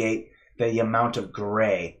mitigate the amount of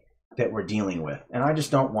gray that we're dealing with. And I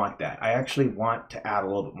just don't want that. I actually want to add a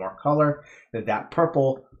little bit more color. That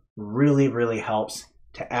purple really, really helps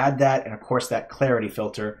to add that. And of course, that clarity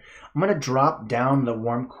filter. I'm going to drop down the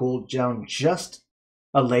warm cool down just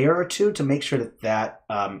a layer or two to make sure that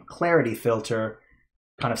clarity filter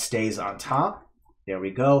kind of stays on top. There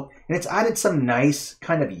we go. And it's added some nice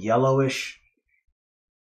kind of yellowish,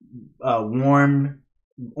 warm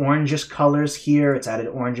orangish colors here. It's added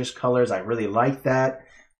orangish colors. I really like that.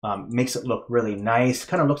 Makes it look really nice.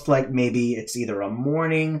 Kind of looks like maybe it's either a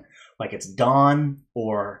morning, like it's dawn,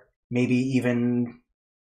 or maybe even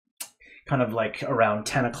kind of like around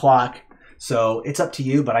 10 o'clock. So it's up to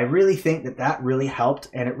you, but I really think that that really helped,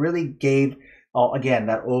 and it really gave, again,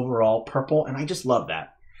 that overall purple, and I just love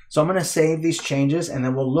that. So I'm going to save these changes, and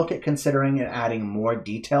then we'll look at considering and adding more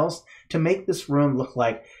details to make this room look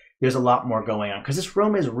like there's a lot more going on, because this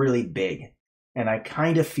room is really big, and I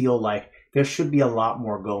kind of feel like there should be a lot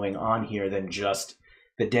more going on here than just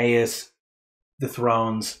the dais, the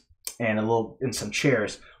thrones, and some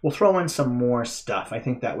chairs. We'll throw in some more stuff. I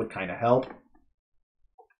think that would kind of help.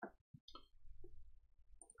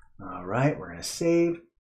 All right, we're going to save.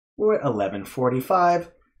 We're at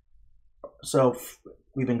 11:45. So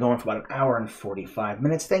we've been going for about an hour and 45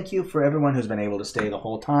 minutes. Thank you for everyone who's been able to stay the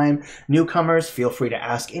whole time. Newcomers, feel free to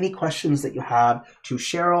ask any questions that you have to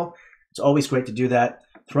Cheryl. It's always great to do that.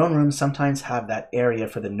 Throne rooms sometimes have that area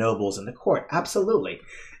for the nobles and the court. Absolutely.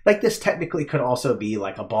 Like this technically could also be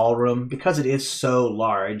like a ballroom because it is so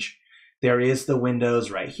large. There is the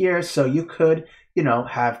windows right here. So you could,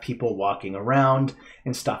 have people walking around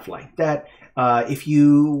and stuff like that. If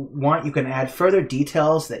you want, you can add further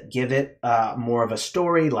details that give it more of a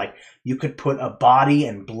story. Like you could put a body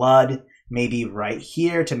and blood maybe right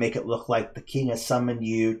here to make it look like the king has summoned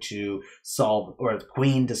you to solve, or the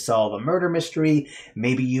queen to solve a murder mystery.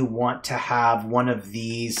 Maybe you want to have one of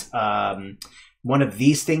these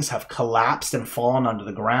things have collapsed and fallen onto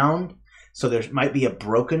the ground. So there might be a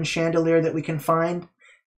broken chandelier that we can find.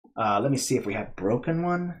 Let me see if we have broken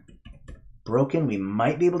one. Broken, we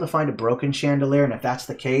might be able to find a broken chandelier, and if that's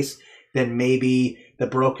the case, then maybe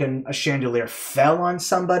the chandelier fell on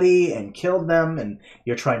somebody and killed them, and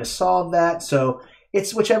you're trying to solve that. So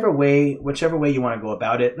it's whichever way you want to go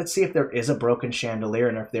about it. Let's see if there is a broken chandelier,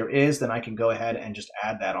 and if there is, then I can go ahead and just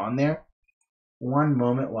add that on there. One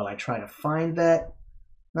moment while I try to find that.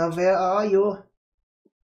 Now, where are you?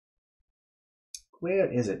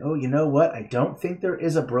 Where is it? Oh, you know what? I don't think there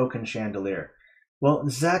is a broken chandelier. Well,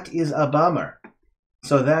 that is a bummer.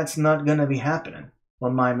 So that's not going to be happening.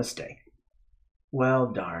 Well, my mistake.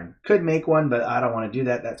 Well, darn. Could make one, but I don't want to do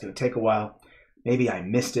that. That's going to take a while. Maybe I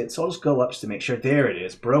missed it. So I'll just go up just to make sure. There it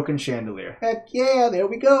is. Broken chandelier. Heck yeah, there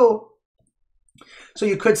we go. So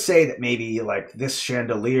you could say that maybe like this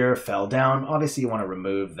chandelier fell down. Obviously, you want to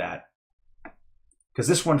remove that, because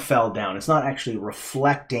this one fell down. It's not actually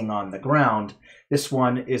reflecting on the ground. This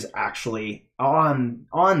one is actually on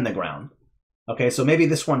the ground. Okay, so maybe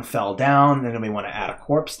this one fell down, and then we want to add a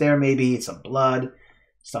corpse there, maybe some blood,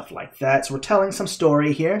 stuff like that. So we're telling some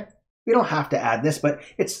story here. We don't have to add this, but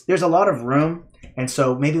there's a lot of room, and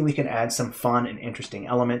so maybe we can add some fun and interesting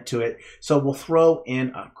element to it. So we'll throw in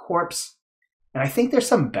a corpse, and I think there's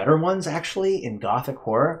some better ones actually in Gothic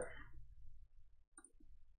horror.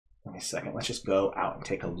 Wait a second, let's just go out and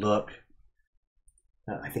take a look.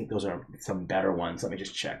 I think those are some better ones. Let me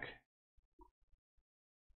just check.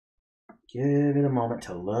 Give it a moment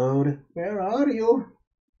to load. Where are you?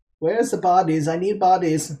 Where's the bodies? I need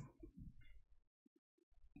bodies.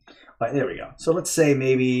 Right, there we go. So let's say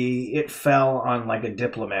maybe it fell on like a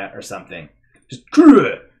diplomat or something. Just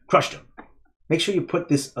crushed him. Make sure you put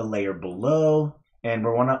this a layer below, and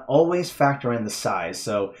we want to always factor in the size.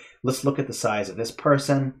 So let's look at the size of this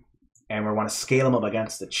person, and we want to scale them up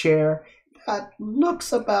against the chair. That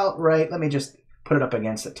looks about right. Let me just put it up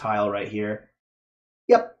against the tile right here.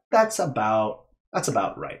 Yep, that's about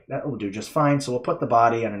right. That will do just fine. So we'll put the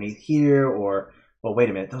body underneath here, or, well, wait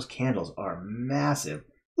a minute. Those candles are massive.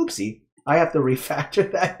 Oopsie. I have to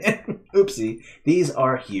refactor that in. Oopsie. These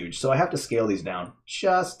are huge. So I have to scale these down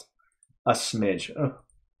just a smidge. Oh,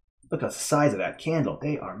 look at the size of that candle.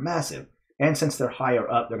 They are massive. And since they're higher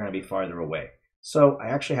up, they're going to be farther away. So I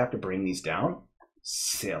actually have to bring these down.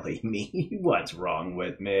 Silly me. What's wrong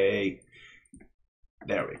with me?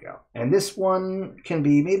 There we go. And this one can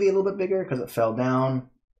be maybe a little bit bigger because it fell down.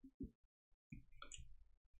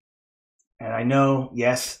 And I know,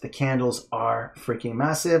 yes, the candles are freaking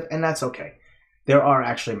massive, and that's okay. There are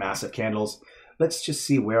actually massive candles. Let's just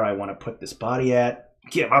see where I want to put this body at.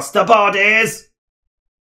 Give us the bodies!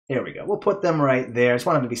 There we go. We'll put them right there. I just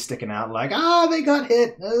want them to be sticking out like, they got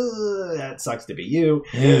hit. That sucks to be you.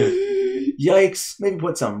 Yikes. Maybe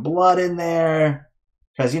put some blood in there.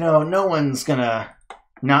 Because, no one's going to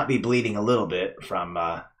not be bleeding a little bit from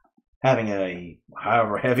having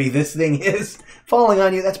however heavy this thing is falling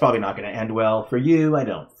on you. That's probably not going to end well for you, I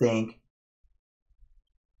don't think.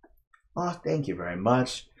 Oh, thank you very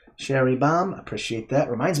much, Sherry Bomb. Appreciate that.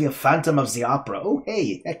 Reminds me of Phantom of the Opera. Oh,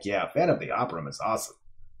 hey, heck yeah. Phantom of the Opera is awesome.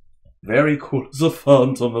 Very cool. The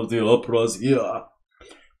Phantom of the Opera's here.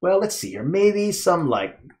 Well, let's see here. Maybe some,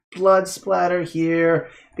 blood splatter here.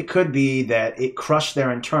 It could be that it crushed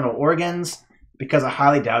their internal organs, because I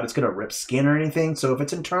highly doubt it's going to rip skin or anything. So if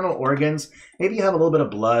it's internal organs, maybe you have a little bit of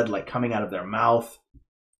blood, coming out of their mouth,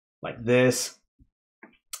 like this.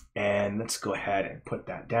 And let's go ahead and put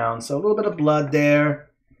that down. So a little bit of blood there.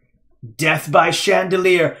 Death by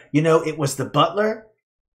chandelier. It was the butler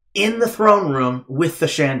in the throne room with the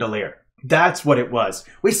chandelier. That's what it was.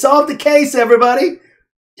 We solved the case, everybody.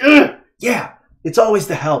 Ugh. Yeah, it's always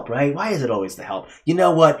the help, right? Why is it always the help? You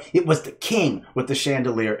know what? It was the king with the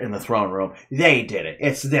chandelier in the throne room. They did it.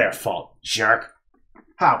 It's their fault, jerk.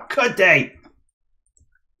 How could they?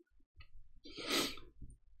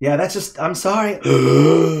 Yeah, that's just, I'm sorry.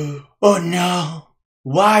 Oh no.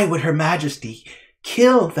 Why would Her Majesty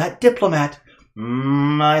kill that diplomat?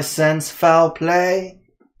 I sense foul play.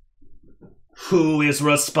 Who is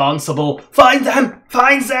responsible? Find them!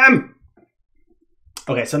 Find them!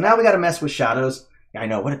 Okay, so now we gotta mess with shadows. I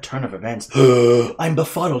know, what a turn of events. I'm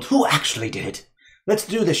befuddled. Who actually did it? Let's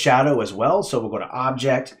do the shadow as well. So we'll go to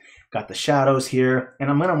Object. Got the shadows here. And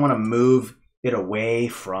I'm gonna wanna move it away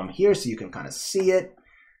from here so you can kind of see it.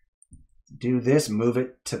 Do this, move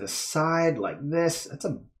it to the side like this. It's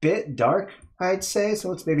a bit dark, I'd say. So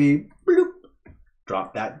let's maybe bloop,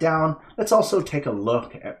 drop that down. Let's also take a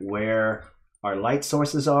look at where our light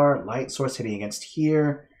sources are. Light source hitting against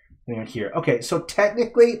here, and here. Okay, so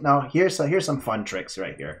technically, now here's some fun tricks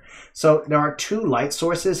right here. So there are two light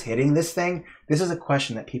sources hitting this thing. This is a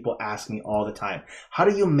question that people ask me all the time. How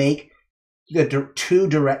do you make the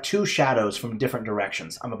two shadows from different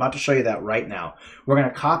directions? I'm about to show you that right now. We're going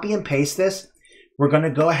to copy and paste this. We're going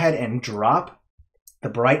to go ahead and drop the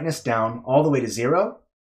brightness down all the way to 0.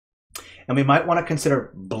 And we might want to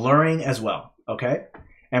consider blurring as well, okay?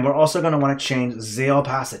 And we're also going to want to change the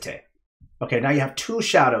opacity. Okay, now you have two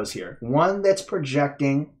shadows here. One that's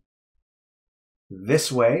projecting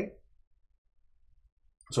this way.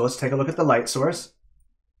 So let's take a look at the light source.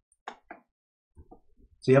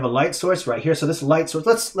 So you have a light source right here. So this light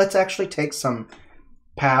source, let's actually take some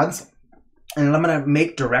paths, and I'm going to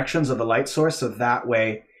make directions of the light source so that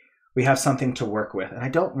way we have something to work with. And I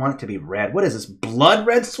don't want it to be red. What is this? Blood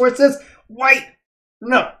red sources? White?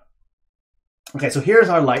 No. Okay, so here's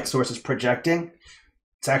our light sources projecting.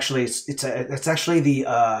 It's actually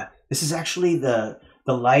the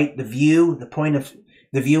light, the view, the point of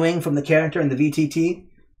the viewing from the character in the VTT.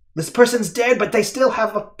 This person's dead, but they still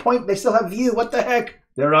have a point. They still have view. What the heck?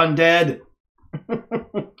 They're undead.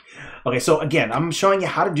 Okay, so again, I'm showing you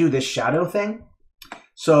how to do this shadow thing.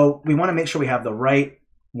 So we want to make sure we have the right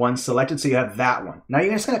one selected. So you have that one. Now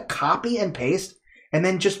you're just going to copy and paste and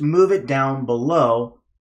then just move it down below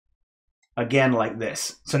again like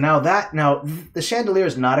this. So now the chandelier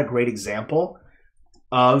is not a great example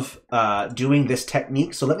of doing this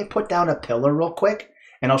technique. So let me put down a pillar real quick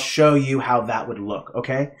and I'll show you how that would look,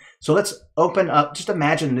 okay? So let's open up, just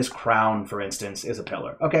imagine this crown, for instance, is a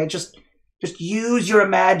pillar, okay? Just use your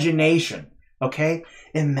imagination, okay?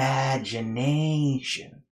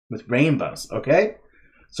 Imagination with rainbows, okay?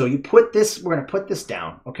 So you put this, we're gonna put this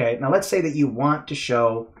down, okay? Now let's say that you want to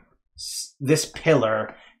show this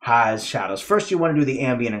pillar has shadows. First, you wanna do the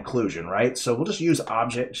ambient occlusion, right? So we'll just use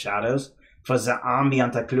object shadows for the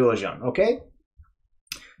ambient occlusion, okay?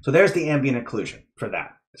 So there's the ambient occlusion for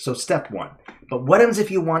that. So step one. But what happens if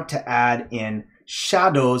you want to add in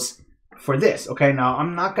shadows for this? Okay, now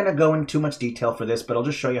I'm not going to go into too much detail for this, but I'll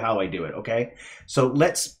just show you how I do it, okay? So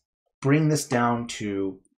let's bring this down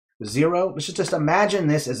to 0. Let's just imagine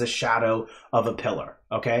this as a shadow of a pillar,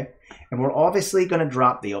 okay? And we're obviously going to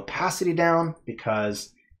drop the opacity down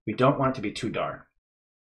because we don't want it to be too dark.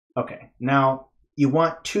 Okay, now you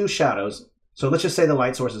want two shadows. So let's just say the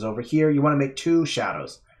light source is over here. You want to make two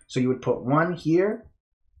shadows. So you would put one here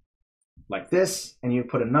like this, and you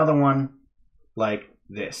put another one like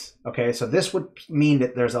this. Okay, so this would mean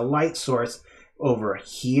that there's a light source over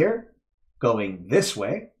here going this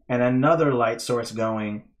way, and another light source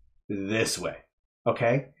going this way.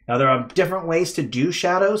 Okay, now there are different ways to do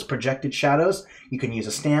shadows, projected shadows. You can use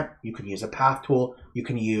a stamp, you can use a path tool, you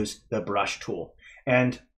can use the brush tool.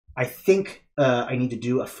 And I think I need to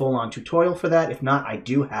do a full-on tutorial for that. If not, I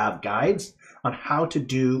do have guides on how to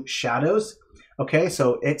do shadows. Okay,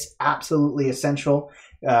 so it's absolutely essential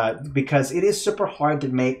because it is super hard to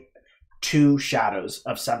make two shadows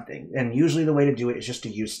of something. And usually the way to do it is just to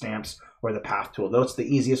use stamps or the path tool. That's the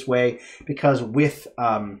easiest way, because with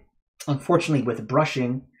unfortunately, with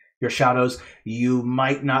brushing your shadows, you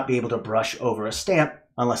might not be able to brush over a stamp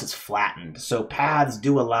unless it's flattened. So paths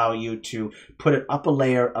do allow you to put it up a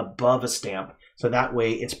layer above a stamp, so that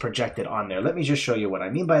way it's projected on there. Let me just show you what I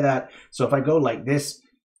mean by that. So if I go like this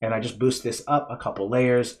and I just boost this up a couple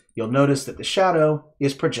layers, you'll notice that the shadow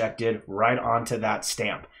is projected right onto that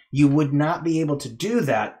stamp. You would not be able to do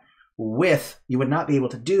that with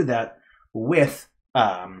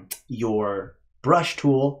your brush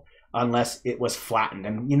tool unless it was flattened.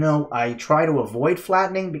 And you know, I try to avoid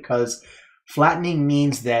flattening because flattening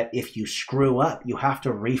means that if you screw up, you have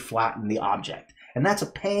to re-flatten the object. And that's a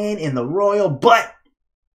pain in the royal butt.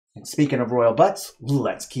 And speaking of royal butts,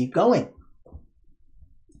 let's keep going.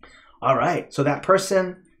 All right, so that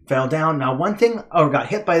person fell down. Now one thing, or got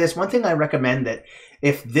hit by this, one thing I recommend, that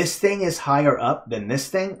if this thing is higher up than this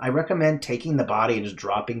thing, I recommend taking the body and just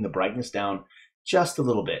dropping the brightness down just a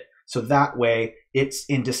little bit. So that way it's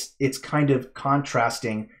kind of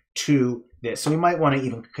contrasting to this. So we might want to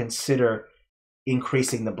even consider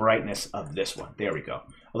increasing the brightness of this one. There we go,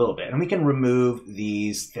 a little bit. And we can remove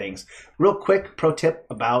these things. Real quick pro tip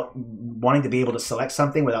about wanting to be able to select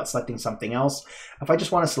something without selecting something else. If I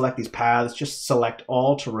just want to select these paths, just select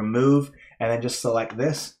all to remove, and then just select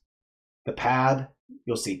this, the path.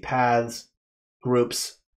 You'll see paths,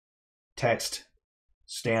 groups, text,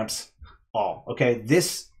 stamps, all. Okay,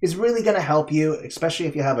 this is really going to help you, especially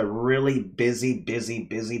if you have a really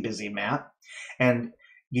busy map and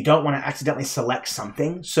you don't want to accidentally select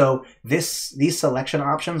something. So these selection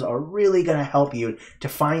options are really going to help you to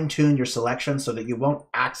fine-tune your selection so that you won't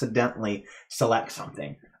accidentally select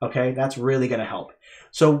something. Okay, that's really going to help.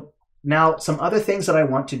 So now some other things that I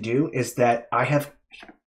want to do is that I have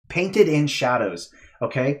painted in shadows.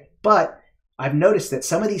 Okay, but I've noticed that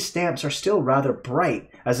some of these stamps are still rather bright,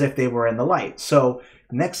 as if they were in the light. So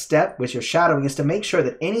next step with your shadowing is to make sure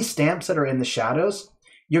that any stamps that are in the shadows,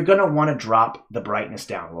 you're going to want to drop the brightness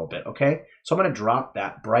down a little bit, okay? So I'm going to drop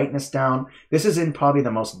that brightness down. This is in probably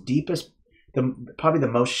the most deepest, probably the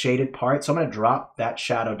most shaded part. So I'm going to drop that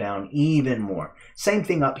shadow down even more. Same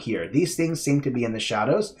thing up here. These things seem to be in the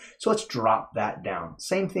shadows, so let's drop that down.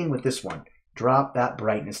 Same thing with this one. Drop that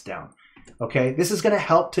brightness down. Okay, this is going to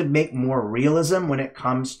help to make more realism when it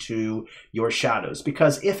comes to your shadows,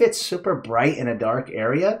 because if it's super bright in a dark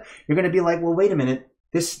area, you're going to be like, well, wait a minute,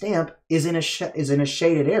 this stamp is in a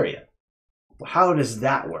shaded area. How does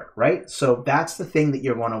that work, right? So that's the thing that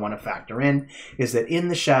you're going to want to factor in, is that in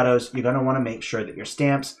the shadows, you're going to want to make sure that your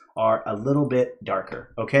stamps are a little bit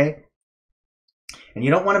darker, okay? And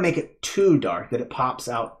you don't want to make it too dark that it pops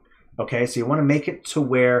out. Okay, so you want to make it to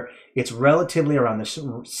where it's relatively around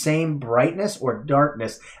the same brightness or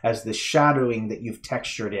darkness as the shadowing that you've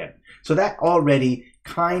textured in. So that already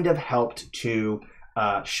kind of helped to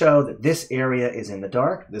show that this area is in the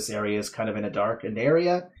dark. This area is kind of in a darkened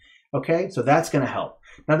area. Okay, so that's going to help.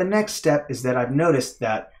 Now the next step is that I've noticed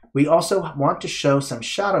that we also want to show some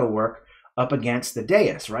shadow work up against the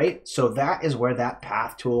dais, right? So that is where that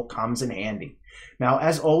path tool comes in handy. Now,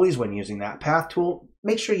 as always, when using that path tool,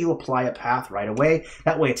 make sure you apply a path right away.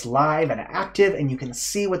 That way it's live and active and you can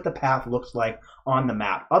see what the path looks like on the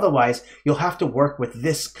map. Otherwise, you'll have to work with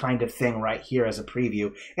this kind of thing right here as a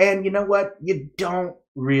preview. And you know what? You don't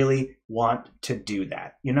really want to do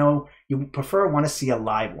that. You know, you want to see a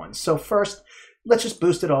live one. So first, let's just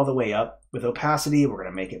boost it all the way up. With opacity, we're going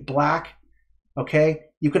to make it black. Okay,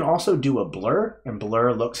 you can also do a blur, and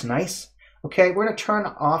blur looks nice. Okay, we're going to turn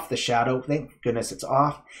off the shadow. Thank goodness it's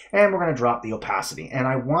off. And we're going to drop the opacity. And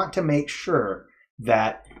I want to make sure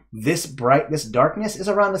that this darkness is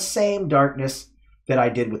around the same darkness that I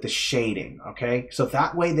did with the shading. Okay, so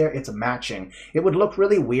that way there it's matching. It would look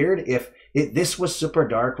really weird if this was super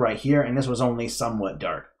dark right here and this was only somewhat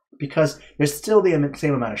dark, because there's still the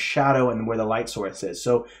same amount of shadow and where the light source is.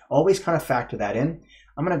 So always kind of factor that in.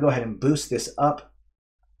 I'm going to go ahead and boost this up.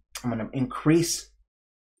 I'm going to increase.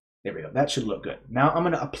 There we go. That should look good. Now I'm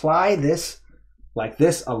going to apply this like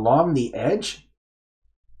this along the edge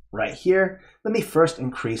right here. Let me first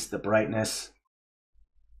increase the brightness.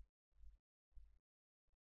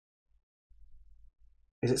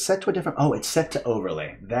 Is it set to a different? Oh, it's set to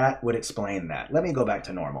overlay. That would explain that. Let me go back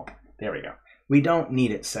to normal. There we go. we don't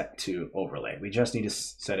need it set to overlay. We just need to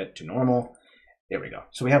set it to normal. There we go.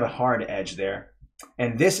 So we have a hard edge there.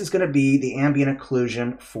 And this is going to be the ambient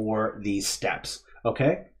occlusion for these steps,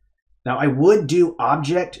 okay? Now I would do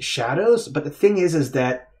object shadows, but the thing is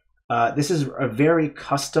that this is a very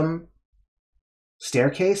custom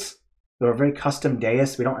staircase, or a very custom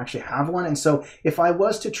dais. We don't actually have one. And so if I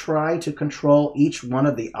was to try to control each one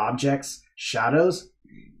of the objects' shadows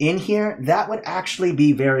in here, that would actually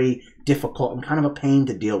be very difficult and kind of a pain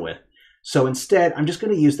to deal with. So instead, I'm just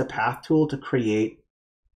going to use the path tool to create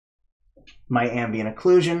my ambient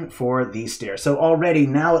occlusion for these stairs. So already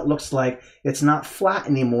now it looks like it's not flat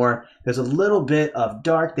anymore. There's a little bit of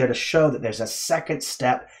dark there to show that there's a second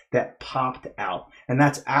step that popped out, and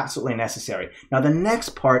that's absolutely necessary. Now the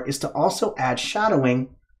next part is to also add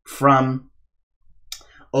shadowing from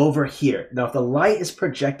over here. Now if the light is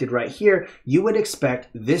projected right here, you would expect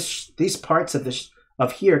these parts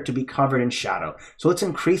of here to be covered in shadow. So let's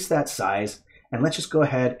increase that size, and let's just go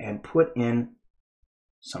ahead and put in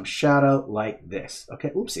some shadow like this. Okay,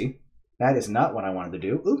 oopsie. That is not what I wanted to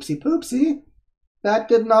do. Oopsie poopsie. That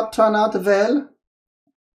did not turn out well.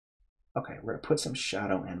 Okay, we're going to put some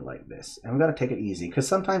shadow in like this. And we've got to take it easy, because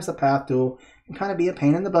sometimes the path tool can kind of be a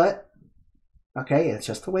pain in the butt. Okay, it's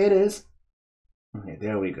just the way it is. Okay,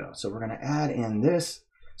 there we go. So we're going to add in this.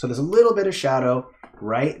 So there's a little bit of shadow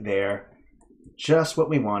right there. Just what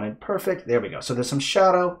we wanted. Perfect. There we go. So there's some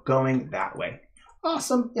shadow going that way.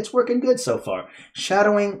 Awesome. It's working good so far.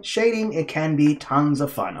 Shading, it can be tons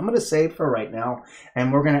of fun. I'm going to save for right now,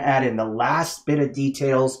 and we're going to add in the last bit of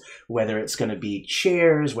details, whether it's going to be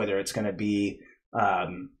chairs, whether it's going to be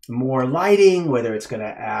more lighting, whether it's going to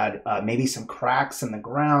add maybe some cracks in the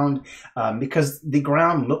ground, because the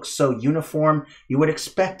ground looks so uniform. You would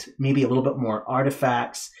expect maybe a little bit more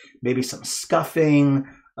artifacts, maybe some scuffing,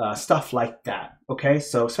 stuff like that. Okay,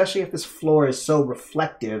 so especially if this floor is so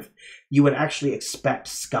reflective, you would actually expect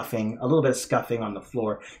scuffing, a little bit of scuffing on the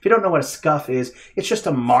floor. If you don't know what a scuff is, it's just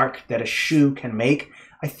a mark that a shoe can make.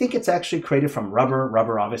 I think it's actually created from rubber.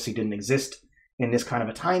 Rubber obviously didn't exist in this kind of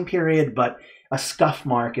a time period, but a scuff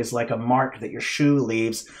mark is like a mark that your shoe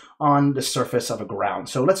leaves on the surface of a ground.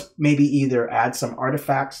 So let's maybe either add some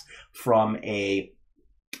artifacts from a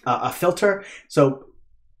filter. So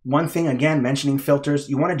one thing, again, mentioning filters,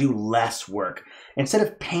 you want to do less work. Instead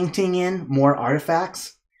of painting in more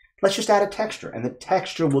artifacts, let's just add a texture, and the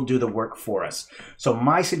texture will do the work for us. So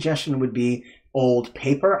my suggestion would be old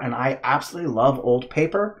paper, and I absolutely love old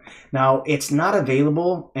paper. Now, it's not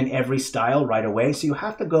available in every style right away, so you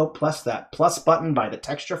have to go plus that plus button by the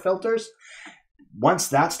texture filters. Once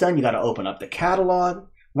that's done, you got to open up the catalog.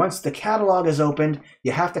 Once the catalog is opened,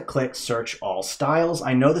 you have to click Search All Styles.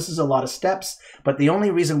 I know this is a lot of steps, but the only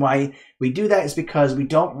reason why we do that is because we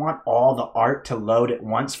don't want all the art to load at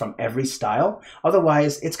once from every style.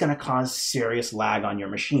 Otherwise, it's going to cause serious lag on your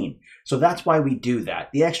machine. So that's why we do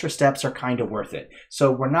that. The extra steps are kind of worth it.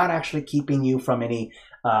 So we're not actually keeping you from any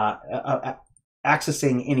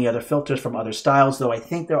accessing any other filters from other styles, though I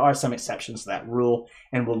think there are some exceptions to that rule,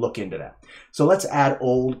 and we'll look into that. So let's add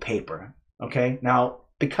old paper. Okay, now,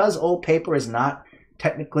 because old paper is not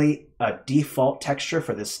technically a default texture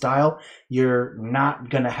for this style, you're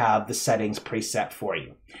not going to have the settings preset for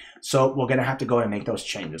you. So we're going to have to go and make those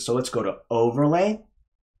changes. So let's go to Overlay.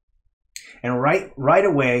 And right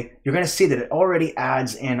away, you're going to see that it already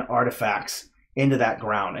adds in artifacts into that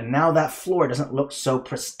ground. And now that floor doesn't look so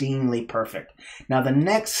pristinely perfect. Now the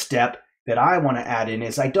next step that I want to add in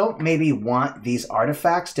is I don't maybe want these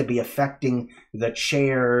artifacts to be affecting the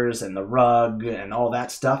chairs and the rug and all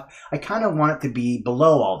that stuff. I kind of want it to be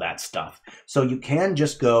below all that stuff. So you can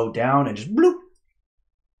just go down and just bloop,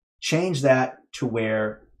 change that to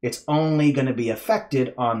where it's only going to be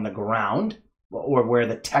affected on the ground or where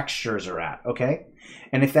the textures are at, okay?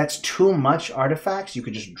 And if that's too much artifacts, you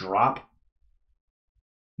could just drop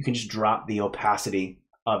the opacity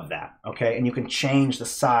of that, okay? And you can change the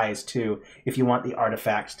size too if you want the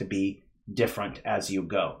artifacts to be different as you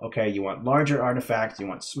go, okay? You want larger artifacts, you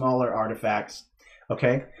want smaller artifacts,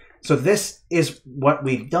 okay? So this is what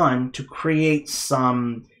we've done to create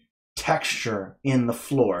some texture in the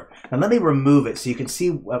floor. Now let me remove it so you can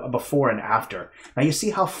see before and after. Now you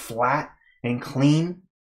see how flat and clean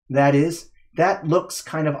that is? That looks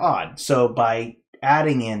kind of odd. So by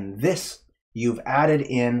adding in this, you've added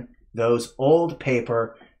in those old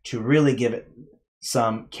paper to really give it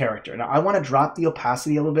some character. Now I want to drop the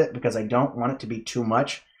opacity a little bit because I don't want it to be too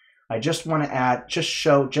much. I just want to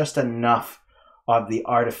show just enough of the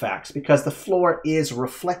artifacts because the floor is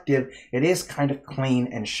reflective. It is kind of clean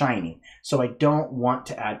and shiny. So I don't want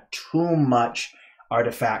to add too much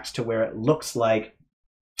artifacts to where it looks like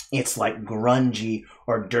it's like grungy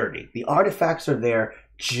or dirty. The artifacts are there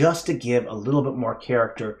just to give a little bit more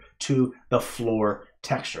character to the floor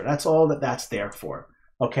texture. That's all that's there for.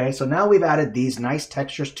 Okay, so now we've added these nice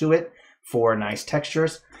textures to it for nice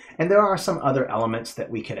textures. And there are some other elements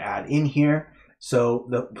that we could add in here.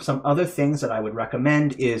 So some other things that I would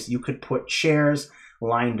recommend is you could put chairs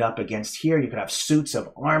lined up against here. You could have suits of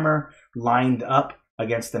armor lined up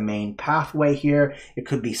against the main pathway here. It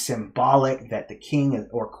could be symbolic that the king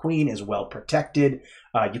or queen is well protected.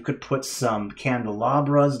 You could put some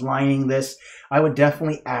candelabras lining this. I would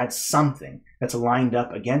definitely add something that's lined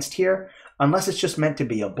up against here, unless it's just meant to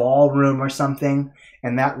be a ballroom or something,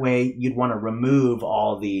 and that way you'd want to remove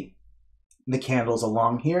all the candles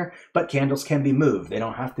along here, but candles can be moved. They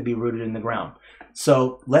don't have to be rooted in the ground.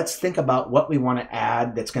 So let's think about what we want to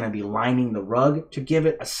add that's going to be lining the rug to give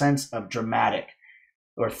it a sense of dramatic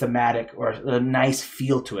or thematic or a nice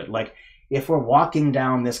feel to it. Like if we're walking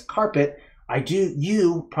down this carpet,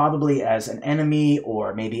 you probably as an enemy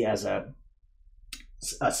or maybe as a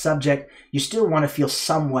subject, you still want to feel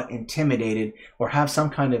somewhat intimidated or have some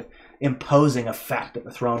kind of imposing effect that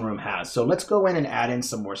the throne room has. So let's go in and add in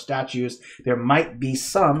some more statues. There might be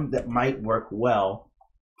some that might work well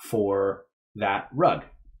for that rug.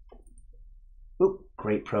 Oop,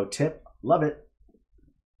 great pro tip. Love it.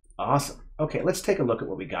 Awesome. Okay, let's take a look at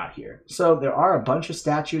what we got here. So there are a bunch of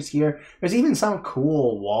statues here. There's even some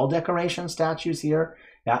cool wall decoration statues here.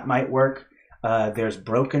 That might work. There's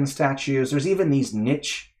broken statues. There's even these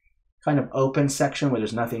niche kind of open section where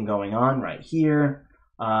there's nothing going on right here.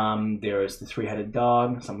 There's the three-headed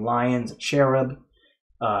dog, some lions, a cherub.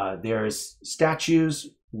 There's statues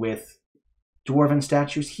with dwarven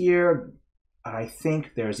statues here. I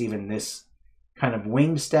think there's even this kind of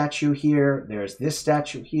winged statue here. There's this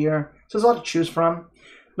statue here. So there's a lot to choose from.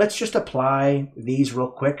 Let's just apply these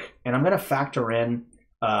real quick, and I'm going to factor in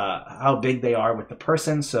how big they are with the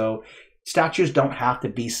person. So statues don't have to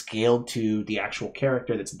be scaled to the actual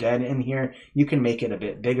character that's dead in here. You can make it a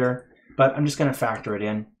bit bigger, but I'm just going to factor it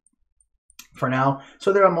in for now.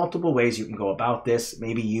 So there are multiple ways you can go about this.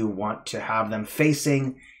 Maybe you want to have them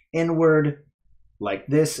facing inward like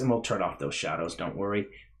this, and we'll turn off those shadows, don't worry.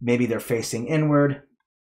 Maybe they're facing inward.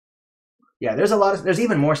 Yeah, there's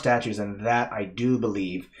even more statues than that, I do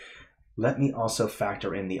believe. Let me also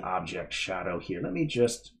factor in the object shadow here. Let me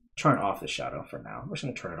just turn off the shadow for now. I'm just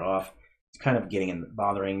going to turn it off. It's kind of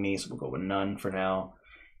bothering me, so we'll go with none for now.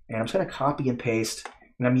 And I'm just going to copy and paste.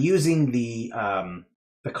 And I'm using the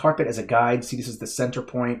carpet as a guide. See, this is the center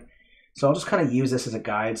point. So I'll just kind of use this as a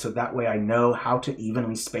guide so that way I know how to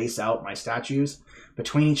evenly space out my statues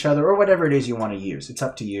between each other or whatever it is you want to use. It's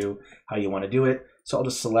up to you how you want to do it. So I'll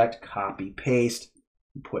just select copy, paste,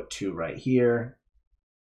 and put 2 right here.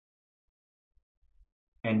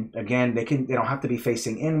 And again, they don't have to be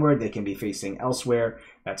facing inward. They can be facing elsewhere.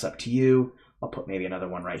 That's up to you. I'll put maybe another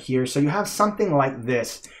one right here. So you have something like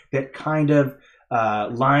this that kind of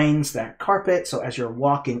lines that carpet. So as you're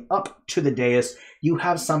walking up to the dais, you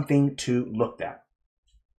have something to look at.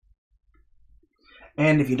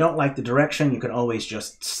 And if you don't like the direction, you can always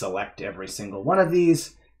just select every single one of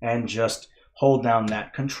these and just hold down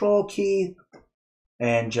that control key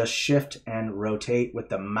and just shift and rotate with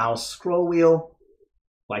the mouse scroll wheel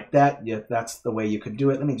like that. Yeah, that's the way you could do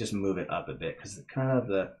it. Let me just move it up a bit because it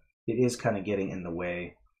is kind of getting in the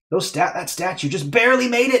way. That statue just barely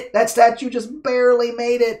made it. That statue just barely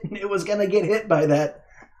made it. It was going to get hit by that.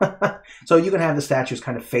 So you can have the statues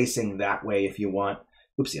kind of facing that way if you want.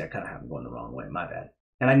 Oopsie, I kind of have them going the wrong way. My bad.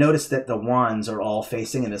 And I noticed that the wands are all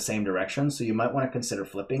facing in the same direction, so you might want to consider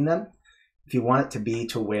flipping them if you want it to be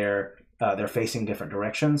to where they're facing different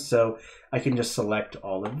directions. So I can just select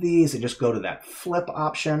all of these and just go to that flip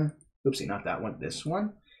option. Oopsie, not that one, this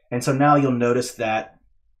one. And so now you'll notice that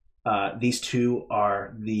these two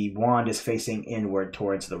the wand is facing inward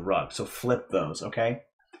towards the rug. So flip those, okay?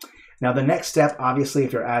 Now the next step, obviously,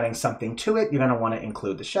 if you're adding something to it, you're going to want to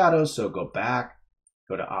include the shadows. So go back,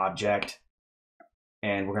 go to Object,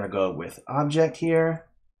 and we're going to go with Object here.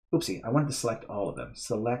 Oopsie, I wanted to select all of them.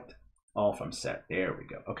 Select all from set. There we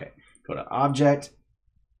go. Okay, go to Object,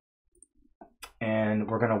 and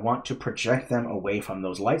we're going to want to project them away from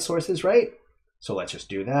those light sources, right? So let's just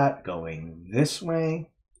do that, going this way,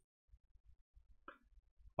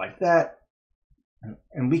 like that.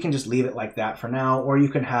 And we can just leave it like that for now, or you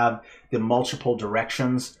can have the multiple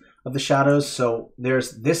directions of the shadows. So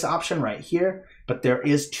there's this option right here, but there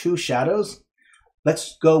is 2 shadows.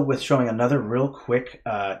 Let's go with showing another real quick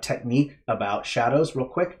technique about shadows real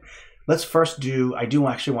quick. Let's first I do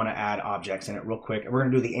actually want to add objects in it real quick. And we're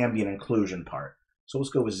going to do the ambient inclusion part. So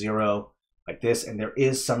let's go with 0. like this, and there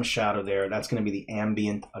is some shadow there. That's going to be the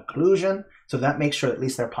ambient occlusion. So that makes sure at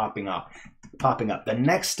least they're popping up. The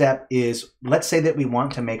next step is, let's say that we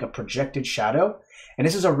want to make a projected shadow. And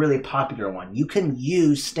this is a really popular one. You can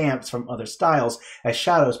use stamps from other styles as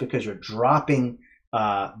shadows because you're dropping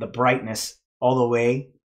the brightness all the way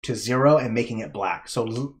to 0 and making it black.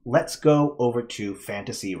 So let's go over to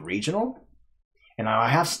Fantasy Regional. And now I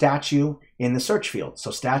have statue in the search field.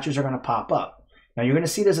 So statues are going to pop up. Now you're going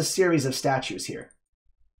to see there's a series of statues here.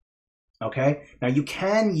 Okay. Now you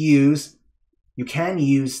can use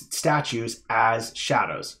statues as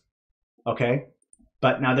shadows. Okay.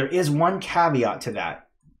 But now there is one caveat to that.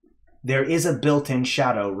 There is a built-in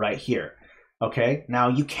shadow right here. Okay. Now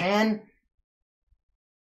you can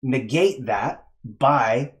negate that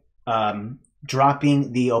by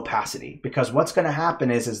dropping the opacity, because what's going to happen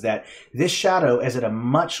is that this shadow is at a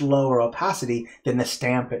much lower opacity than the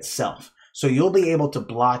stamp itself. So you'll be able to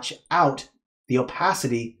blotch out the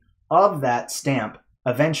opacity of that stamp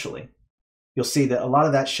eventually. You'll see that a lot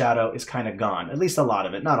of that shadow is kind of gone, at least a lot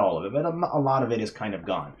of it, not all of it, but a lot of it is kind of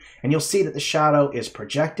gone. And you'll see that the shadow is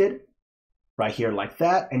projected right here like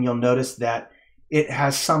that, and you'll notice that it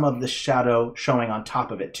has some of the shadow showing on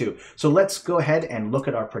top of it too. So let's go ahead and look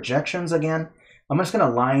at our projections again. I'm just going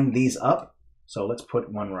to line these up. So let's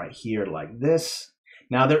put one right here like this.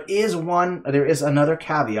 Now there is another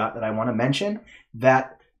caveat that I want to mention,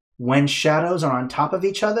 that when shadows are on top of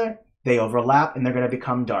each other, they overlap and they're going to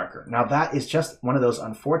become darker. Now that is just one of those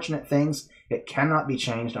unfortunate things. It cannot be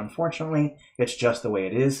changed, unfortunately. It's just the way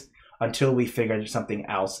it is until we figure something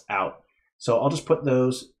else out. So I'll just put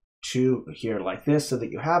those two here like this so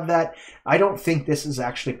that you have that. I don't think this is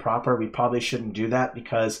actually proper. We probably shouldn't do that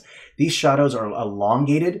because these shadows are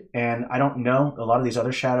elongated, and I don't know, a lot of these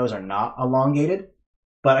other shadows are not elongated.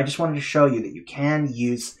 But I just wanted to show you that you can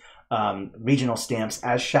use regional stamps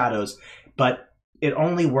as shadows, but it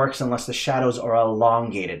only works unless the shadows are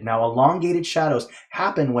elongated. Now, elongated shadows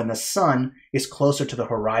happen when the sun is closer to the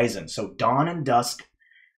horizon. So dawn and dusk,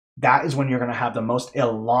 that is when you're going to have the most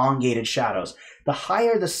elongated shadows. The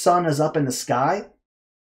higher the sun is up in the sky,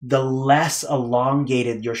 the less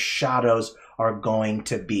elongated your shadows are going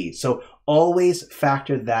to be. So always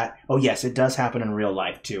factor that. Oh yes, it does happen in real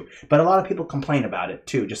life too. But a lot of people complain about it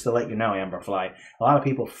too, just to let you know, Amberfly. A lot of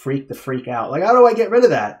people freak out. Like, how do I get rid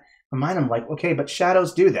of that? Remind them, like, okay, but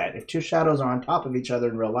shadows do that. If two shadows are on top of each other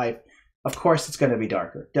in real life, of course it's going to be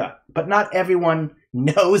darker. Duh. But not everyone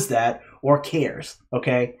knows that or cares,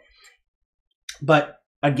 okay? But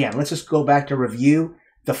again, let's just go back to review.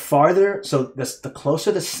 The farther, so the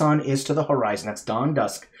closer the sun is to the horizon, that's dawn,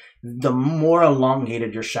 dusk, the more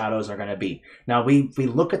elongated your shadows are going to be. Now, we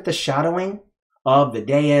look at the shadowing of the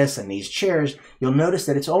dais and these chairs, you'll notice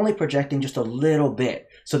that it's only projecting just a little bit.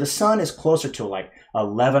 So the sun is closer to like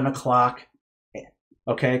 11 o'clock,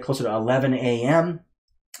 okay, closer to 11 a.m.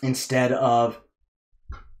 instead of,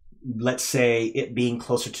 let's say, it being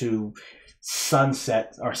closer to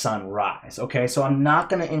sunset or sunrise, okay? So I'm not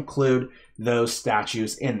going to include those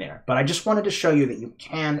statues in there, but I just wanted to show you that you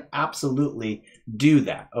can absolutely do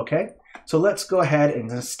that, okay? So let's go ahead and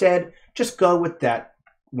instead just go with that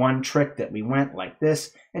one trick that we went like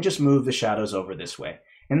this and just move the shadows over this way.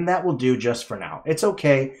 And that will do just for now. It's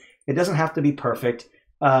okay. It doesn't have to be perfect.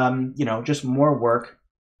 You know, just more work.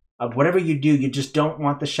 Whatever you do, you just don't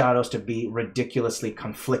want the shadows to be ridiculously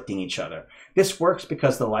conflicting each other. This works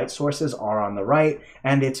because the light sources are on the right,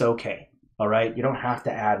 and it's okay. All right? You don't have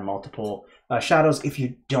to add multiple shadows if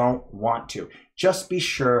you don't want to. Just be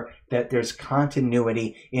sure that there's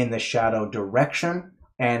continuity in the shadow direction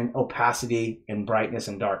and opacity and brightness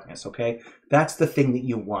and darkness, okay? That's the thing that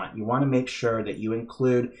you want. You want to make sure that you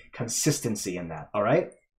include consistency in that, all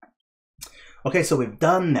right? Okay, so we've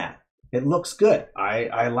done that. It looks good.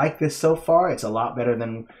 I like this so far. It's a lot better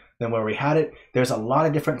than where we had it. There's a lot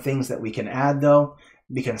of different things that we can add, though.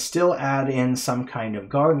 We can still add in some kind of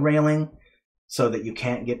guard railing so that you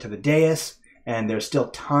can't get to the dais. And there's still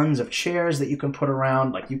tons of chairs that you can put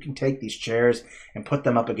around. Like, you can take these chairs and put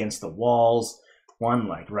them up against the walls. One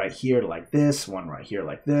like right here like this, one right here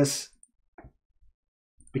like this.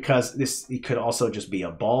 Because it could also just be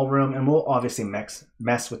a ballroom, and we'll obviously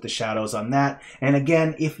mess with the shadows on that. And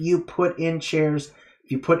again, if you put in chairs,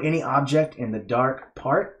 if you put any object in the dark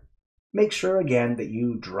part, make sure again that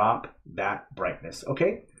you drop that brightness,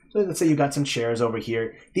 okay? So let's say you got some chairs over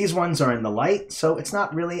here. These ones are in the light, so it's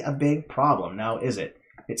not really a big problem now, is it?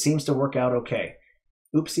 It seems to work out okay.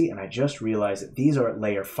 Oopsie, and I just realized that these are at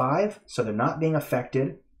layer 5, so they're not being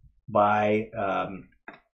affected by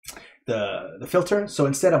the filter. So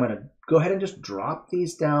instead I'm going to go ahead and just drop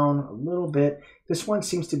these down a little bit. This one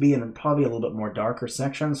seems to be in probably a little bit more darker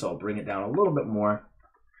section, so I'll bring it down a little bit more.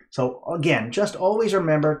 So again, just always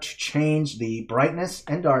remember to change the brightness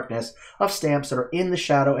and darkness of stamps that are in the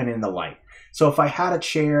shadow and in the light. So if I had a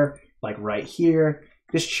chair like right here,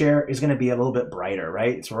 this chair is going to be a little bit brighter,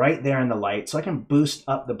 right? It's right there in the light, so I can boost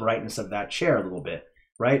up the brightness of that chair a little bit,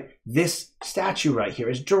 right? This statue right here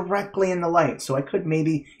is directly in the light, so I could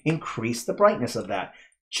maybe increase the brightness of that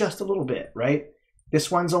just a little bit, right? This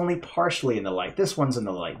one's only partially in the light. This one's in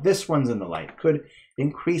the light. This one's in the light. Could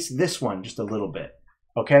increase this one just a little bit.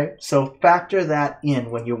 Okay, so factor that in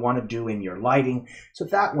when you want to do in your lighting, so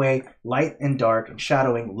that way light and dark and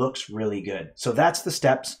shadowing looks really good. So that's the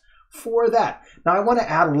steps for that. Now I want to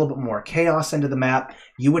add a little bit more chaos into the map.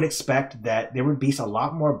 You would expect that there would be a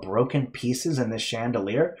lot more broken pieces in this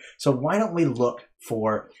chandelier, so why don't we look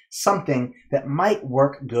for something that might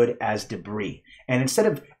work good as debris? And instead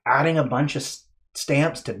of adding a bunch of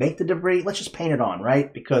stamps to make the debris, let's just paint it on,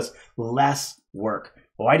 right? Because less work.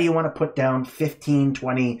 Why do you want to put down 15,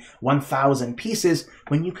 20, 1,000 pieces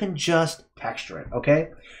when you can just texture it, okay?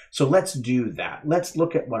 So let's do that. Let's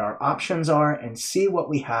look at what our options are and see what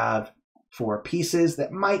we have for pieces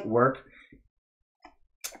that might work.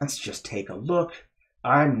 Let's just take a look.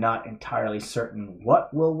 I'm not entirely certain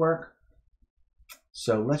what will work.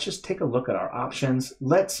 So let's just take a look at our options.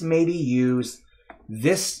 Let's maybe use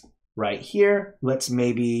this right here. Let's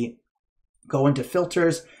maybe go into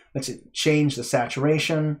filters. Let's change the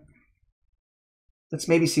saturation. Let's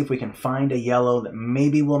maybe see if we can find a yellow that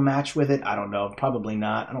maybe will match with it. I don't know, probably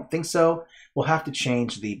not. I don't think so. We'll have to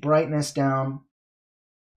change the brightness down.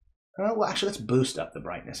 Well, actually, let's boost up the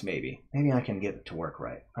brightness maybe. Maybe I can get it to work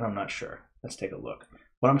right. I'm not sure. Let's take a look.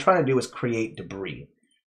 What I'm trying to do is create debris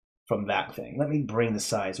from that thing. Let me bring the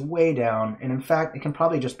size way down. And in fact, it can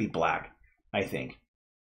probably just be black, I think.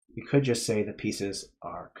 You could just say the pieces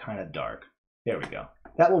are kind of dark. There we go.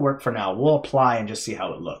 That will work for now. We'll apply and just see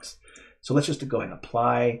how it looks. So let's just go ahead and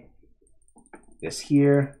apply this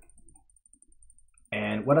here.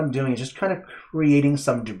 And what I'm doing is just kind of creating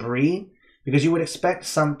some debris, because you would expect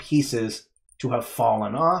some pieces to have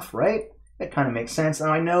fallen off, right? That kind of makes sense.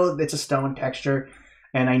 Now I know it's a stone texture,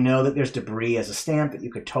 and I know that there's debris as a stamp that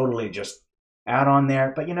you could totally just add on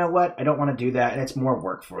there, but you know what? I don't want to do that, and it's more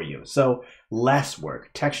work for you. So less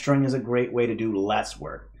work. Texturing is a great way to do less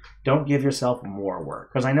work. Don't give yourself more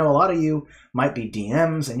work, because I know a lot of you might be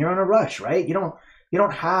DMs and you're in a rush, right? You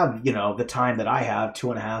don't have, the time that I have,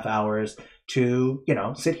 2.5 hours to,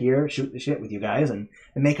 sit here, shoot the shit with you guys and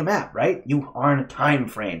make a map, right? You are in a time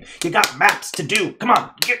frame. You got maps to do. Come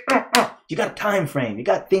on. You got a time frame. You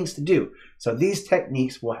got things to do. So these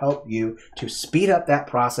techniques will help you to speed up that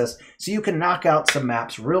process so you can knock out some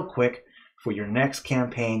maps real quick for your next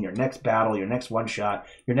campaign, your next battle, your next one-shot,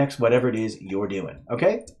 your next whatever it is you're doing,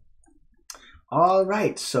 okay? All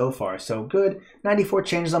right, so far so good. 94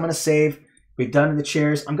 changes I'm going to save. We've done the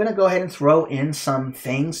chairs. I'm going to go ahead and throw in some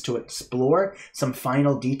things to explore, some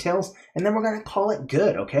final details, and then we're going to call it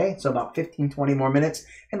good, okay? So about 15, 20 more minutes,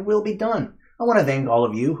 and we'll be done. I want to thank all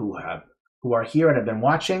of you who are here and have been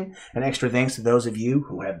watching. An extra thanks to those of you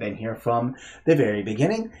who have been here from the very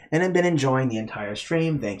beginning and have been enjoying the entire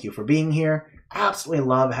stream. Thank you for being here. Absolutely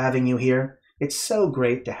love having you here. It's so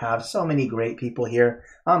great to have so many great people here.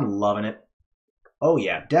 I'm loving it. Oh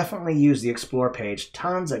yeah, definitely use the Explore page.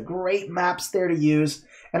 Tons of great maps there to use.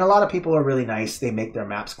 And a lot of people are really nice. They make their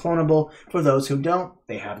maps clonable. For those who don't,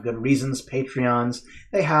 they have good reasons, Patreons.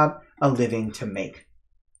 They have a living to make.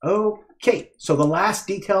 Okay, so the last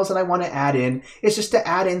details that I want to add in is just to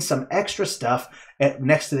add in some extra stuff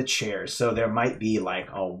next to the chairs. So there might be like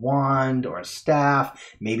a wand or a staff,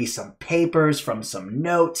 maybe some papers from some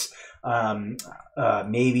notes,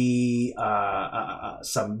 maybe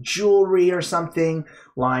some jewelry or something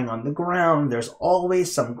lying on the ground. There's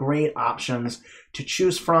always some great options to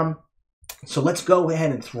choose from. So let's go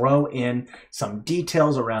ahead and throw in some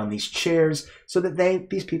details around these chairs so that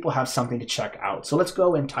these people have something to check out. So let's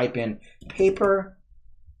go and type in paper.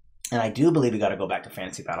 And I do believe we got to go back to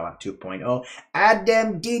Fantasy Battlemaps 2.0. Add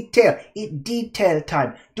them detail. It's detail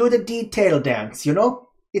time. Do the detail dance,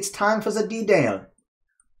 It's time for the detail.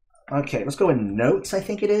 Okay, let's go in notes, I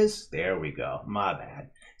think it is. There we go. My bad.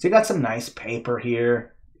 So you got some nice paper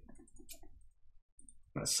here.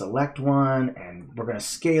 I'm going to select one, and we're going to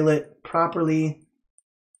scale it properly.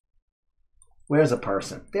 Where's a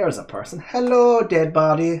person? There's a person. Hello, dead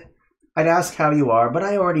body. I'd ask how you are, but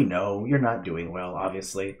I already know you're not doing well,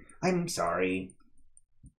 obviously. I'm sorry.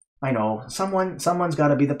 I know. Someone's got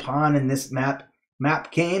to be the pawn in this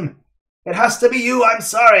map game. It has to be you. I'm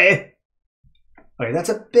sorry. Okay, that's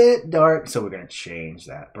a bit dark, so we're going to change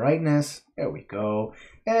that brightness. There we go.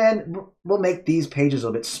 And we'll make these pages a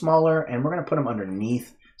little bit smaller, and we're going to put them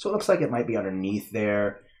underneath. So it looks like it might be underneath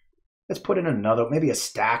there. Let's put in another, maybe a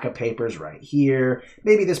stack of papers right here.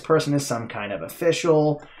 Maybe this person is some kind of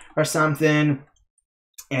official or something,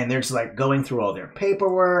 and they're just like going through all their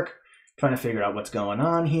paperwork, trying to figure out what's going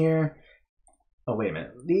on here. Oh, wait a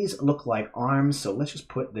minute. These look like arms, so let's just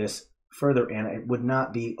put this further in. It would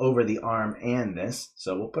not be over the arm and this,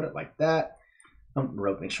 so we'll put it like that.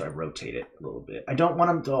 Make sure I rotate it a little bit. I don't want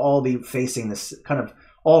them to all be facing this, kind of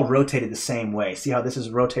all rotated the same way. See how this is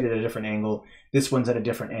rotated at a different angle? This one's at a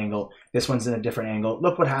different angle. This one's at a different angle.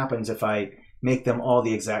 Look what happens if I make them all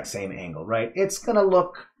the exact same angle, right? It's gonna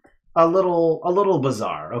look a little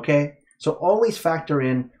bizarre, okay? So always factor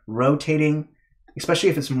in rotating, especially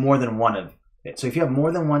if it's more than one of it. So if you have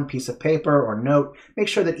more than one piece of paper or note, make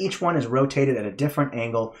sure that each one is rotated at a different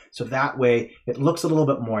angle, so that way it looks a little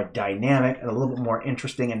bit more dynamic and a little bit more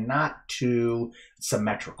interesting and not too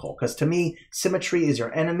symmetrical. Because to me, symmetry is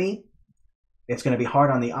your enemy. It's going to be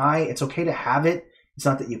hard on the eye. It's okay to have it. It's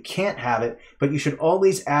not that you can't have it, but you should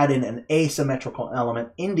always add in an asymmetrical element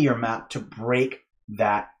into your map to break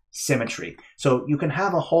that symmetry. So you can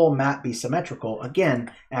have a whole map be symmetrical.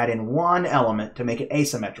 Again, add in one element to make it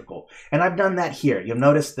asymmetrical. And I've done that here. You'll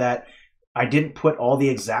notice that I didn't put all the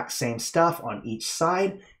exact same stuff on each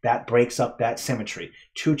side. That breaks up that symmetry.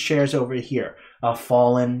 2 chairs over here, a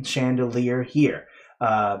fallen chandelier here,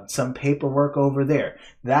 some paperwork over there.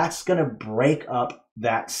 That's going to break up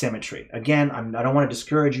that symmetry. Again, I don't want to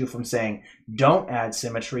discourage you from saying don't add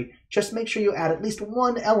symmetry. Just make sure you add at least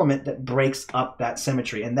one element that breaks up that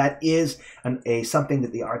symmetry. And that is something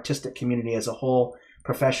that the artistic community as a whole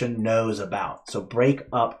profession knows about. So break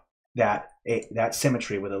up that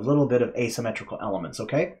symmetry with a little bit of asymmetrical elements,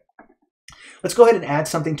 okay? Let's go ahead and add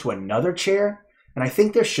something to another chair. And I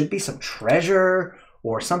think there should be some treasure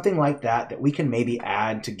or something like that we can maybe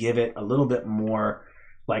add to give it a little bit more,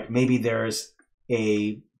 like maybe there's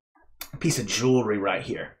a piece of jewelry right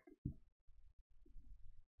here.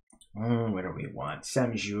 What do we want?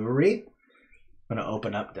 Some jewelry. I'm going to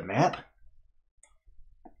open up the map.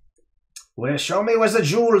 Well, show me where the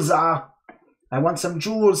jewels are. I want some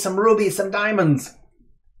jewels, some rubies, some diamonds.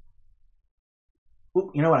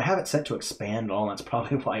 Ooh, you know what? I have it set to expand all. That's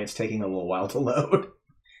probably why it's taking a little while to load.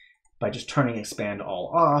 By just turning expand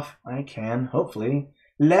all off, I can, hopefully,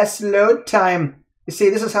 less load time. You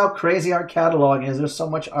see, this is how crazy our catalog is. There's so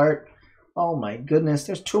much art. Oh my goodness,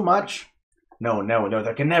 there's too much. No,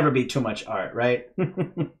 there can never be too much art, right?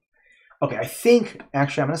 Okay, I think,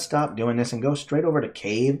 actually, I'm going to stop doing this and go straight over to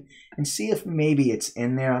Cave and see if maybe it's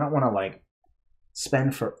in there. I don't want to, like,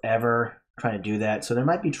 spend forever trying to do that. So there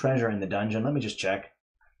might be treasure in the dungeon. Let me just check.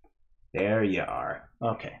 There you are.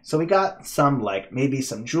 Okay, so we got some, like, maybe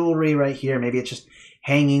some jewelry right here. Maybe it's just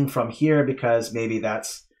hanging from here because maybe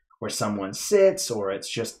that's where someone sits, or it's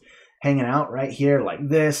just hanging out right here like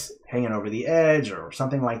this, hanging over the edge or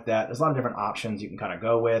something like that. There's a lot of different options you can kind of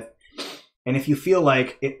go with. And if you feel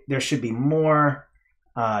like there should be more,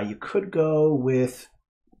 you could go with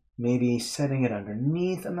maybe setting it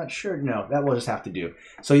underneath. I'm not sure. No, that will just have to do.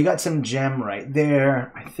 So you got some gem right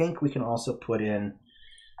there. I think we can also put in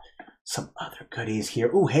some other goodies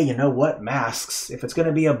here. Oh, hey, you know what? Masks. If it's going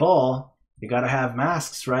to be a ball, you got to have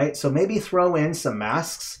masks, right? So maybe throw in some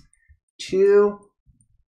masks.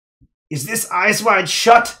 Is this eyes wide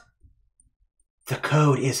shut? The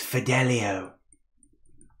code is Fidelio.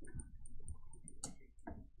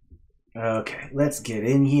 Okay, let's get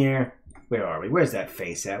in here. Where are we? Where's that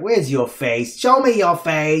face at? Where's your face? Show me your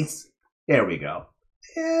face. There we go.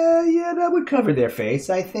 Yeah, that would cover their face,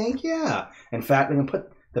 I think. Yeah. In fact, we can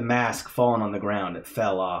put the mask falling on the ground. It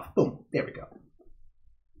fell off. Boom. There we go.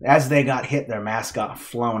 As they got hit, their mask got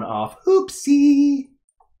flown off. Oopsie.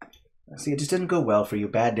 See, it just didn't go well for you.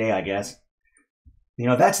 Bad day, I guess. You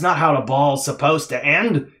know, that's not how a ball's supposed to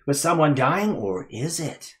end, with someone dying, or is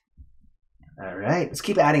it? All right, let's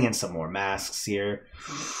keep adding in some more masks here.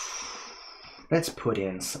 Let's put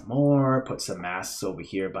in some more. Put some masks over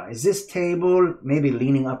here by this table, maybe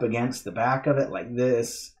leaning up against the back of it like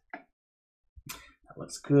this. That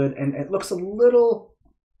looks good, and it looks a little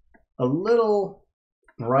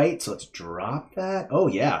bright, so let's drop that. Oh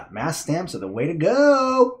yeah, mask stamps are the way to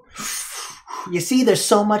go. You see, there's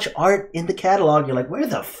so much art in the catalog. You're like, where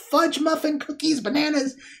the fudge muffin cookies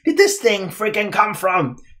bananas did this thing freaking come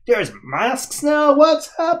from? There's masks now.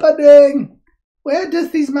 What's happening? Where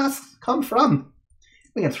does these masks come from?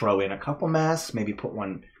 We can throw in a couple masks, maybe put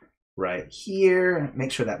one right here.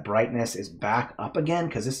 Make sure that brightness is back up again,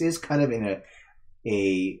 because this is kind of in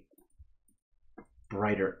a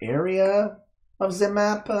brighter area. of the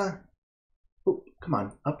map. Oh, come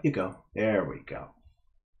on, up you go. There we go.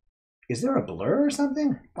 Is there a blur or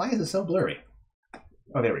something? Why is it so blurry?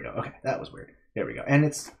 Oh, there we go. Okay, that was weird. There we go. And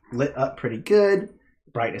it's lit up pretty good.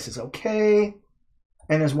 Brightness is okay.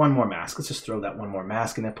 And there's one more mask. Let's just throw that one more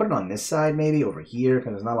mask and then put it on this side, maybe over here,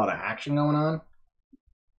 because there's not a lot of action going on.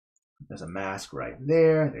 There's a mask right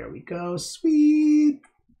there. There we go. Sweet.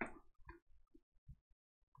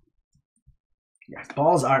 Yes,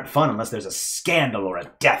 balls aren't fun unless there's a scandal or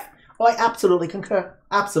a death. Oh, I absolutely concur.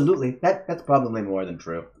 Absolutely. That's probably more than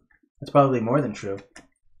true. That's probably more than true.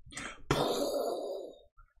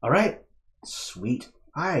 All right. Sweet.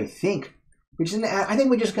 I think we're just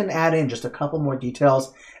going to add in just a couple more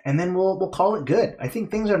details, and then we'll call it good. I think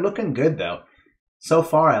things are looking good, though. So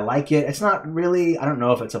far, I like it. It's not really, I don't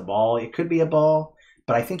know if it's a ball. It could be a ball,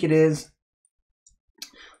 but I think it is.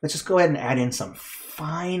 Let's just go ahead and add in some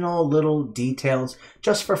final little details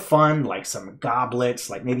just for fun, like some goblets,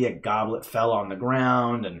 like maybe a goblet fell on the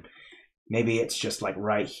ground, and maybe it's just like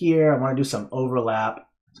right here. I want to do some overlap.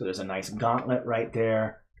 So there's a nice gauntlet right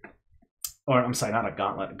there. Or, I'm sorry, not a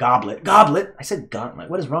gauntlet, goblet. Goblet! I said gauntlet.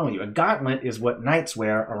 What is wrong with you? A gauntlet is what knights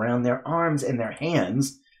wear around their arms and their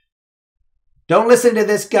hands. Don't listen to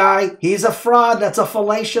this guy. He's a fraud. That's a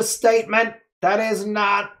fallacious statement. That is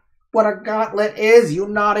not what a gauntlet is, you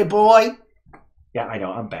naughty boy. Yeah, I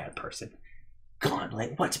know. I'm a bad person.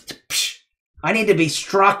 Gauntlet? What's... Psh, I need to be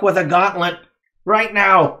struck with a gauntlet right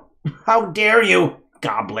now. How dare you?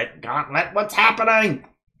 Goblet, gauntlet, what's happening?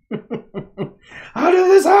 How did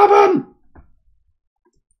this happen?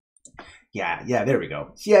 Yeah, there we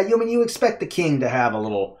go. Yeah, you expect the king to have a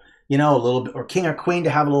little, a little bit, or king or queen to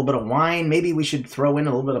have a little bit of wine. Maybe we should throw in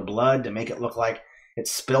a little bit of blood to make it look like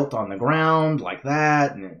it's spilt on the ground, like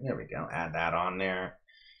that. And there we go. Add that on there.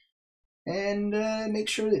 And make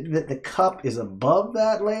sure that the cup is above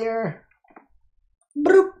that layer.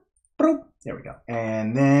 Broop, broop. There we go.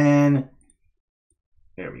 And then,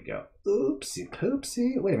 there we go. Oopsie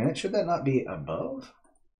poopsie. Wait a minute. Should that not be above?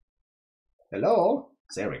 Hello?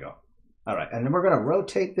 There we go. All right, and then we're going to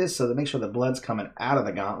rotate this so to make sure the blood's coming out of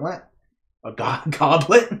the gauntlet. A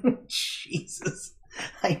goblet? Jesus.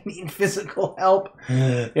 I need physical help.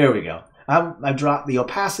 There we go. I dropped the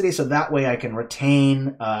opacity so that way I can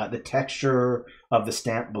retain the texture of the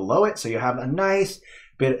stamp below it. So you have a nice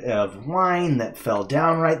bit of wine that fell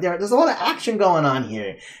down right there. There's a lot of action going on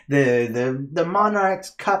here. The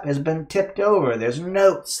monarch's cup has been tipped over. There's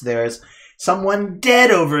notes. There's someone dead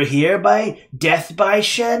over here by death by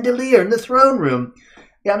chandelier in the throne room.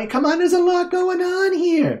 Yeah, I mean, come on, there's a lot going on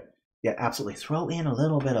here. Yeah, absolutely. Throw in a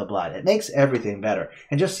little bit of blood. It makes everything better.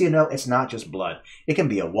 And just so you know, it's not just blood. It can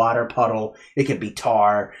be a water puddle. It could be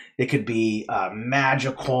tar. It could be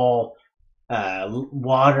magical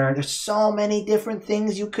water. There's so many different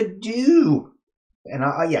things you could do. And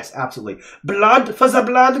yes, absolutely. Blood for the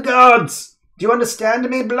blood gods. Do you understand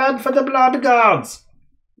me? Blood for the blood gods.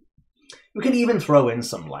 We could even throw in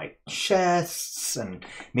some, like, chests, and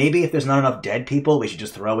maybe if there's not enough dead people, we should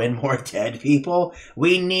just throw in more dead people.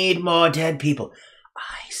 We need more dead people.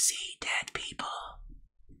 I see dead people.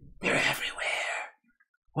 They're everywhere.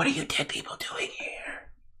 What are you dead people doing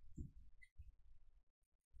here?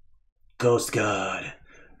 Ghost God.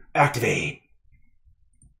 Activate.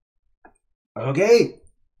 Okay.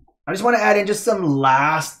 I just want to add in just some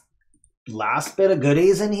last bit of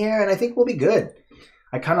goodies in here, and I think we'll be good.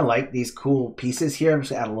 I kind of like these cool pieces here. I'm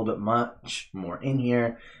just going to add a little bit much more in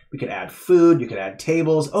here. We could add food. You could add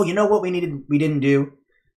tables. Oh, you know what we didn't do?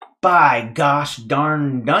 By gosh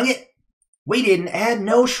darn dang it. We didn't add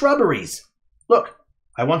no shrubberies. Look,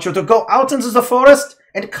 I want you to go out into the forest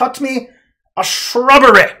and cut me a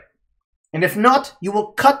shrubbery. And if not, you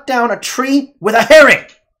will cut down a tree with a herring.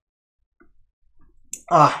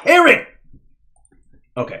 A herring.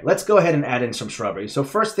 Okay, let's go ahead and add in some shrubbery. So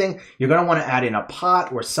first thing, you're going to want to add in a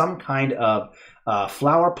pot or some kind of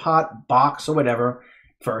flower pot, box, or whatever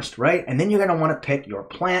first, right? And then you're going to want to pick your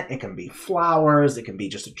plant. It can be flowers. It can be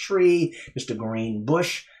just a tree, just a green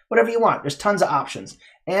bush, whatever you want. There's tons of options.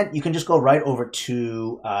 And you can just go right over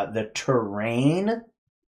to the terrain.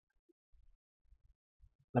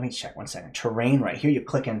 Let me check one second. Terrain right here. You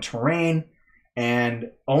click in terrain,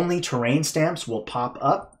 and only terrain stamps will pop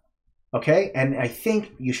up. Okay, and I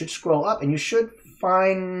think you should scroll up and you should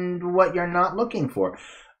find what you're not looking for.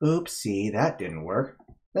 Oopsie, that didn't work.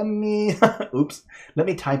 Let me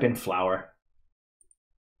type in flower.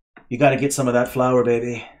 You got to get some of that flower,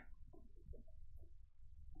 baby.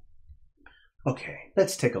 Okay,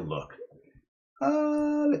 let's take a look.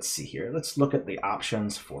 Let's see here. Let's look at the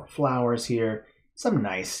options for flowers here. Some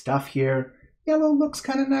nice stuff here. Yellow looks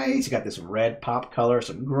kind of nice. You got this red pop color,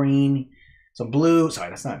 some green. some blue. Sorry,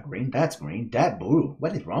 that's not green. That's green. That blue.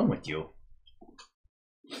 What is wrong with you?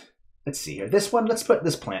 Let's see here. This one, let's put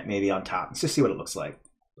this plant maybe on top. Let's just see what it looks like.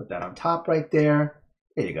 Put that on top right there.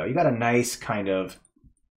 There you go. You got a nice kind of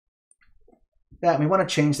that. We want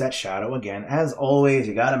to change that shadow again. As always,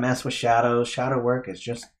 you got to mess with shadows. Shadow work is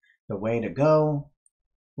just the way to go.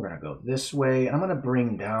 We're going to go this way. I'm going to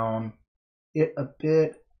bring down it a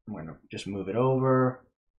bit. I'm going to just move it over.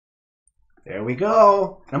 There we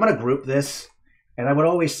go. I'm going to group this. And I would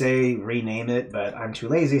always say rename it, but I'm too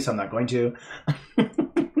lazy, so I'm not going to.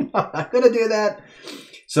 I'm not going to do that.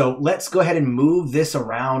 So let's go ahead and move this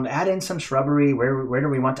around. Add in some shrubbery. Where do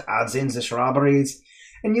we want to add in the shrubberies?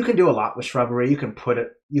 And you can do a lot with shrubbery. You can put it.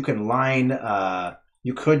 You can line.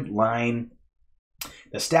 You could line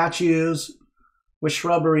the statues with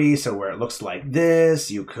shrubbery, so where it looks like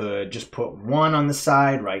this. You could just put one on the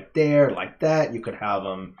side right there, like that. You could have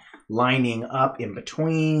them lining up in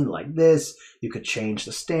between like this. You could change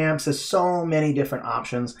the stamps. There's so many different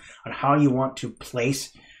options on how you want to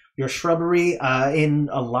place your shrubbery. In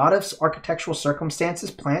a lot of architectural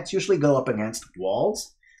circumstances, plants usually go up against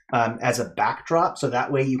walls as a backdrop, so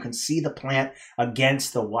that way you can see the plant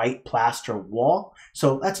against the white plaster wall.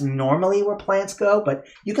 So that's normally where plants go, but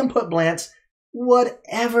you can put plants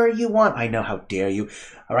whatever you want. I know, how dare you.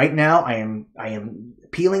 Right now, I am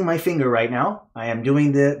peeling my finger right now. I am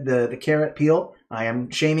doing the carrot peel. I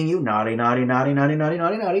am shaming you. Naughty, naughty, naughty, naughty, naughty,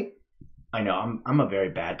 naughty, naughty. I know, I'm a very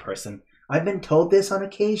bad person. I've been told this on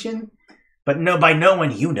occasion, but no, by no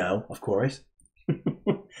one you know, of course.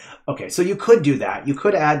 Okay, so you could do that. You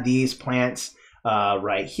could add these plants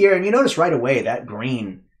right here. And you notice right away that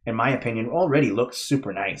green, in my opinion, already looks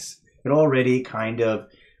super nice. It already kind of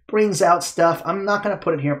brings out stuff. I'm not going to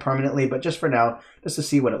put it here permanently, but just for now, just to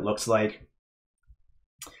see what it looks like.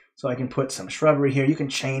 So I can put some shrubbery here. You can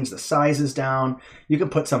change the sizes down. You can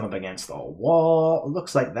put some up against the wall. It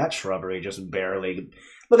looks like that shrubbery just barely...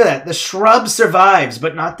 Look at that. The shrub survives,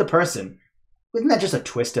 but not the person. Isn't that just a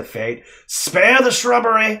twist of fate? Spare the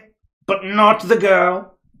shrubbery, but not the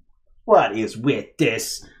girl. What is with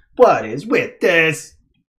this? What is with this?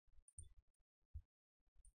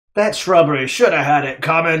 That shrubbery should have had it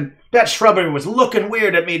coming. That shrubbery was looking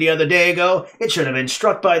weird at me the other day ago. It should have been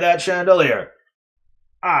struck by that chandelier.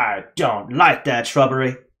 I don't like that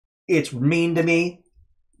shrubbery. It's mean to me.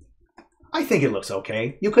 I think it looks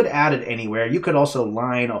okay. You could add it anywhere. You could also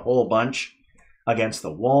line a whole bunch against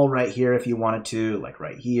the wall right here if you wanted to, like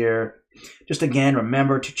right here. Just again,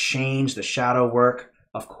 remember to change the shadow work,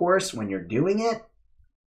 of course, when you're doing it.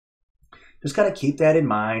 Just got to keep that in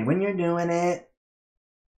mind when you're doing it.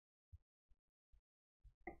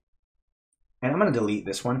 And I'm going to delete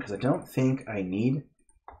this one because I don't think I need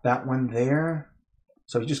that one there.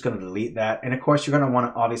 So you're just going to delete that. And of course, you're going to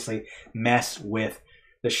want to obviously mess with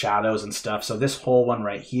the shadows and stuff. So this whole one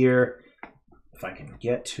right here, if I can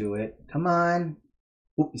get to it, come on.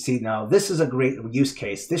 Ooh, you see, now this is a great use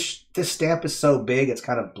case. This stamp is so big, it's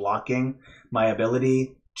kind of blocking my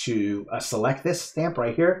ability to select this stamp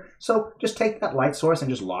right here. So just take that light source and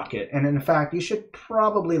just lock it. And in fact, you should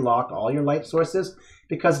probably lock all your light sources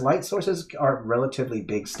because light sources are relatively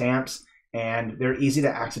big stamps and they're easy to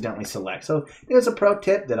accidentally select. So there's a pro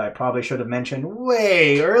tip that I probably should have mentioned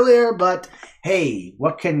way earlier, but hey,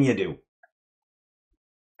 what can you do?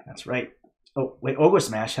 That's right. Oh, wait, Ogre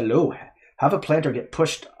Smash, hello. Have a planter get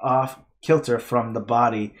pushed off kilter from the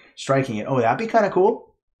body, striking it. Oh, that'd be kind of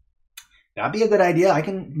cool. That'd be a good idea.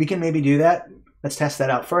 We can maybe do that. Let's test that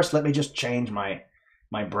out. First, let me just change my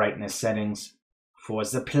brightness settings for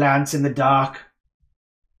the plants in the dark.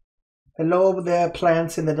 Hello there,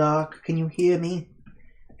 plants in the dark. Can you hear me?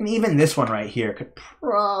 And even this one right here could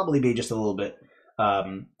probably be just a little bit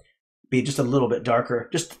darker.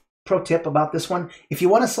 Just pro tip about this one. If you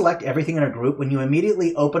want to select everything in a group, when you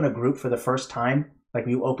immediately open a group for the first time, like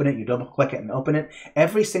you open it, you double click it and open it,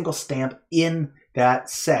 every single stamp in that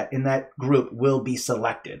set, in that group, will be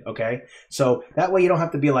selected, okay? So that way you don't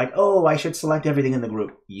have to be like, oh, I should select everything in the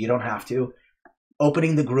group. You don't have to.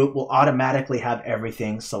 Opening the group will automatically have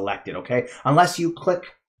everything selected, okay? Unless you click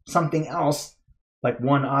something else, like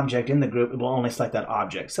one object in the group, it will only select that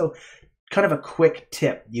object. So kind of a quick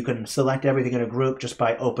tip. You can select everything in a group just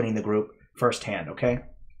by opening the group firsthand, okay?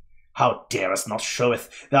 How darest not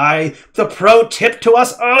showeth thy the pro tip to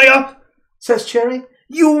us earlier, says Cherry.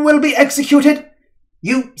 You will be executed.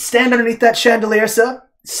 You stand underneath that chandelier, sir.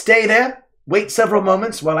 Stay there. Wait several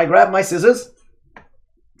moments while I grab my scissors.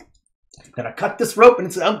 Gonna cut this rope,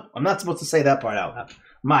 and I'm not supposed to say that part out loud.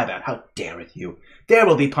 My bad. How dareth you? There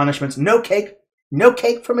will be punishments. No cake. No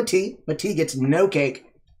cake for Matee. Matee gets no cake.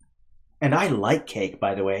 And I like cake,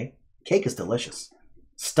 by the way. Cake is delicious.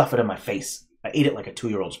 stuff it in my face. I ate it like a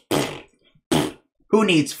 2-year-old. Who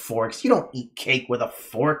needs forks? You don't eat cake with a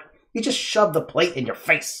fork. You just shove the plate in your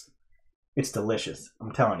face. It's delicious.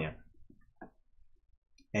 I'm telling you.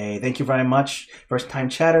 Hey, thank you very much. First time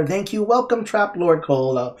chatter. Thank you. Welcome, Trap Lord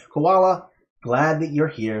Koala. Glad that you're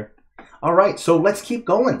here. All right, so let's keep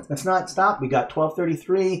going. Let's not stop. We got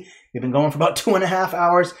 12:33. We've been going for about 2.5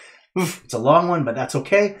 hours. Oof, it's a long one, but that's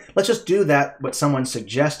okay. Let's just do that, what someone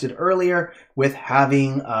suggested earlier with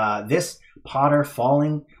having this Potter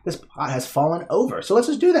falling. This pot has fallen over. So let's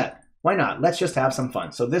just do that. Why not? Let's just have some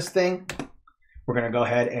fun. So this thing, we're going to go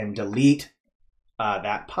ahead and delete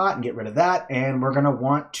that pot and get rid of that. And we're going to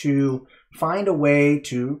want to find a way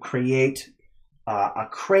to create a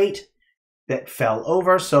crate that fell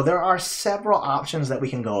over. So there are several options that we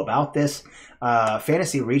can go about this.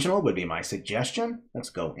 Fantasy Regional would be my suggestion. Let's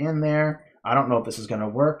go in there. I don't know if this is going to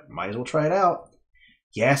work. Might as well try it out.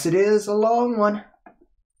 Yes, it is a long one.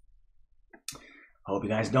 Hope you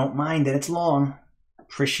guys don't mind that it's long.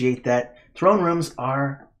 Appreciate that. Throne rooms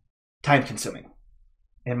are time consuming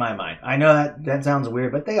in my mind. I know that sounds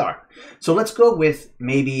weird, but they are. So let's go with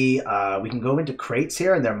maybe we can go into crates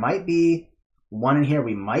here, and there might be one in here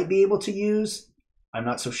we might be able to use. I'm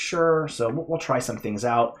not so sure, so we'll try some things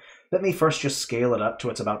out. Let me first just scale it up to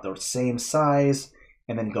it's about the same size,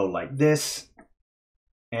 and then go like this.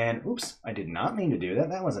 And oops, I did not mean to do that.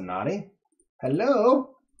 That wasn't naughty.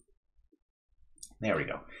 Hello? There we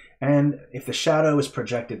go. And if the shadow is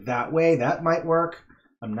projected that way, that might work.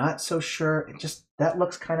 I'm not so sure. It just, that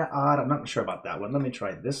looks kind of odd. I'm not sure about that one. Let me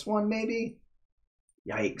try this one maybe.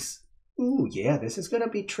 Yikes. Ooh, yeah, this is going to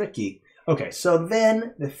be tricky. Okay, so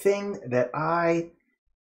then the thing that I'm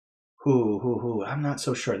not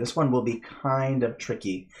so sure. This one will be kind of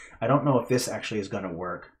tricky. I don't know if this actually is going to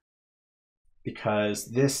work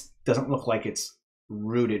because this doesn't look like it's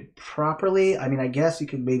rooted properly. I mean, I guess you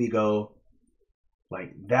could maybe go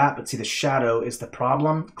like that, but see, the shadow is the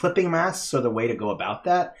problem. Clipping masks are the way to go about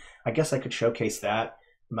that. I guess I could showcase that.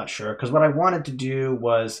 I'm not sure, because what I wanted to do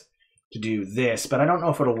was to do this, but I don't know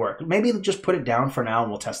if it'll work. Maybe just put it down for now and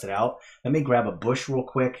we'll test it out. Let me grab a bush real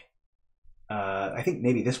quick. I think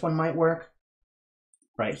maybe this one might work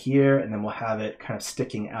right here, and then we'll have it kind of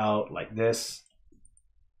sticking out like this.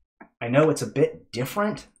 I know it's a bit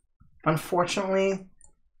different, unfortunately.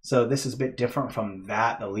 So this is a bit different from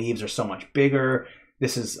that. The leaves are so much bigger.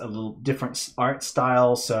 This is a little different art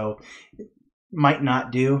style, so it might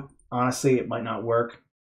not do. Honestly, it might not work.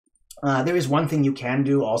 There is one thing you can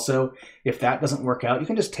do also. If that doesn't work out, you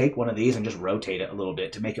can just take one of these and just rotate it a little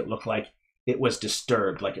bit to make it look like it was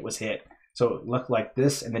disturbed, like it was hit. So it looked like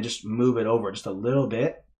this, and then just move it over just a little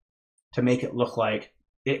bit to make it look like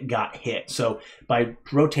it got hit. So by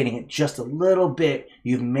rotating it just a little bit,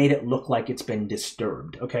 you've made it look like it's been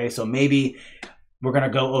disturbed. Okay, so maybe we're gonna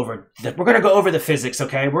go over the physics.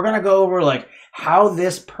 Okay, we're gonna go over like how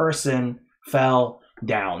this person fell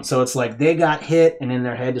down. So it's like they got hit, and in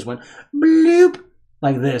their head just went bloop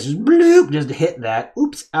like this, just bloop, just hit that.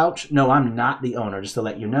 Oops, ouch. No, I'm not the owner. Just to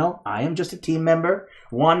let you know, I am just a team member,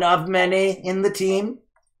 one of many in the team.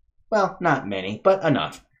 Well, not many, but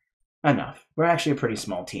enough. Enough. We're actually a pretty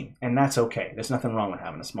small team, and that's okay. There's nothing wrong with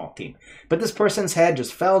having a small team. But this person's head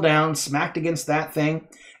just fell down, smacked against that thing,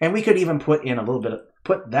 and we could even put in a little bit of,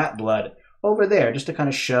 put that blood over there just to kind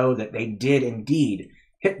of show that they did indeed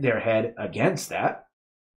hit their head against that.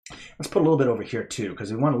 Let's put a little bit over here too,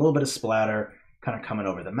 because we want a little bit of splatter kind of coming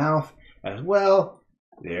over the mouth as well.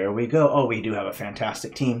 There we go. Oh, we do have a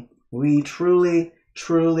fantastic team. We truly,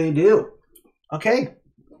 truly do. Okay.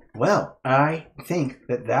 Well, I think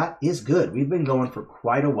that is good. We've been going for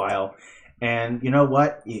quite a while. And you know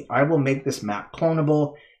what? I will make this map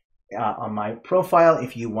clonable on my profile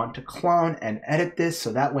if you want to clone and edit this.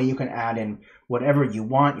 So that way you can add in whatever you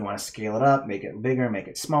want. You want to scale it up, make it bigger, make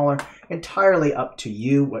it smaller. Entirely up to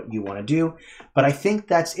you what you want to do. But I think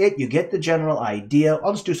that's it. You get the general idea.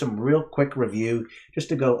 I'll just do some real quick review just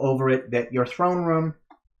to go over it. That your throne room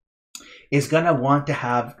is going to want to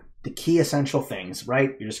have the key essential things,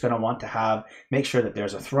 right? You're just going to want to make sure that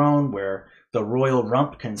there's a throne where the royal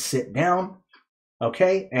rump can sit down,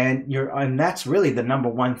 okay? And that's really the number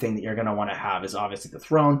one thing that you're going to want to have is obviously the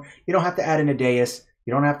throne. You don't have to add in a dais.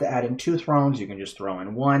 You don't have to add in 2 thrones. You can just throw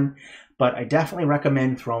in 1. But I definitely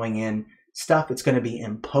recommend throwing in stuff that's going to be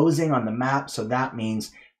imposing on the map. So that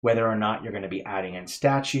means whether or not you're going to be adding in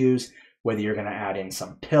statues, whether you're going to add in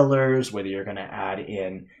some pillars, whether you're going to add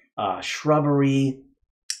in shrubbery,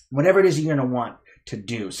 whatever it is you're going to want to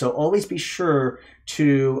do. So always be sure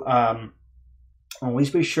to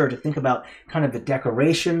think about kind of the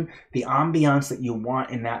decoration, the ambiance that you want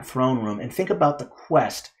in that throne room, and think about the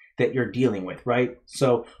quest that you're dealing with, right?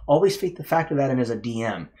 So always factor that in as a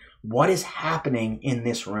DM. What is happening in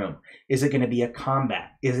this room? Is it going to be a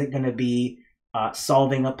combat? Is it going to be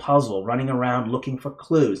solving a puzzle, running around looking for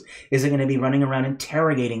clues? Is it going to be running around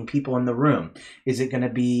interrogating people in the room? Is it going to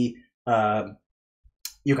be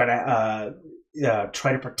you're going to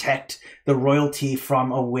try to protect the royalty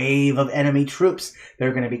from a wave of enemy troops that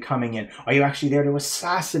are going to be coming in? Are you actually there to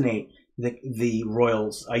assassinate the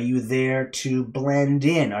royals? Are you there to blend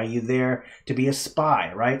in? Are you there to be a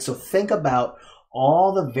spy, right? So think about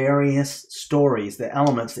all the various stories, the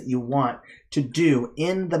elements that you want to do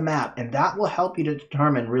in the map, and that will help you to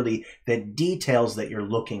determine really the details that you're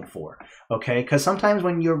looking for, okay? Because sometimes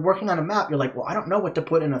when you're working on a map, you're like, well, I don't know what to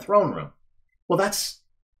put in a throne room. Well, that's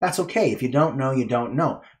okay. If you don't know, you don't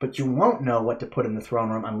know. But you won't know what to put in the throne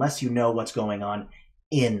room unless you know what's going on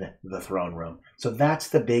in the throne room. So that's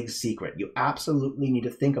the big secret. You absolutely need to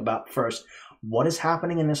think about first what is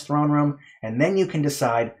happening in this throne room, and then you can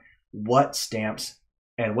decide what stamps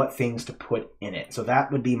and what things to put in it. So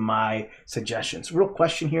that would be my suggestions. Real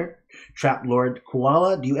question here, Trap Lord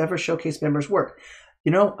Koala, do you ever showcase members' work?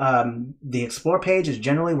 You know, the Explore page is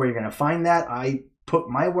generally where you're going to find that. I put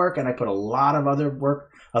my work and I put a lot of other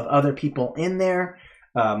work of other people in there.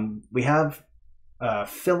 We have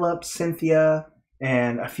Philip, Cynthia,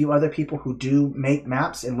 and a few other people who do make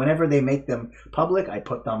maps, and whenever they make them public, I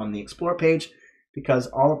put them on the Explore page, because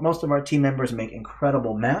most of our team members make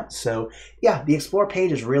incredible maps. So yeah, the Explore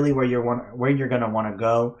page is really where you're going to want to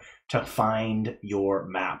go to find your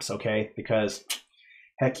maps, okay? Because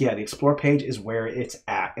heck yeah, the Explore page is where it's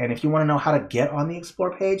at. And if you want to know how to get on the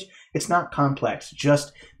Explore page, it's not complex.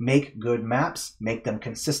 Just make good maps, make them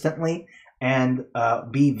consistently, and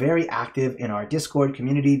be very active in our Discord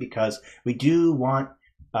community, because we do want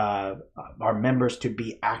our members to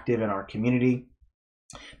be active in our community.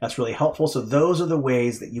 That's really helpful. So those are the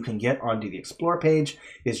ways that you can get onto the Explore page,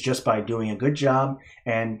 is just by doing a good job,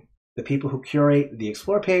 and the people who curate the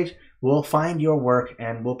Explore page will find your work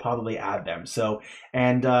and will probably add them. So,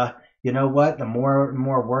 and you know what? The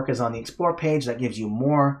more work is on the Explore page, that gives you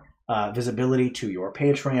more visibility to your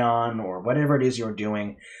Patreon or whatever it is you're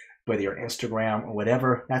doing, whether you're Instagram or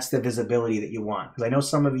whatever. That's the visibility that you want. Because I know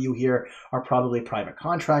some of you here are probably private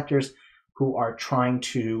contractors who are trying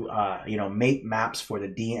to make maps for the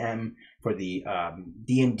DM, for the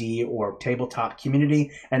D&D or tabletop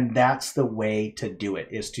community, and that's the way to do it,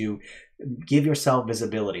 is to give yourself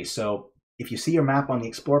visibility. So if you see your map on the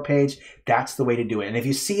Explore page, that's the way to do it. And if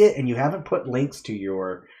you see it and you haven't put links to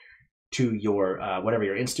your whatever,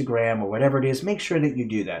 your Instagram or whatever it is, make sure that you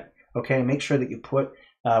do that. Okay, make sure that you put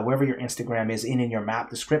wherever your Instagram is in your map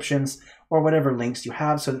descriptions, or whatever links you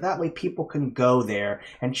have, so that way people can go there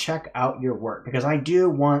and check out your work. Because I do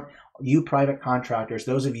want you private contractors,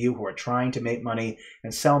 those of you who are trying to make money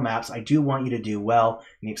and sell maps, I do want you to do well.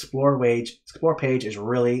 And the Explore page is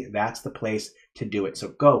really, that's the place to do it. So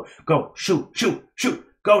go, shoot,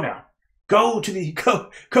 go now. Go to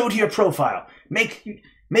your profile. Make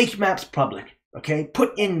your maps public, okay?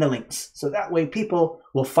 Put in the links, so that way people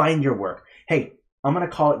will find your work. Hey, I'm going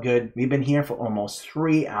to call it good. We've been here for almost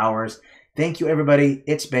 3 hours. Thank you, everybody.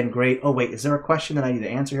 It's been great. Oh, wait, is there a question that I need to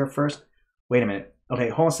answer here first? Wait a minute. Okay,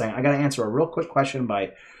 hold on a second. I got to answer a real quick question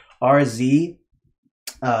by RZ.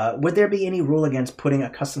 Would there be any rule against putting a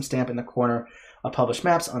custom stamp in the corner of published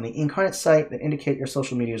maps on the Inkarnate site that indicate your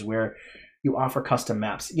social medias where you offer custom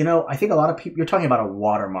maps? You know, I think a lot of people, you're talking about a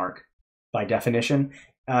watermark by definition.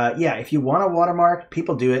 Yeah, if you want a watermark,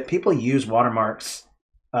 people do it. People use watermarks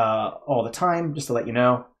all the time, just to let you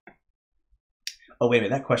know. Oh, wait a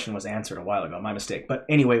minute, that question was answered a while ago, my mistake. But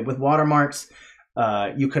anyway, with watermarks,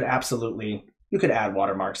 you could add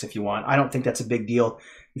watermarks if you want. I don't think that's a big deal.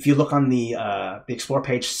 If you look on the Explore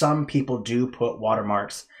page, some people do put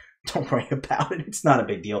watermarks. Don't worry about it, it's not a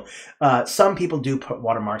big deal. Some people do put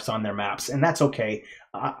watermarks on their maps, and that's okay.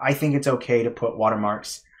 I think it's okay to put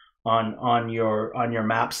watermarks on your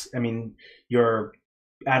maps. I mean, you're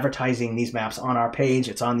advertising these maps on our page,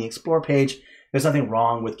 it's on the Explore page. There's nothing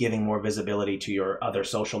wrong with giving more visibility to your other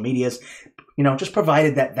social medias, you know, just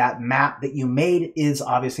provided that that map that you made is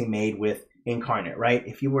obviously made with Inkarnate, right?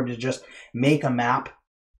 If you were to just make a map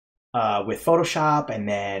with Photoshop and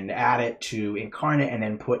then add it to Inkarnate and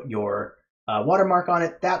then put your watermark on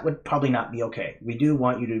it, that would probably not be okay. We do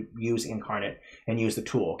want you to use Inkarnate and use the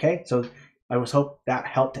tool, okay? So I was hope that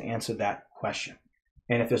helped to answer that question.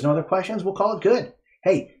 And if there's no other questions, we'll call it good.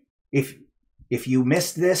 Hey, if you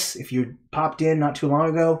missed this, if you popped in not too long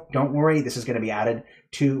ago, don't worry. This is going to be added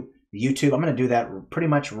to YouTube. I'm going to do that pretty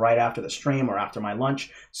much right after the stream or after my lunch.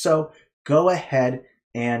 So go ahead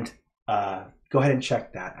and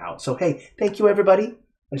check that out. So hey, thank you everybody.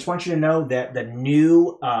 I just want you to know that the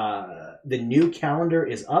new calendar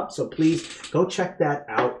is up, so please go check that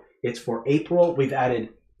out. It's for April. We've added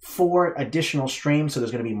 4 additional streams, so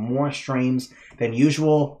there's going to be more streams than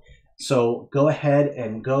usual. So go ahead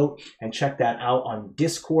and check that out on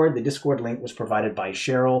Discord. The Discord link was provided by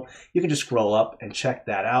Cheryl. You can just scroll up and check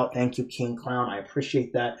that out. Thank you, King Clown. I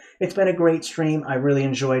appreciate that. It's been a great stream. I really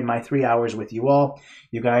enjoyed my 3 hours with you all.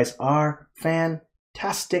 You guys are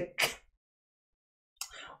fantastic.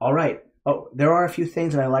 All right. Oh, there are a few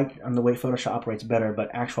things that I like on the way Photoshop operates better,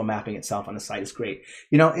 but actual mapping itself on the site is great.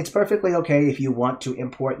 You know, it's perfectly okay if you want to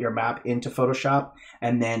import your map into Photoshop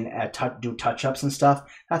and then do touch-ups and stuff.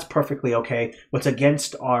 That's perfectly okay. What's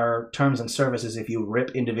against our terms and services if you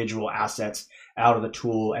rip individual assets out of the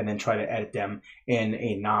tool and then try to edit them in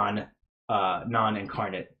a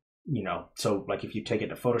non-incarnate. You know, so like if you take it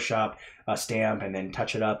to Photoshop, stamp, and then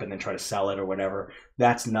touch it up and then try to sell it or whatever,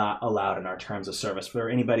 that's not allowed in our terms of service for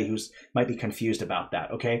anybody who's might be confused about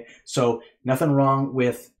that. Okay, so nothing wrong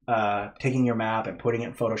with taking your map and putting it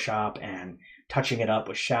in Photoshop and touching it up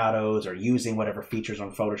with shadows or using whatever features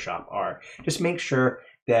on Photoshop are. Just make sure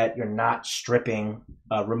that you're not stripping,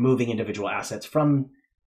 removing individual assets from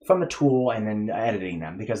the tool and then editing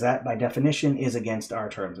them, because that by definition is against our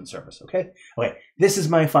terms and service. Okay, this is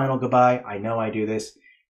my final goodbye. I know I do this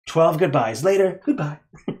 12 goodbyes later. Goodbye.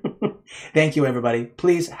 Thank you, everybody.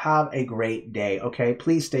 Please have a great day. Okay,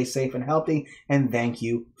 please stay safe and healthy, and thank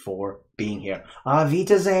you for being here. Auf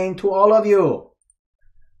Wiedersehen to all of you.